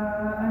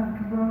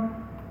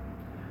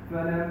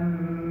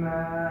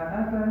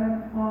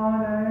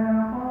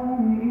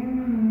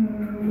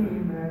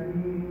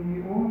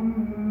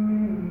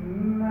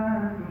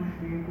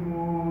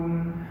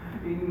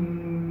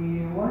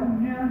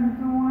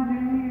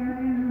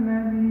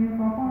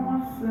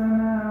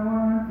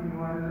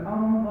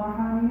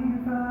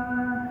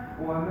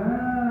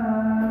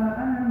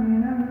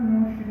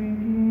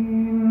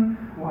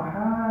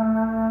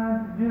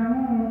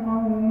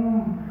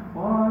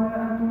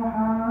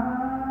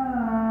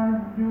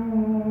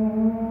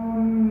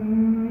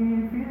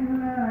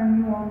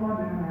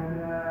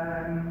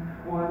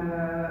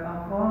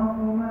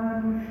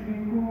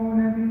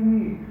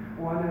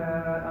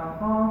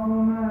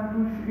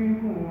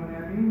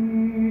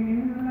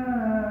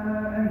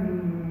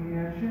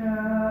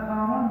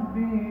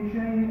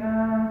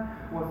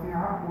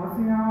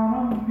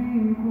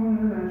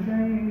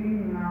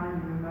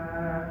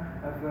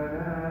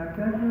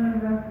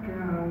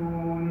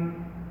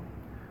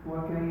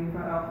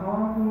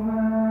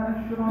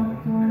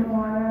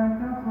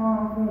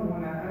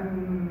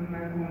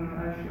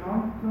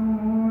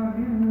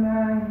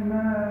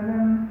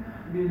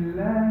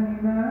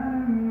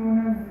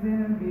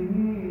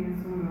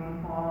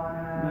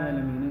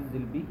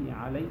ينزل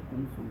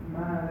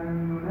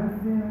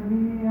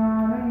به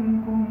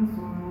عليكم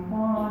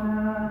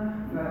سلطانا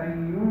فأي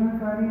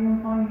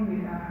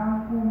الفريقين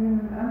أحق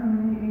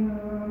بالأمن إن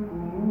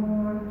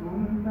كنتم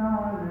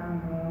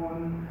تعلمون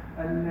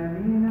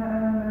الذين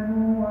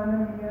آمنوا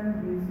ولم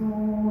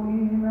يلبسوا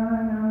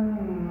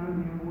إيمانهم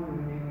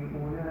بظلم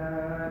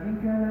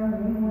أولئك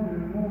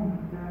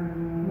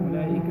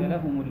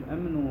لهم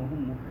الأمن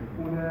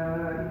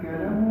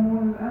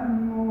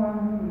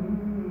وهم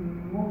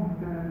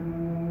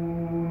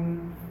مهتدون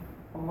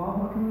الله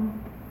أكبر.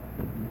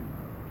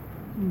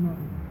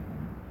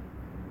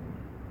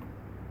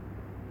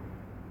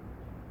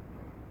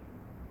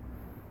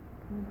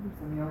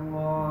 سمع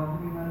الله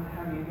لمن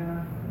حمده.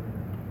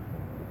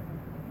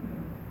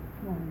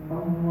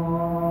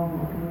 الله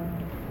أكبر.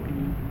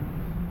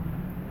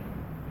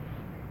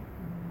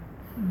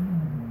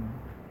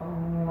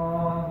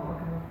 الله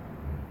أكبر.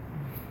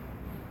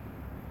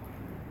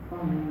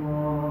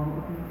 الله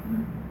أكبر.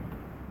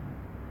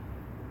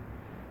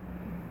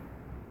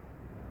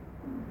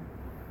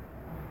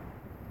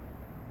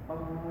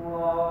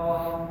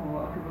 الله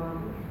أكبر.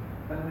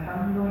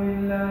 الحمد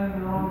لله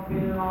رب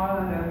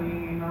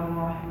العالمين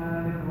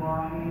الرحمن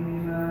الرحيم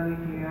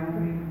مالك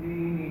يوم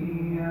الدين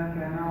إياك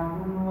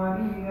نعبد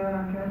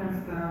وإياك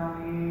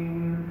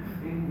نستعين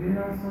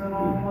اهدنا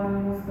الصراط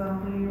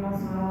المستقيم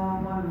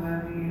صراط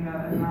الذين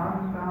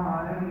أنعمت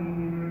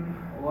عليهم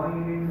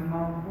غير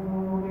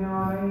المغضوب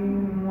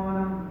عليهم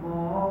ولا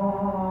الضالين.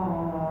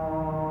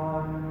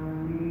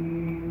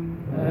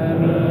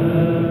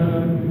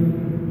 آمين.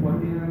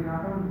 وتلك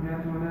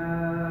حجتنا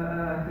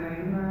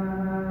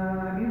آتيناها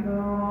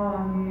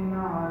إبراهيم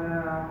على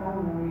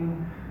قومه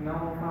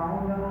نرفع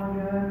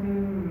درجات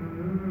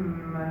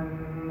من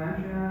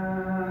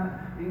نشاء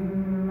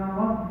إن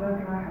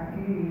ربك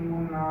حكيم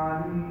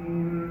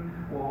عليم.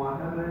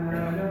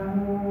 ووهبنا له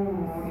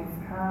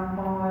إسحاق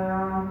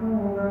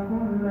ويعقوب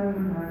كلا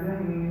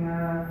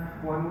هدينا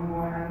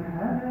ونوحا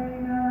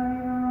هدينا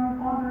من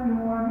قبل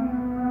ومن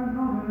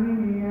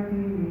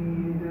ذريته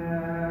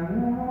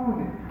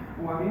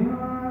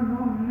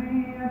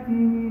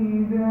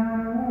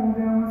داود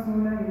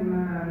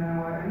وسليمان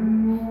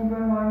وأيوب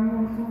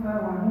ويوسف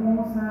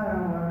وموسى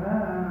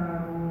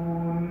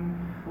وهارون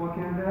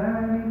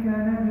وكذلك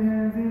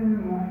نجزي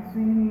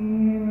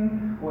المحسنين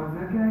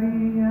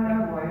وزكريا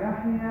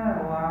ويحيى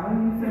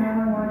وعيسى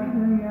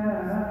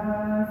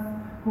وإلياس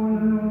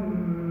كل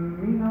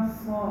من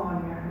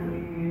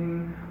الصالحين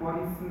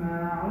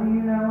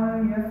وإسماعيل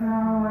واليسع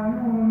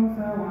ويونس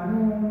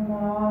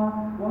ولوطا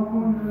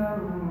وكلا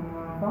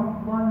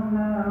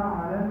فضلنا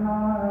على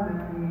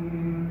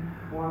العالمين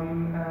ومن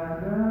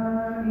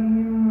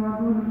آبائهم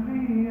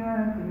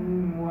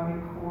وذرياتهم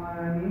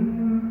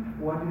وإخوانهم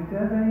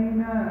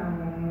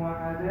واجتبيناهم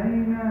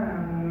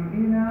وهديناهم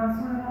إلى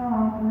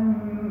صراط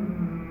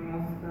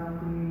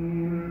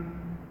مستقيم.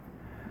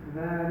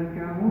 ذلك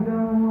هدى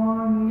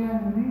الله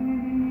يهدي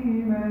به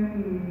من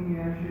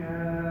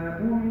يشاء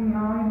من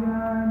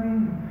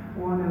عباده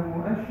ولو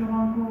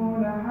أشركوا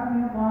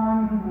لحبط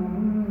عنهم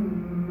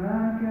ما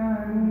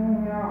كانوا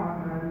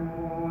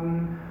يعملون.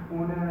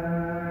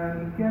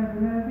 أولئك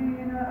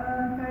الذين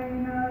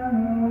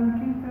آتيناهم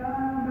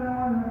الكتاب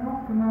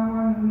والحكم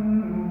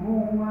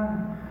والنبوة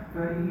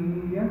فإن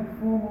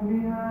يكفر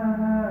بها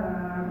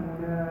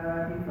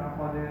هؤلاء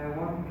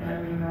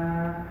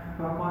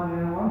فقد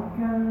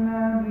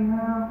وكلنا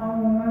بها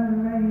قوما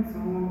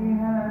ليسوا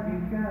بها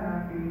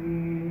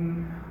بكافرين.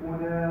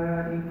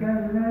 أولئك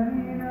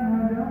الذين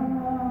هدى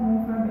الله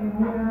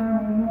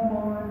فبهداه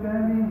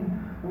مقتده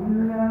قل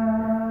لا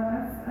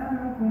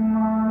أسألكم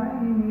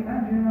عليه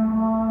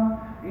أجرا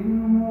إن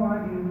هو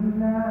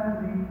إلا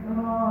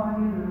ذكرى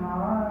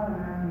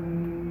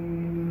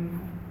للعالمين.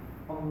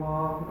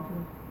 الله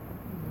أكبر.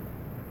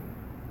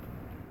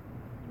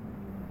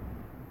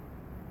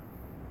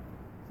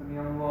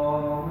 سمع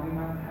الله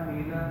لمن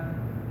حمده.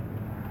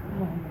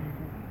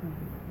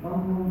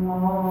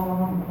 الله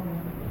أكبر.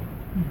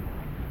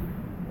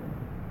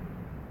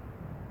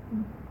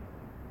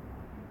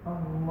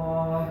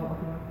 الله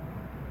أكبر.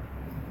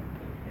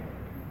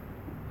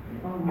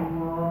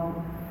 الله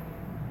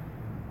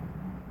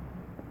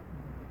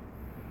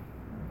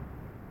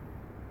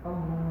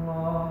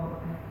الله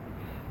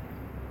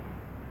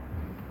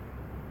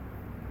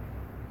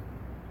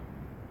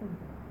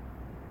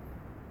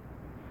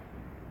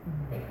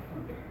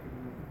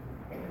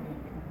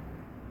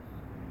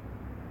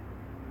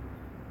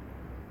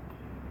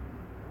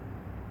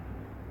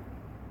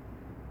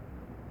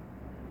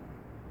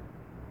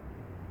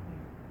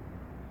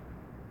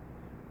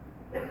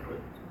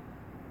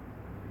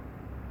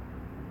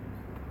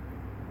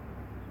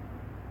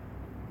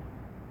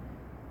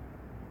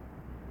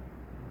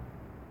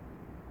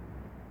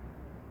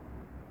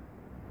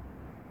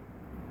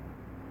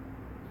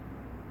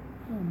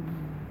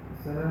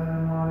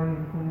السلام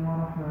عليكم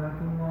ورحمة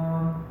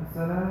الله.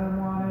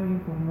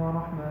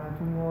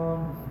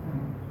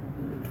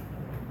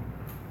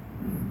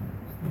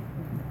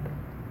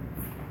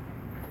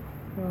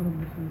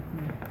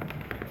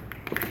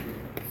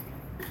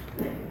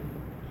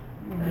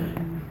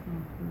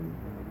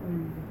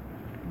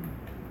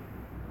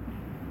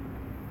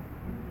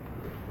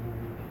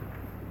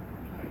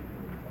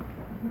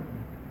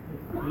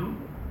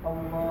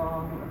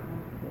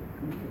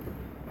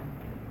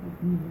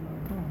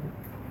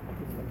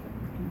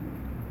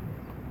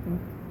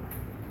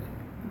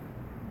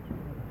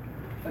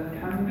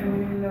 الحمد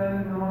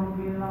لله رب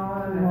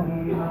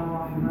العالمين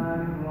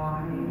الرحمن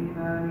الرحيم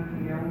مالك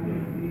يوم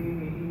الدين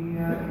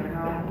إياك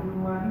نعبد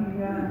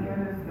وإياك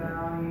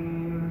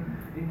نستعين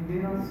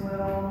اهدنا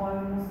الصراط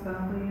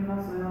المستقيم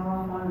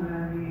صراط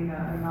الذين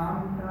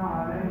أنعمت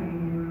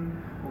عليهم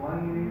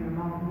غير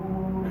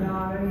المغضوب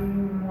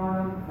عليهم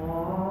ولا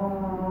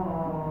الضالين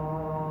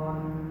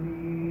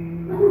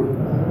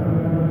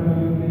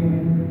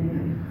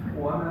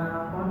وما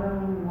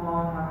قدروا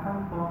الله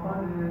حق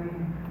قدره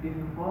إذ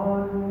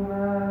قالوا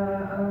ما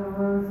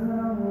أنزل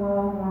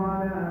الله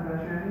على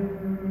بشر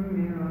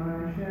من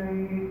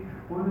شيء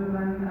قل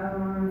من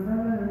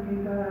أنزل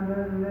الكتاب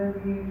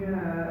الذي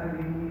جاء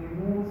به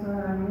موسى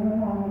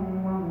نورا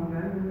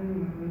وهدى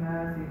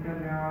للناس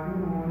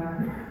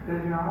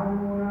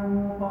تجعلونه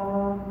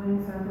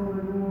قراطيس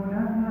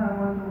تبدونها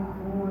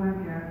وتخفون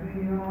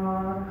كثيرا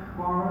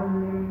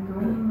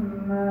وعلمتم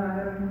ما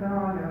لم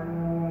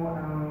تعلموا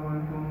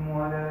أنتم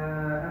ولا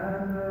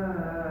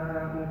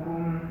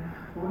آباؤكم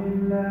قل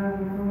الله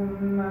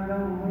ثم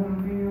ذرهم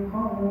في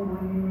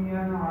خوضهم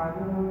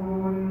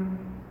يلعبون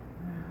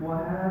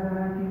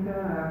وهذا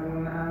كتاب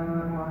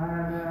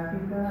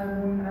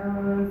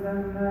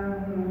أنزلناه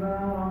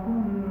مبارك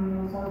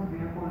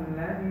مصدق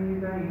الذي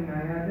بين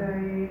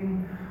يديه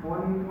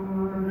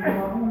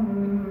ولتنذر أم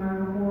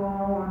القرى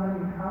ومن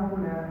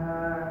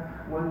حولها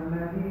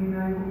والذين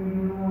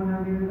يؤمنون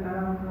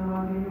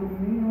بالآخرة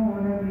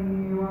يؤمنون به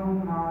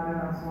وهم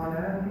على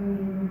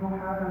صلاتهم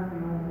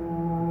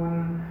يحافظون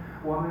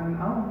ومن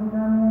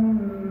أظلم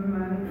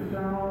ممن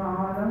افترى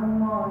على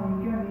الله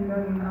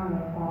كذبا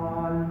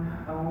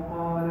أو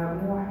قال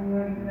أوحي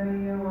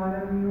إلي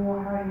ولم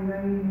يوحى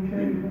إليه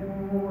شيء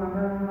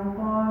ومن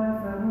قال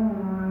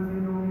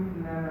سأنزل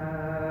مثل ما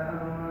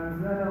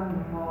أنزل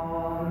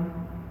الله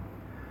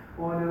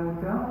ولو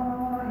ترى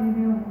إذ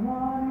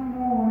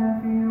الظالمون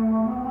في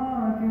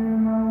غمرات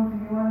الموت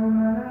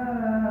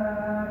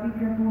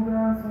والملائكة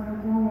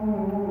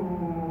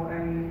باسطوا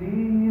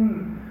أيديهم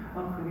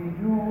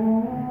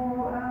أخرجوا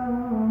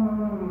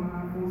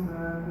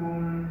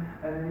أنفسكم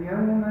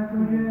اليوم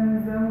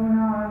تجزون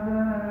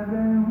عذاب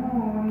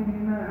الهون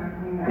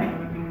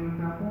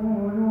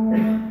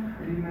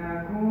بما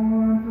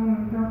كنتم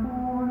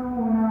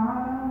تقولون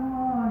على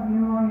الله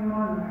غير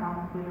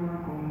الحق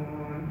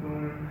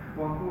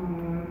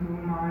وكنتم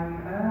عن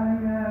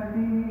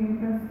آياته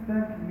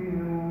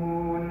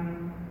تستكبرون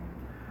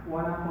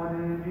ولقد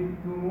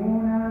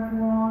جئتمونا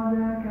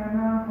فرادا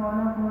كما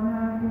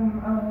خلقناكم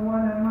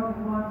أول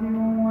مرة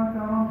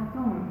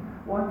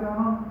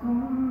وتركتم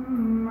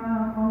ما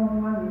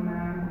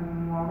خولناكم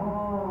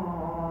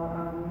وراء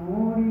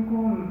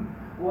ظهوركم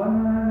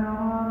وما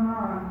نرى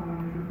معكم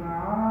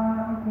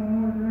شفعاءكم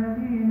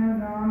الذين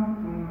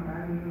زعمتم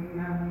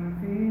أنهم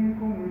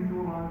فيكم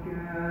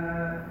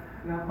شركاء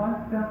لقد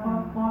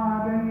تقطع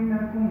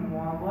بينكم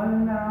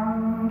وضل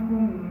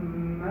عنكم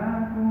ما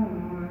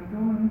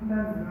كنتم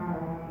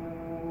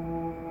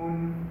تزعمون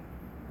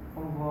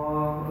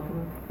الله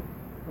أكبر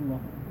الله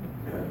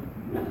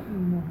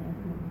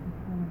أكبر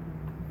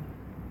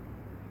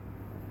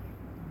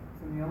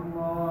سمع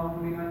الله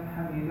لمن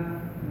حمده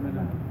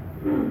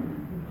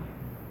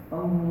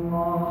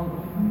الله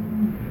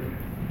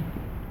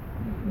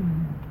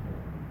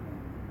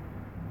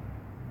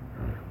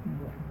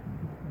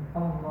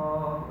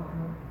الله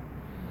أكبر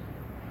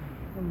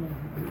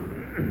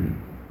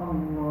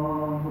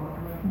الله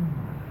أكبر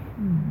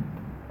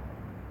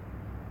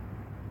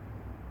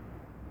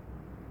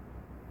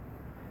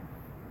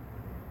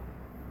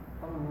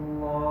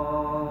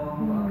الله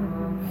أكبر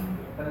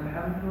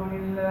الحمد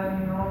لله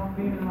رب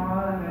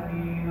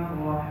العالمين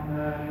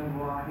الرحمن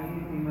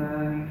الرحيم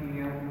مالك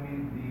يوم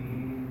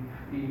الدين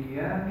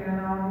إياك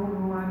نعبد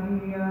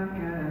وإياك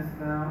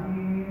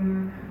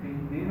نستعين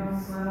اهدنا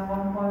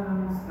الصراط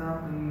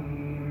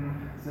المستقيم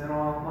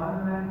صراط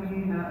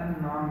الذين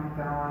أنعمت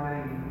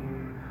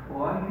عليهم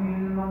غير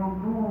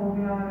المغضوب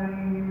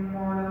عليهم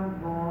ولا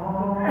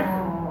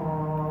الضالين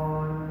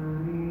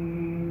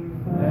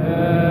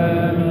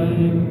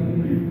آمين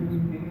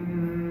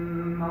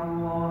إن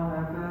الله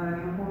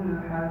فارق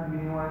الحب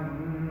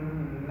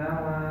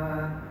والنوى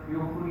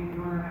يخرج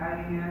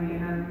الحي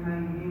من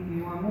الميت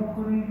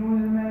ومخرج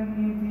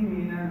الميت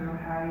من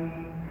الحي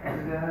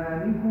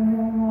ذلكم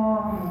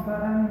الله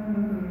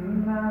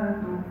فأنا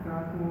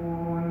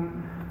تؤفكون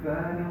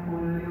فالق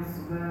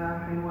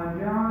الإصباح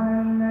وجعل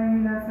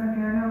الليل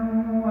سكنا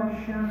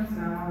والشمس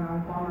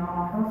والقمر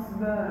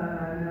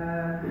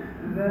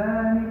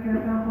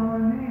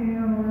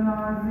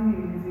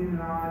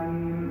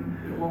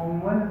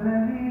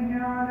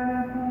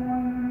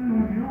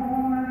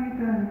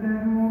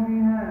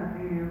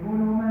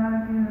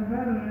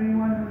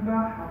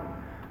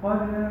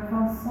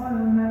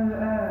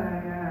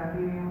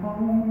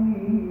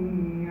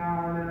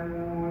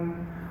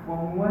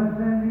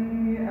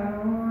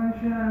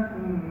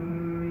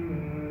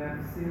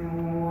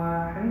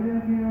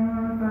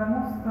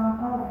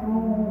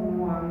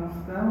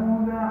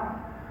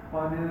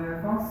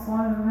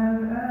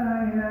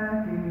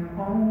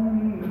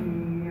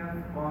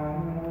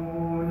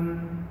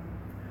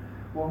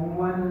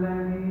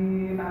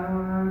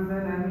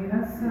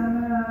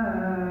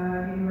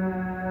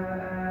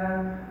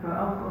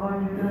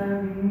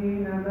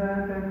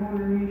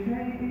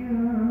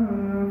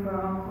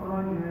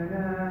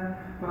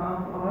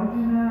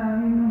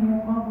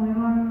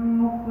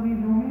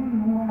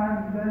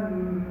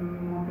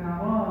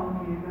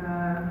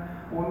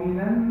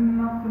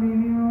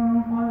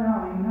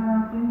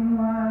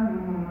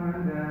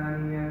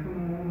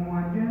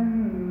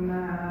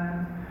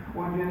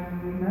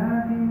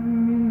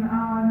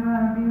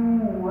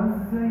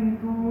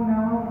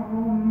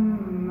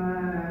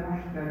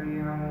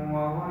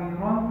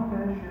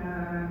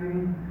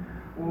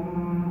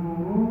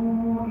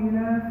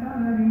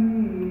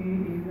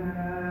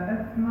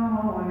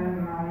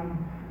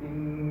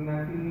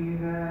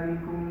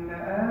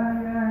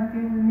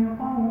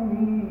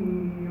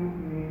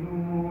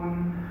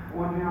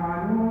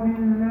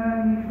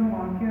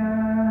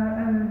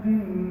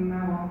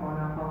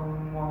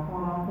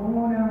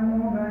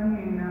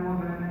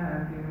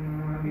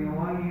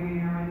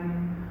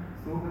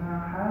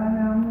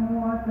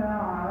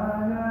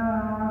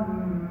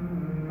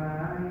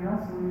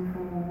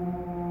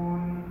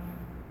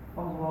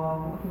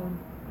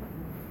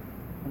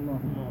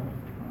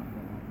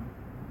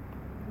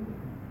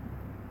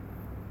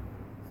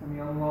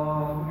سمع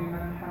الله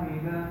لمن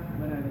حمده.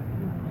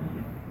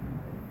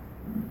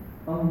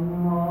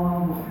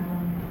 الله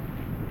أكبر.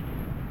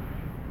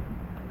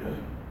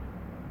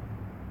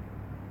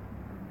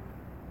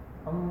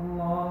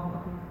 الله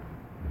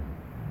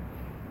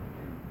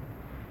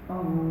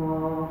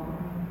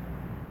أكبر.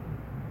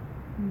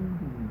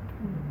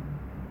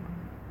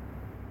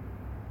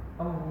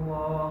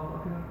 الله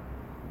أكبر.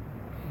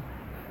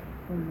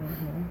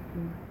 الله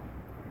أكبر.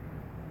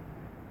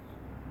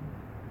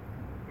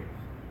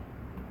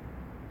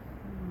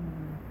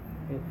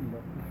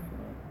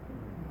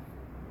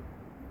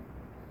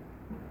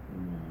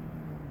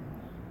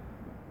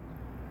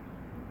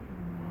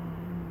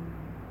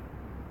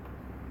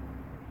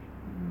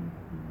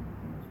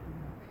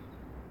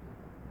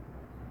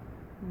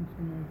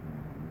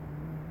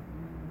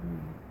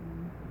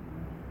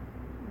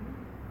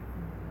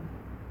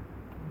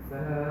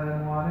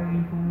 السلام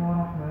عليكم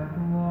ورحمة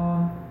الله.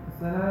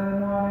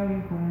 السلام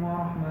عليكم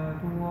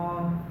ورحمة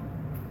الله.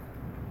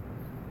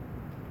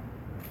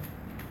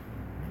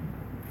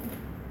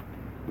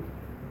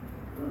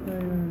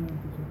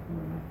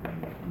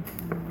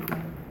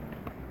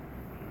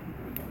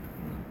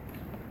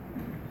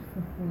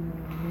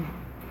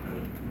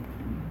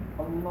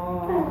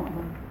 الله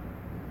أكبر.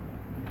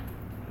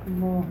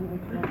 الله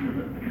أكبر.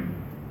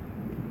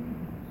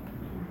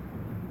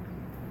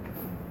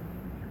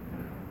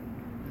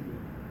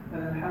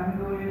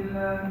 الحمد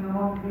لله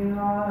رب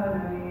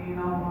العالمين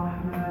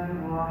الرحمن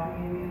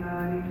الرحيم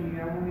مالك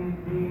يوم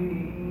الدين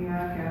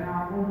إياك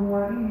نعبد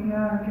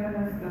وإياك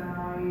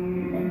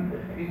نستعين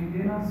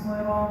اهدنا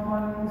الصراط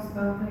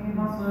المستقيم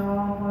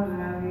صراط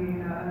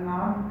الذين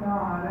أنعمت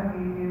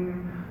عليهم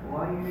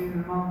غير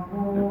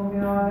المغضوب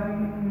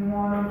عليهم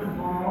ولا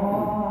الضالين.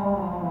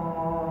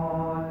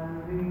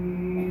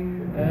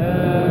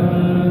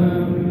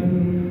 آمين.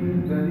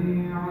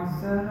 بديع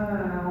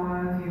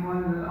السماوات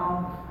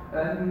والأرض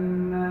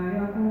أنى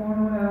يكون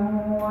له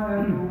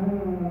ولد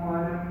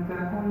ولم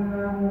تكن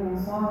له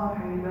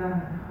صاحبة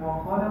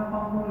وخلق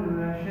كل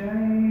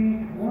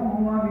شيء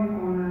وهو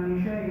بكل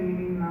شيء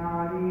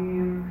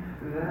عليم.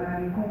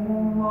 ذلكم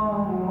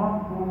الله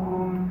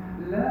ربكم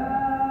لا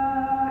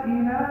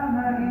إله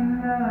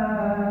إلا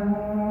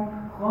هو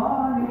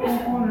خالق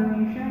كل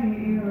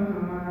شيء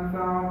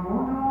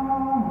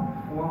فاعبدوه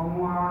وهو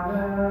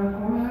على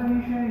كل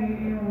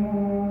شيء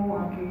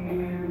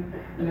وكيل.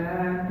 لا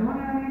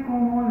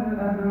تدركه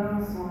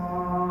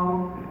الأبصار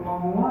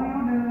وهو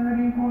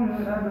يدرك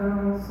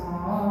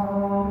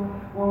الأبصار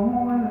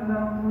وهو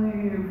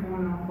اللطيف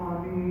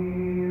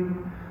الخبير.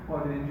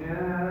 قد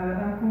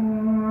جاءكم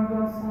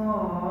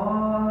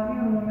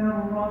بصائر من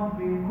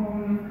ربكم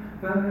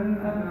فمن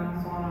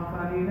أبصر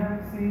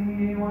فلنفسه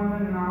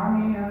ومن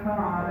عمي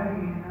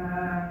فعليها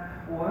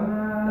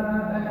وما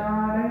أنا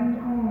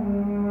عليكم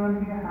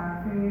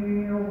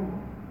بحفيظ.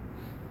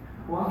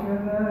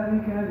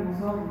 وكذلك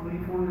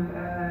نصرف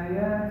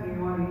الآيات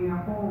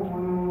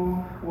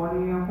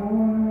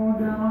وليقولوا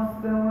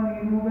درست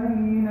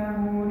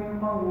ولنبينه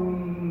لقوم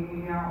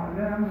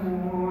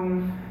يعلمون.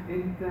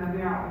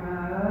 اتبع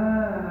ما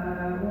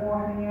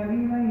أوحي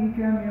إليك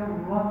من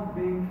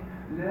ربك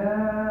لا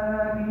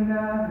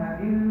إله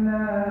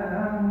إلا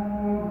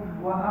هو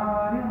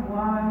وأعرض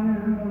عن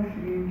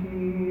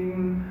المشركين.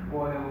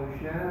 ولو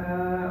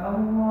شاء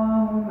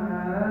الله ما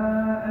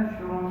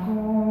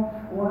أشركوا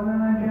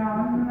وما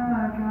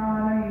جعلناك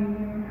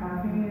عليهم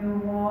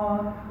حفيظا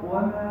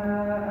وما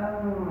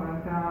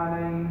أنت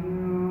عليهم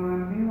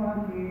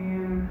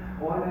بوكيل.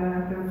 ولا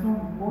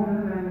تسبوا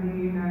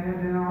الذين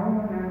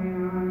يدعون من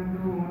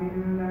دون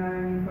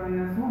الله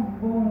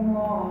فيسبوا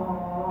الله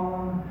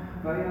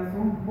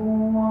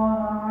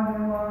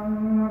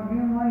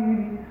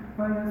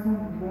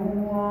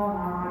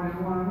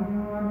عدوا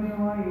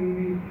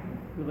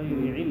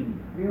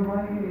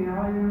بغير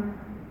علم.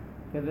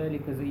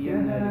 كذلك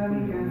زينا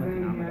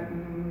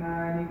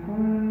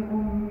لكل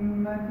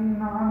أمة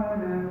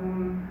عملهم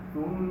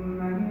ثم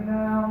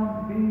إلى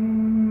ربهم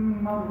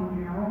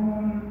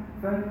مرجعهم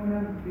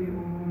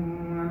فينبئهم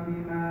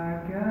بما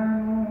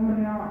كانوا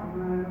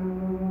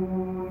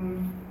يعملون.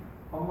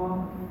 الله.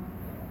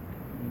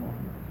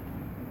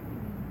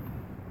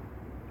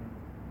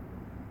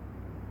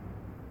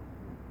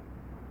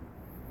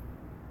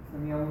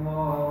 سمع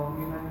الله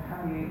لمن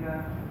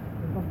حمده.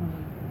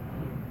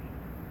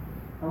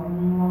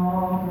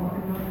 الله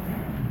أكبر.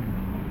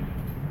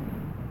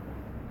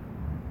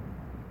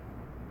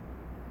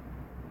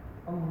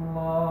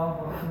 الله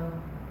أكبر.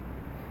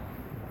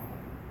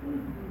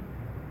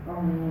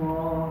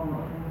 الله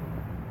أكبر.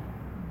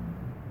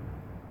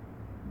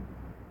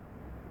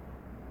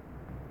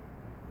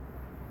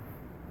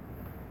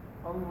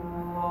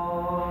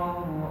 الله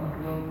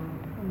أكبر.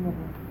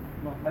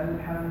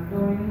 الحمد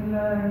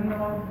لله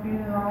رب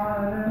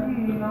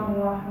العالمين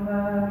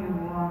الرحمن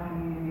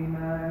الرحيم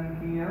مالك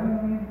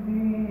يوم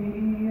الدين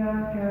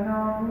إياك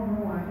نعبد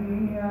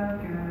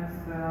وإياك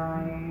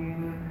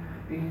نستعين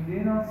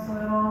اهدنا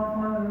الصراط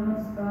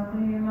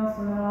المستقيم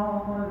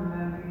صراط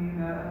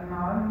الذين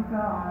أنعمت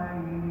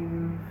عليهم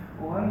عليهم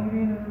غير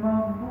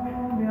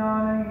المغضوب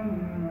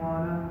عليهم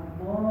ولا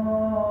الضالين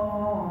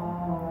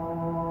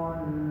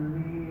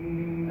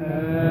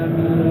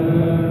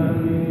آمين.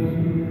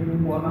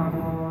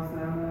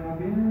 وأقسموا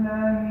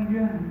بالله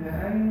جهد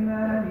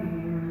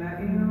أيمانهم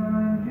لئن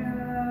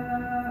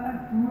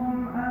جاءتهم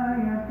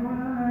آية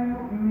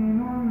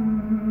ليؤمنن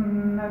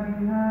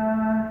بها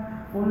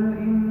قل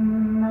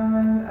إنما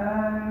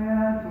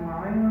الآيات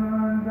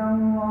عند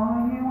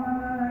الله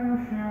وما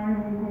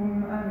يشعركم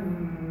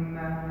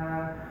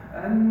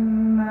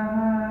أنها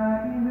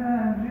إذا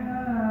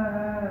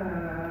جاءت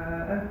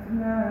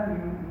لا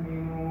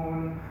يؤمنون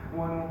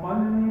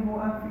ونقلب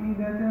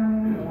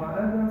أفئدتهم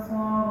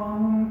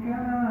وأبصارهم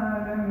كما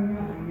لم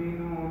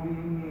يؤمنوا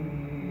به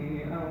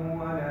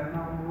أول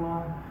مرة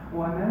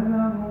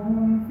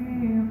ونذرهم في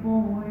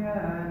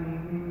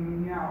طغيانهم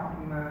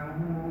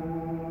يعمهون.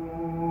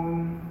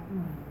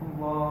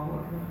 الله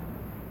أكبر.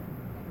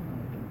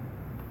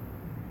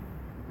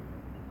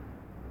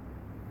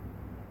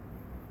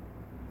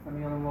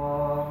 سمع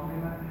الله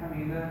لمن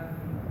حمده.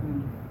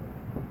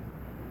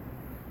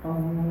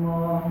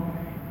 الله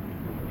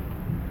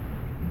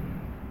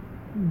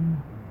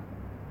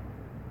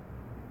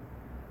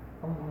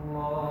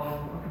الله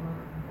أكبر.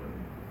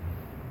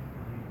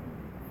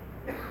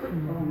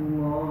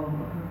 الله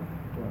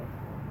أكبر.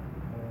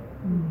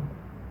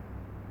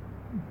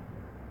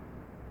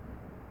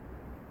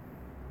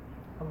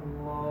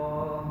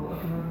 الله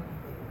أكبر.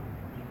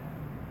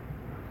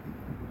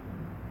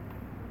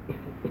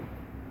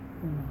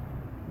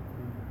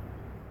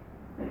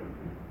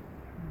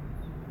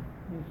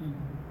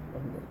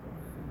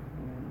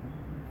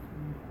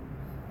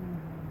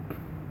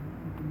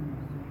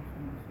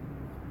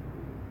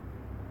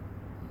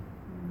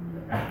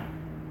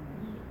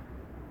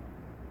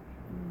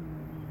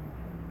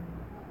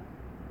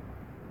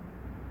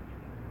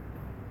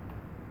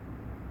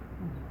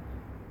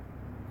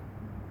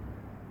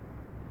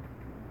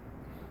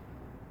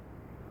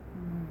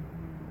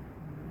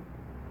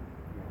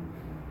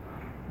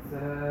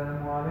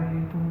 السلام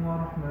عليكم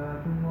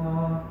ورحمة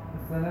الله.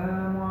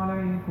 السلام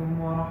عليكم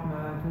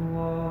ورحمة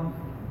الله.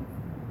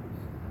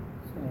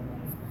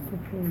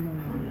 استغفر الله.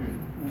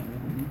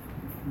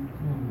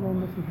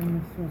 اللهم صل على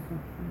الصلاة.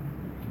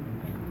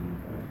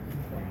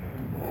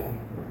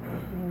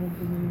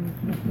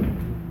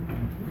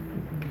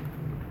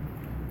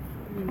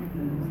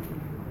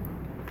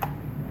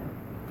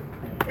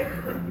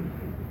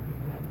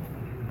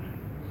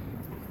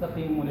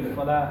 استقيموا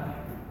للصلاة.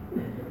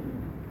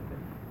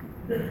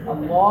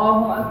 الله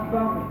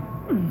أكبر.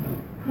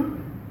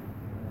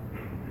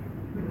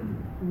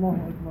 الله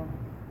أكبر.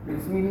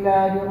 بسم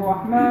الله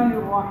الرحمن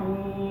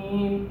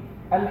الرحيم.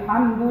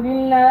 الحمد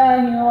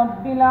لله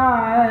رب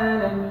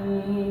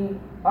العالمين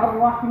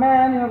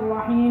الرحمن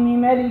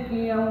الرحيم ملك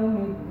يوم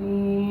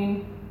الدين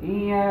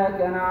إياك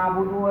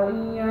نعبد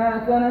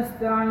وإياك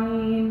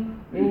نستعين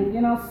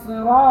اهدنا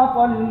الصراط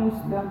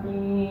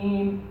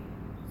المستقيم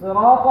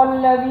صراط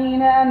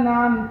الذين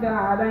أنعمت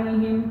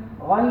عليهم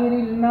غير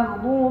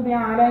المغضوب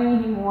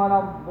عليهم ولا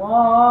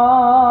الضالين.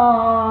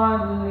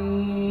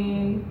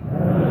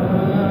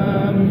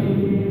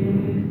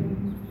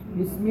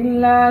 بسم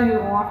الله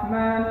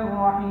الرحمن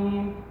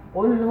الرحيم.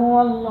 قل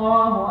هو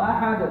الله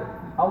أحد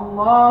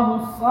الله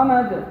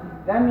الصمد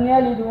لم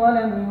يلد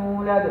ولم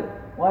يولد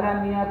ولم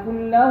يكن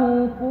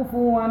له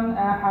كفوا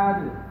أحد.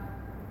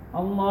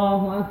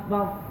 الله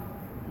أكبر.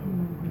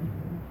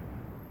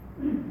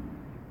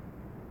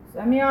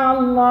 سمع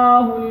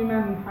الله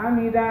لمن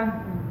حمده.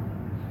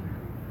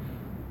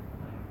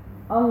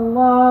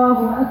 الله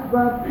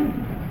أكبر.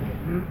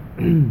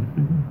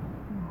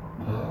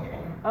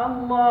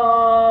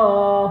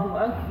 الله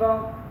أكبر.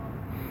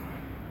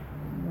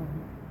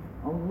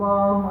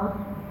 الله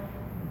أكبر.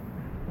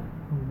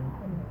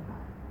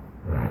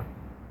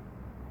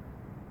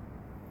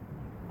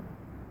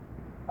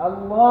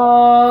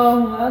 الله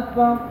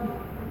أكبر.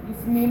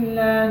 بسم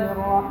الله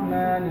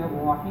الرحمن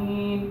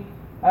الرحيم.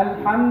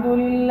 الحمد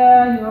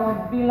لله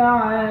رب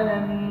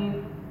العالمين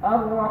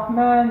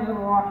الرحمن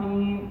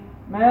الرحيم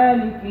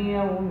مالك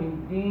يوم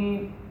الدين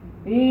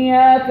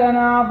إياك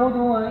نعبد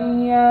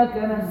وإياك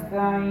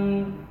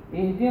نستعين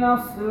اهدنا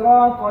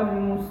الصراط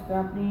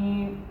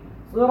المستقيم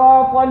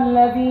صراط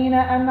الذين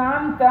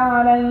أنعمت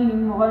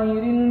عليهم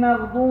غير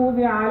المغضوب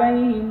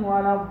عليهم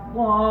ولا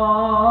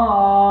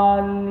الضالين.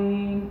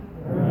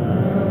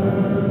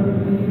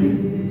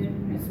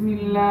 بسم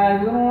الله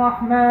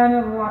الرحمن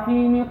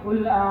الرحيم.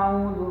 قل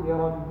أعوذ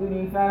برب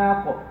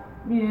الفلق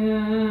من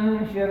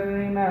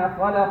شر ما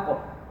خلق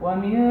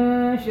ومن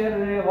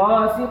شر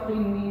غاسق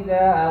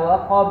إذا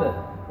وقب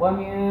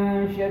ومن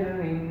شر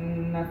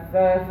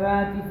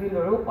النفاثات في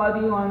العقد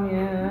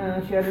ومن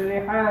شر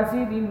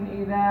حاسد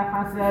إذا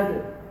حسد.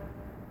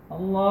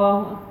 الله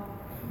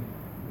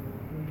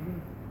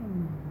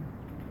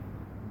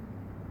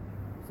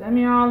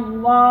سمع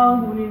الله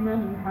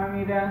لمن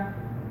حمده.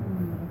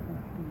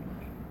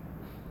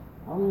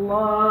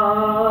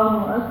 الله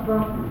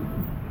أكبر.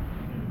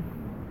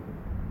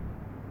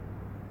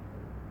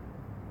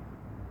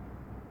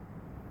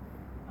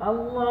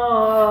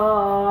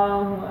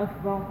 الله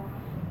أكبر.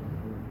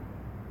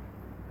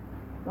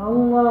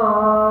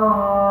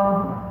 الله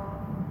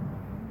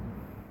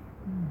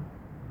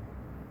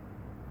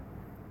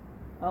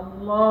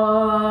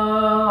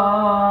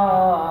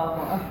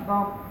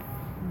أكبر.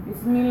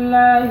 بسم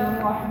الله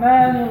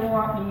الرحمن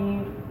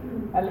الرحيم.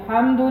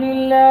 الحمد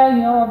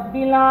لله رب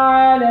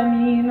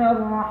العالمين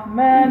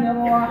الرحمن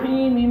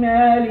الرحيم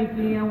مالك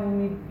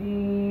يوم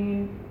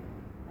الدين.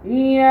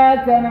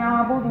 إياك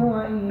نعبد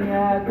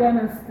وإياك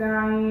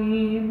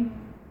نستعين.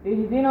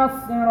 اهدنا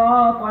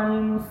الصراط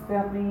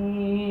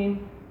المستقيم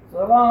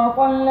صراط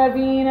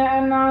الذين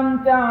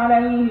أنعمت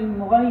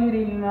عليهم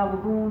غير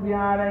المغضوب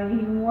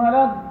عليهم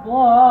ولا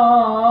الضالين.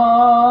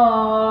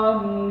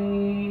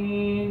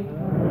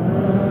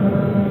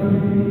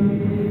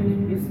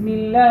 بسم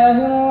الله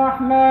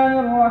الرحمن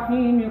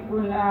الرحيم.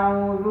 قل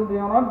أعوذ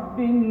برب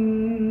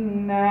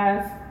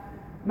الناس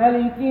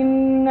ملك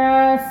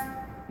الناس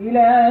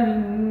إله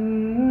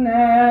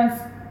الناس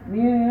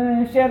من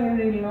شر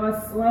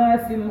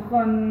الوسواس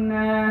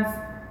الخناس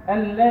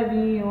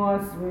الذي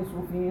يوسوس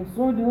في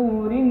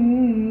صدور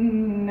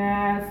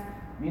الناس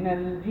من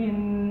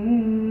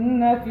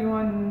الجنة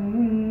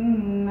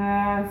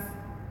والناس.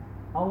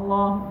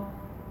 الله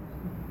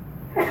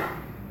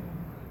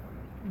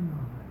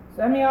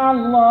سمع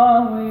الله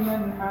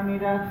لمن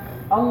حمده.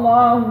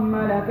 اللهم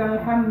لك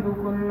الحمد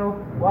كله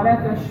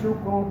ولك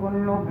الشكر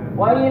كله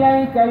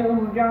وإليك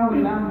يرجع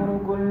الأمر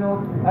كله.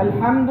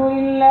 الحمد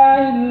لله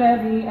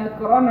الذي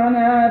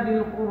أكرمنا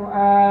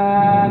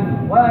بالقرآن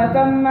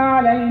وأتم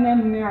علينا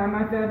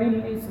النعمة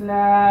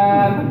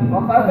بالإسلام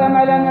وختم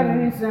لنا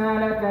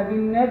الرسالة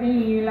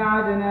بالنبي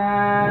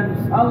العدنان.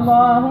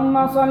 اللهم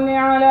صل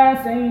على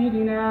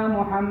سيدنا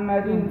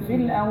محمد في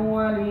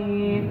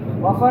الأولين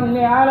وصل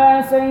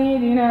على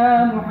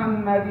سيدنا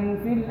محمد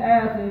في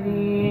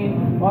الآخرين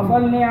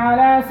وصل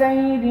على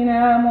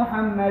سيدنا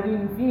محمد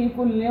في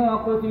كل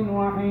وقت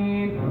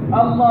وحين.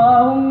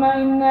 اللهم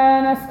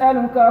إنا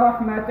نسألك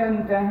رحمة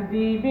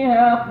تهدي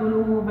بها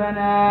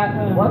قلوبنا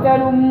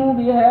وتلم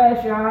بها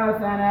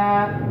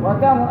شعثنا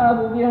وترأب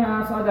بها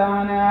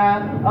صدعنا.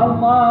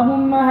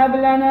 اللهم هب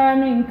لنا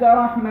منك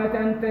رحمة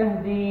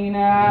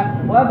تهدينا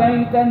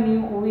وبيتا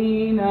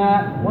يؤوينا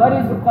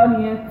ورزقا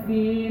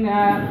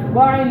يكفينا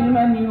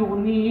وعلما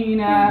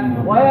يغنينا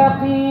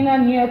ويقينا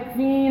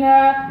يكفينا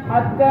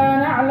حتى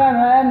نعلم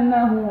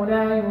أنه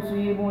لا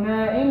يصيبنا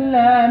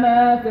إلا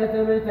ما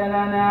كتبت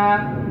لنا.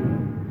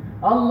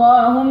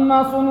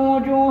 اللهم صن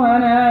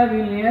وجوهنا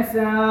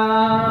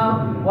باليسار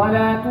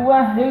ولا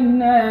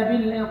توهنا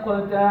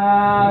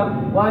بالإقتار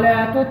ولا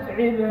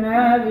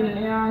تتعبنا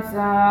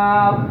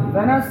بالإعسار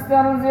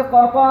فنسترزق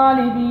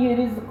طالبي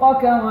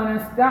رزقك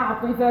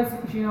ونستعطف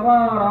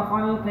شرار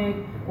خلقك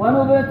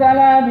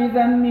ونبتلى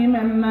بذم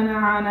من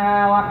منعنا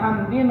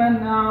وحمد من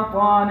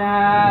أعطانا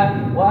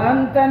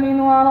وأنت من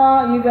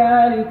وراء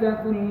ذلك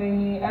كله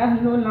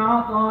أهل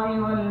العطاء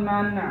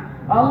والمنع.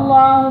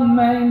 اللهم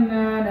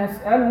إنا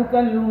نسألك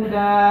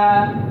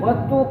الهدى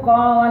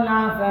والتقى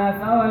والعفاف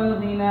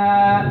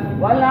والغنى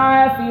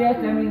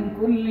والعافية من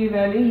كل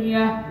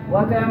بلية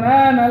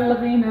وتمام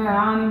الغنى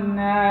عن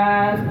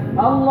الناس.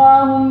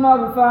 اللهم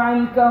ارفع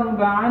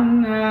الكرب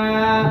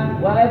عنا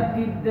وأد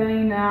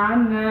الدين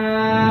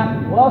عنا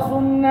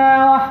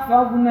وصنا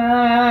واحفظنا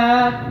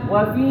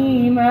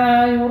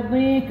وفيما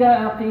يرضيك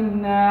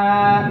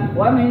أقمنا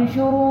ومن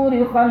شرور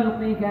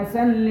خلقك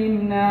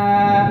سلمنا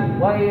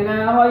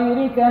وإلى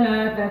غيرك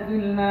لا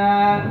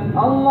تكلنا.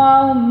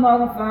 اللهم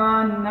ارفع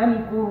عنا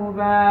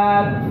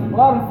الكربات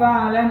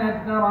وارفع لنا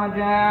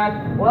الدرجات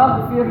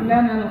واغفر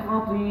لنا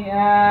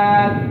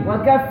الخطيئات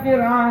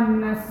وكفر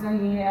عنا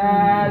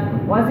السيئات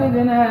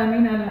وزدنا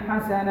من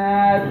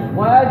الحسنات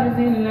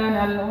وأجزل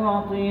لنا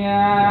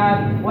الأعطيات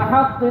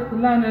وحقق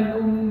لنا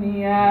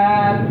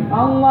الأمنيات.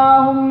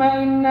 اللهم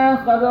إنا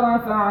قد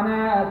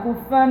رفعنا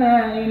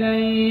أكفنا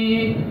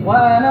إليك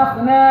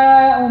وأنخنا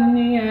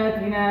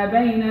أمنياتنا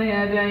بين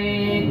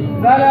يديك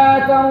فلا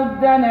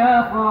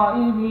تردنا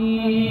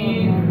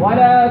خائبين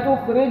ولا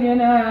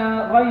تخرجنا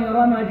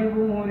غير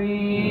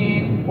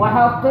مجبورين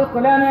وحقق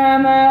لنا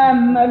ما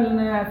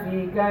أملنا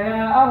فيك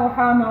يا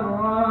أرحم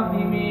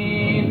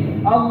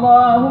الراحمين.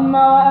 اللهم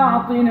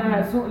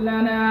وأعطنا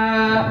سؤلنا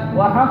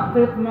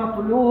وحقق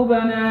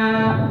مطلوبنا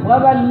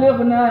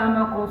وبلغنا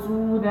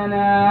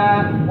مقصودنا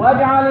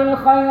واجعل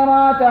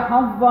الخيرات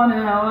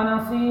حظنا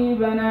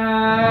ونصيبنا.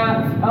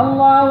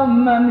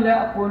 اللهم املأ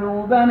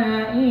قلوبنا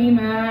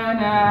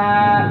إيمانا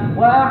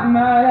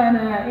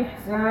وأعمالنا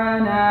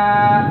إحسانا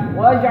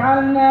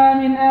واجعلنا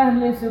من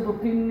أهل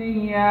صدق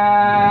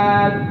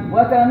النيات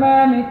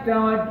وتمام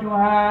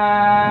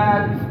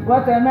التوجهات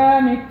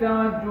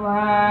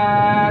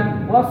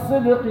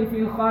والصدق في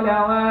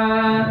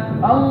الخلوات.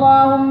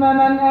 اللهم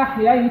من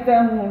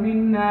أحييته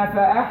منا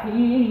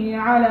فأحيه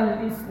على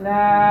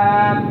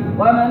الإسلام،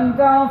 ومن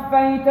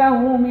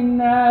توفيته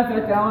منا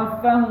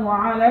فتوفه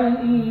على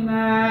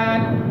الإيمان،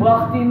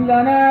 واختم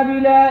لنا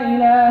بلا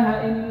إله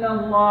إلا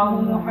الله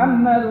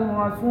محمد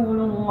رسول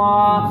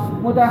الله،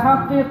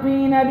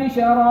 متحققين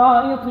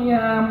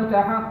بشرائطها،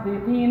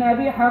 متحققين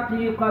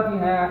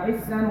بحقيقتها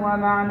حسا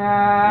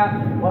ومعنى.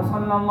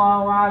 وصلى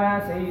الله على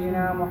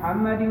سيدنا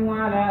محمد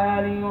وعلى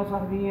آله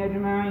وصحبه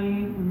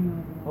أجمعين.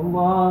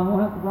 الله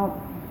أكبر.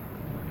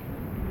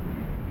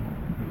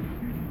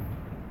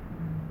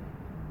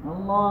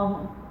 الله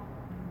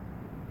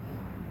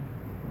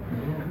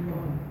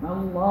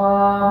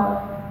الله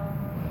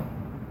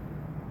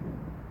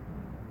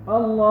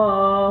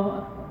الله.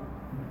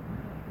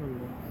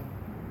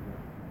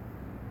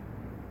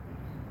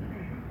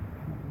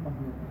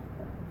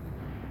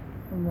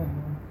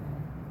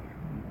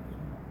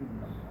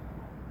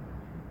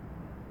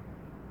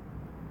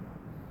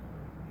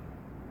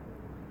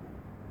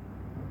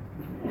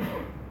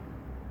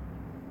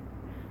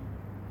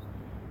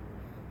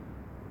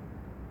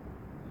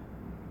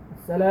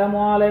 السلام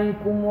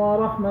عليكم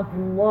ورحمة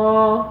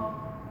الله.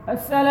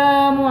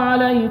 السلام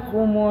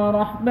عليكم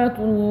ورحمة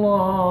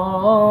الله.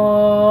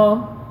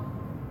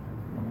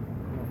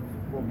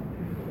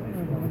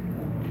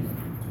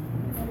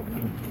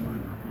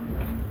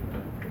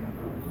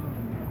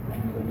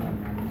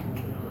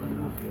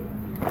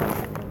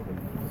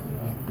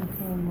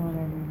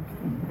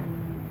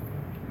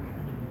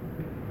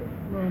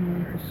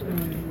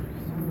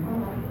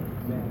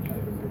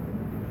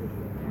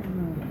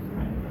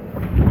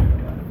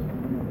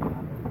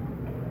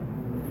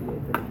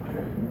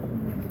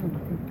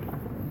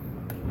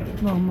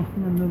 اللهم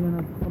احمد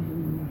لنا تقبل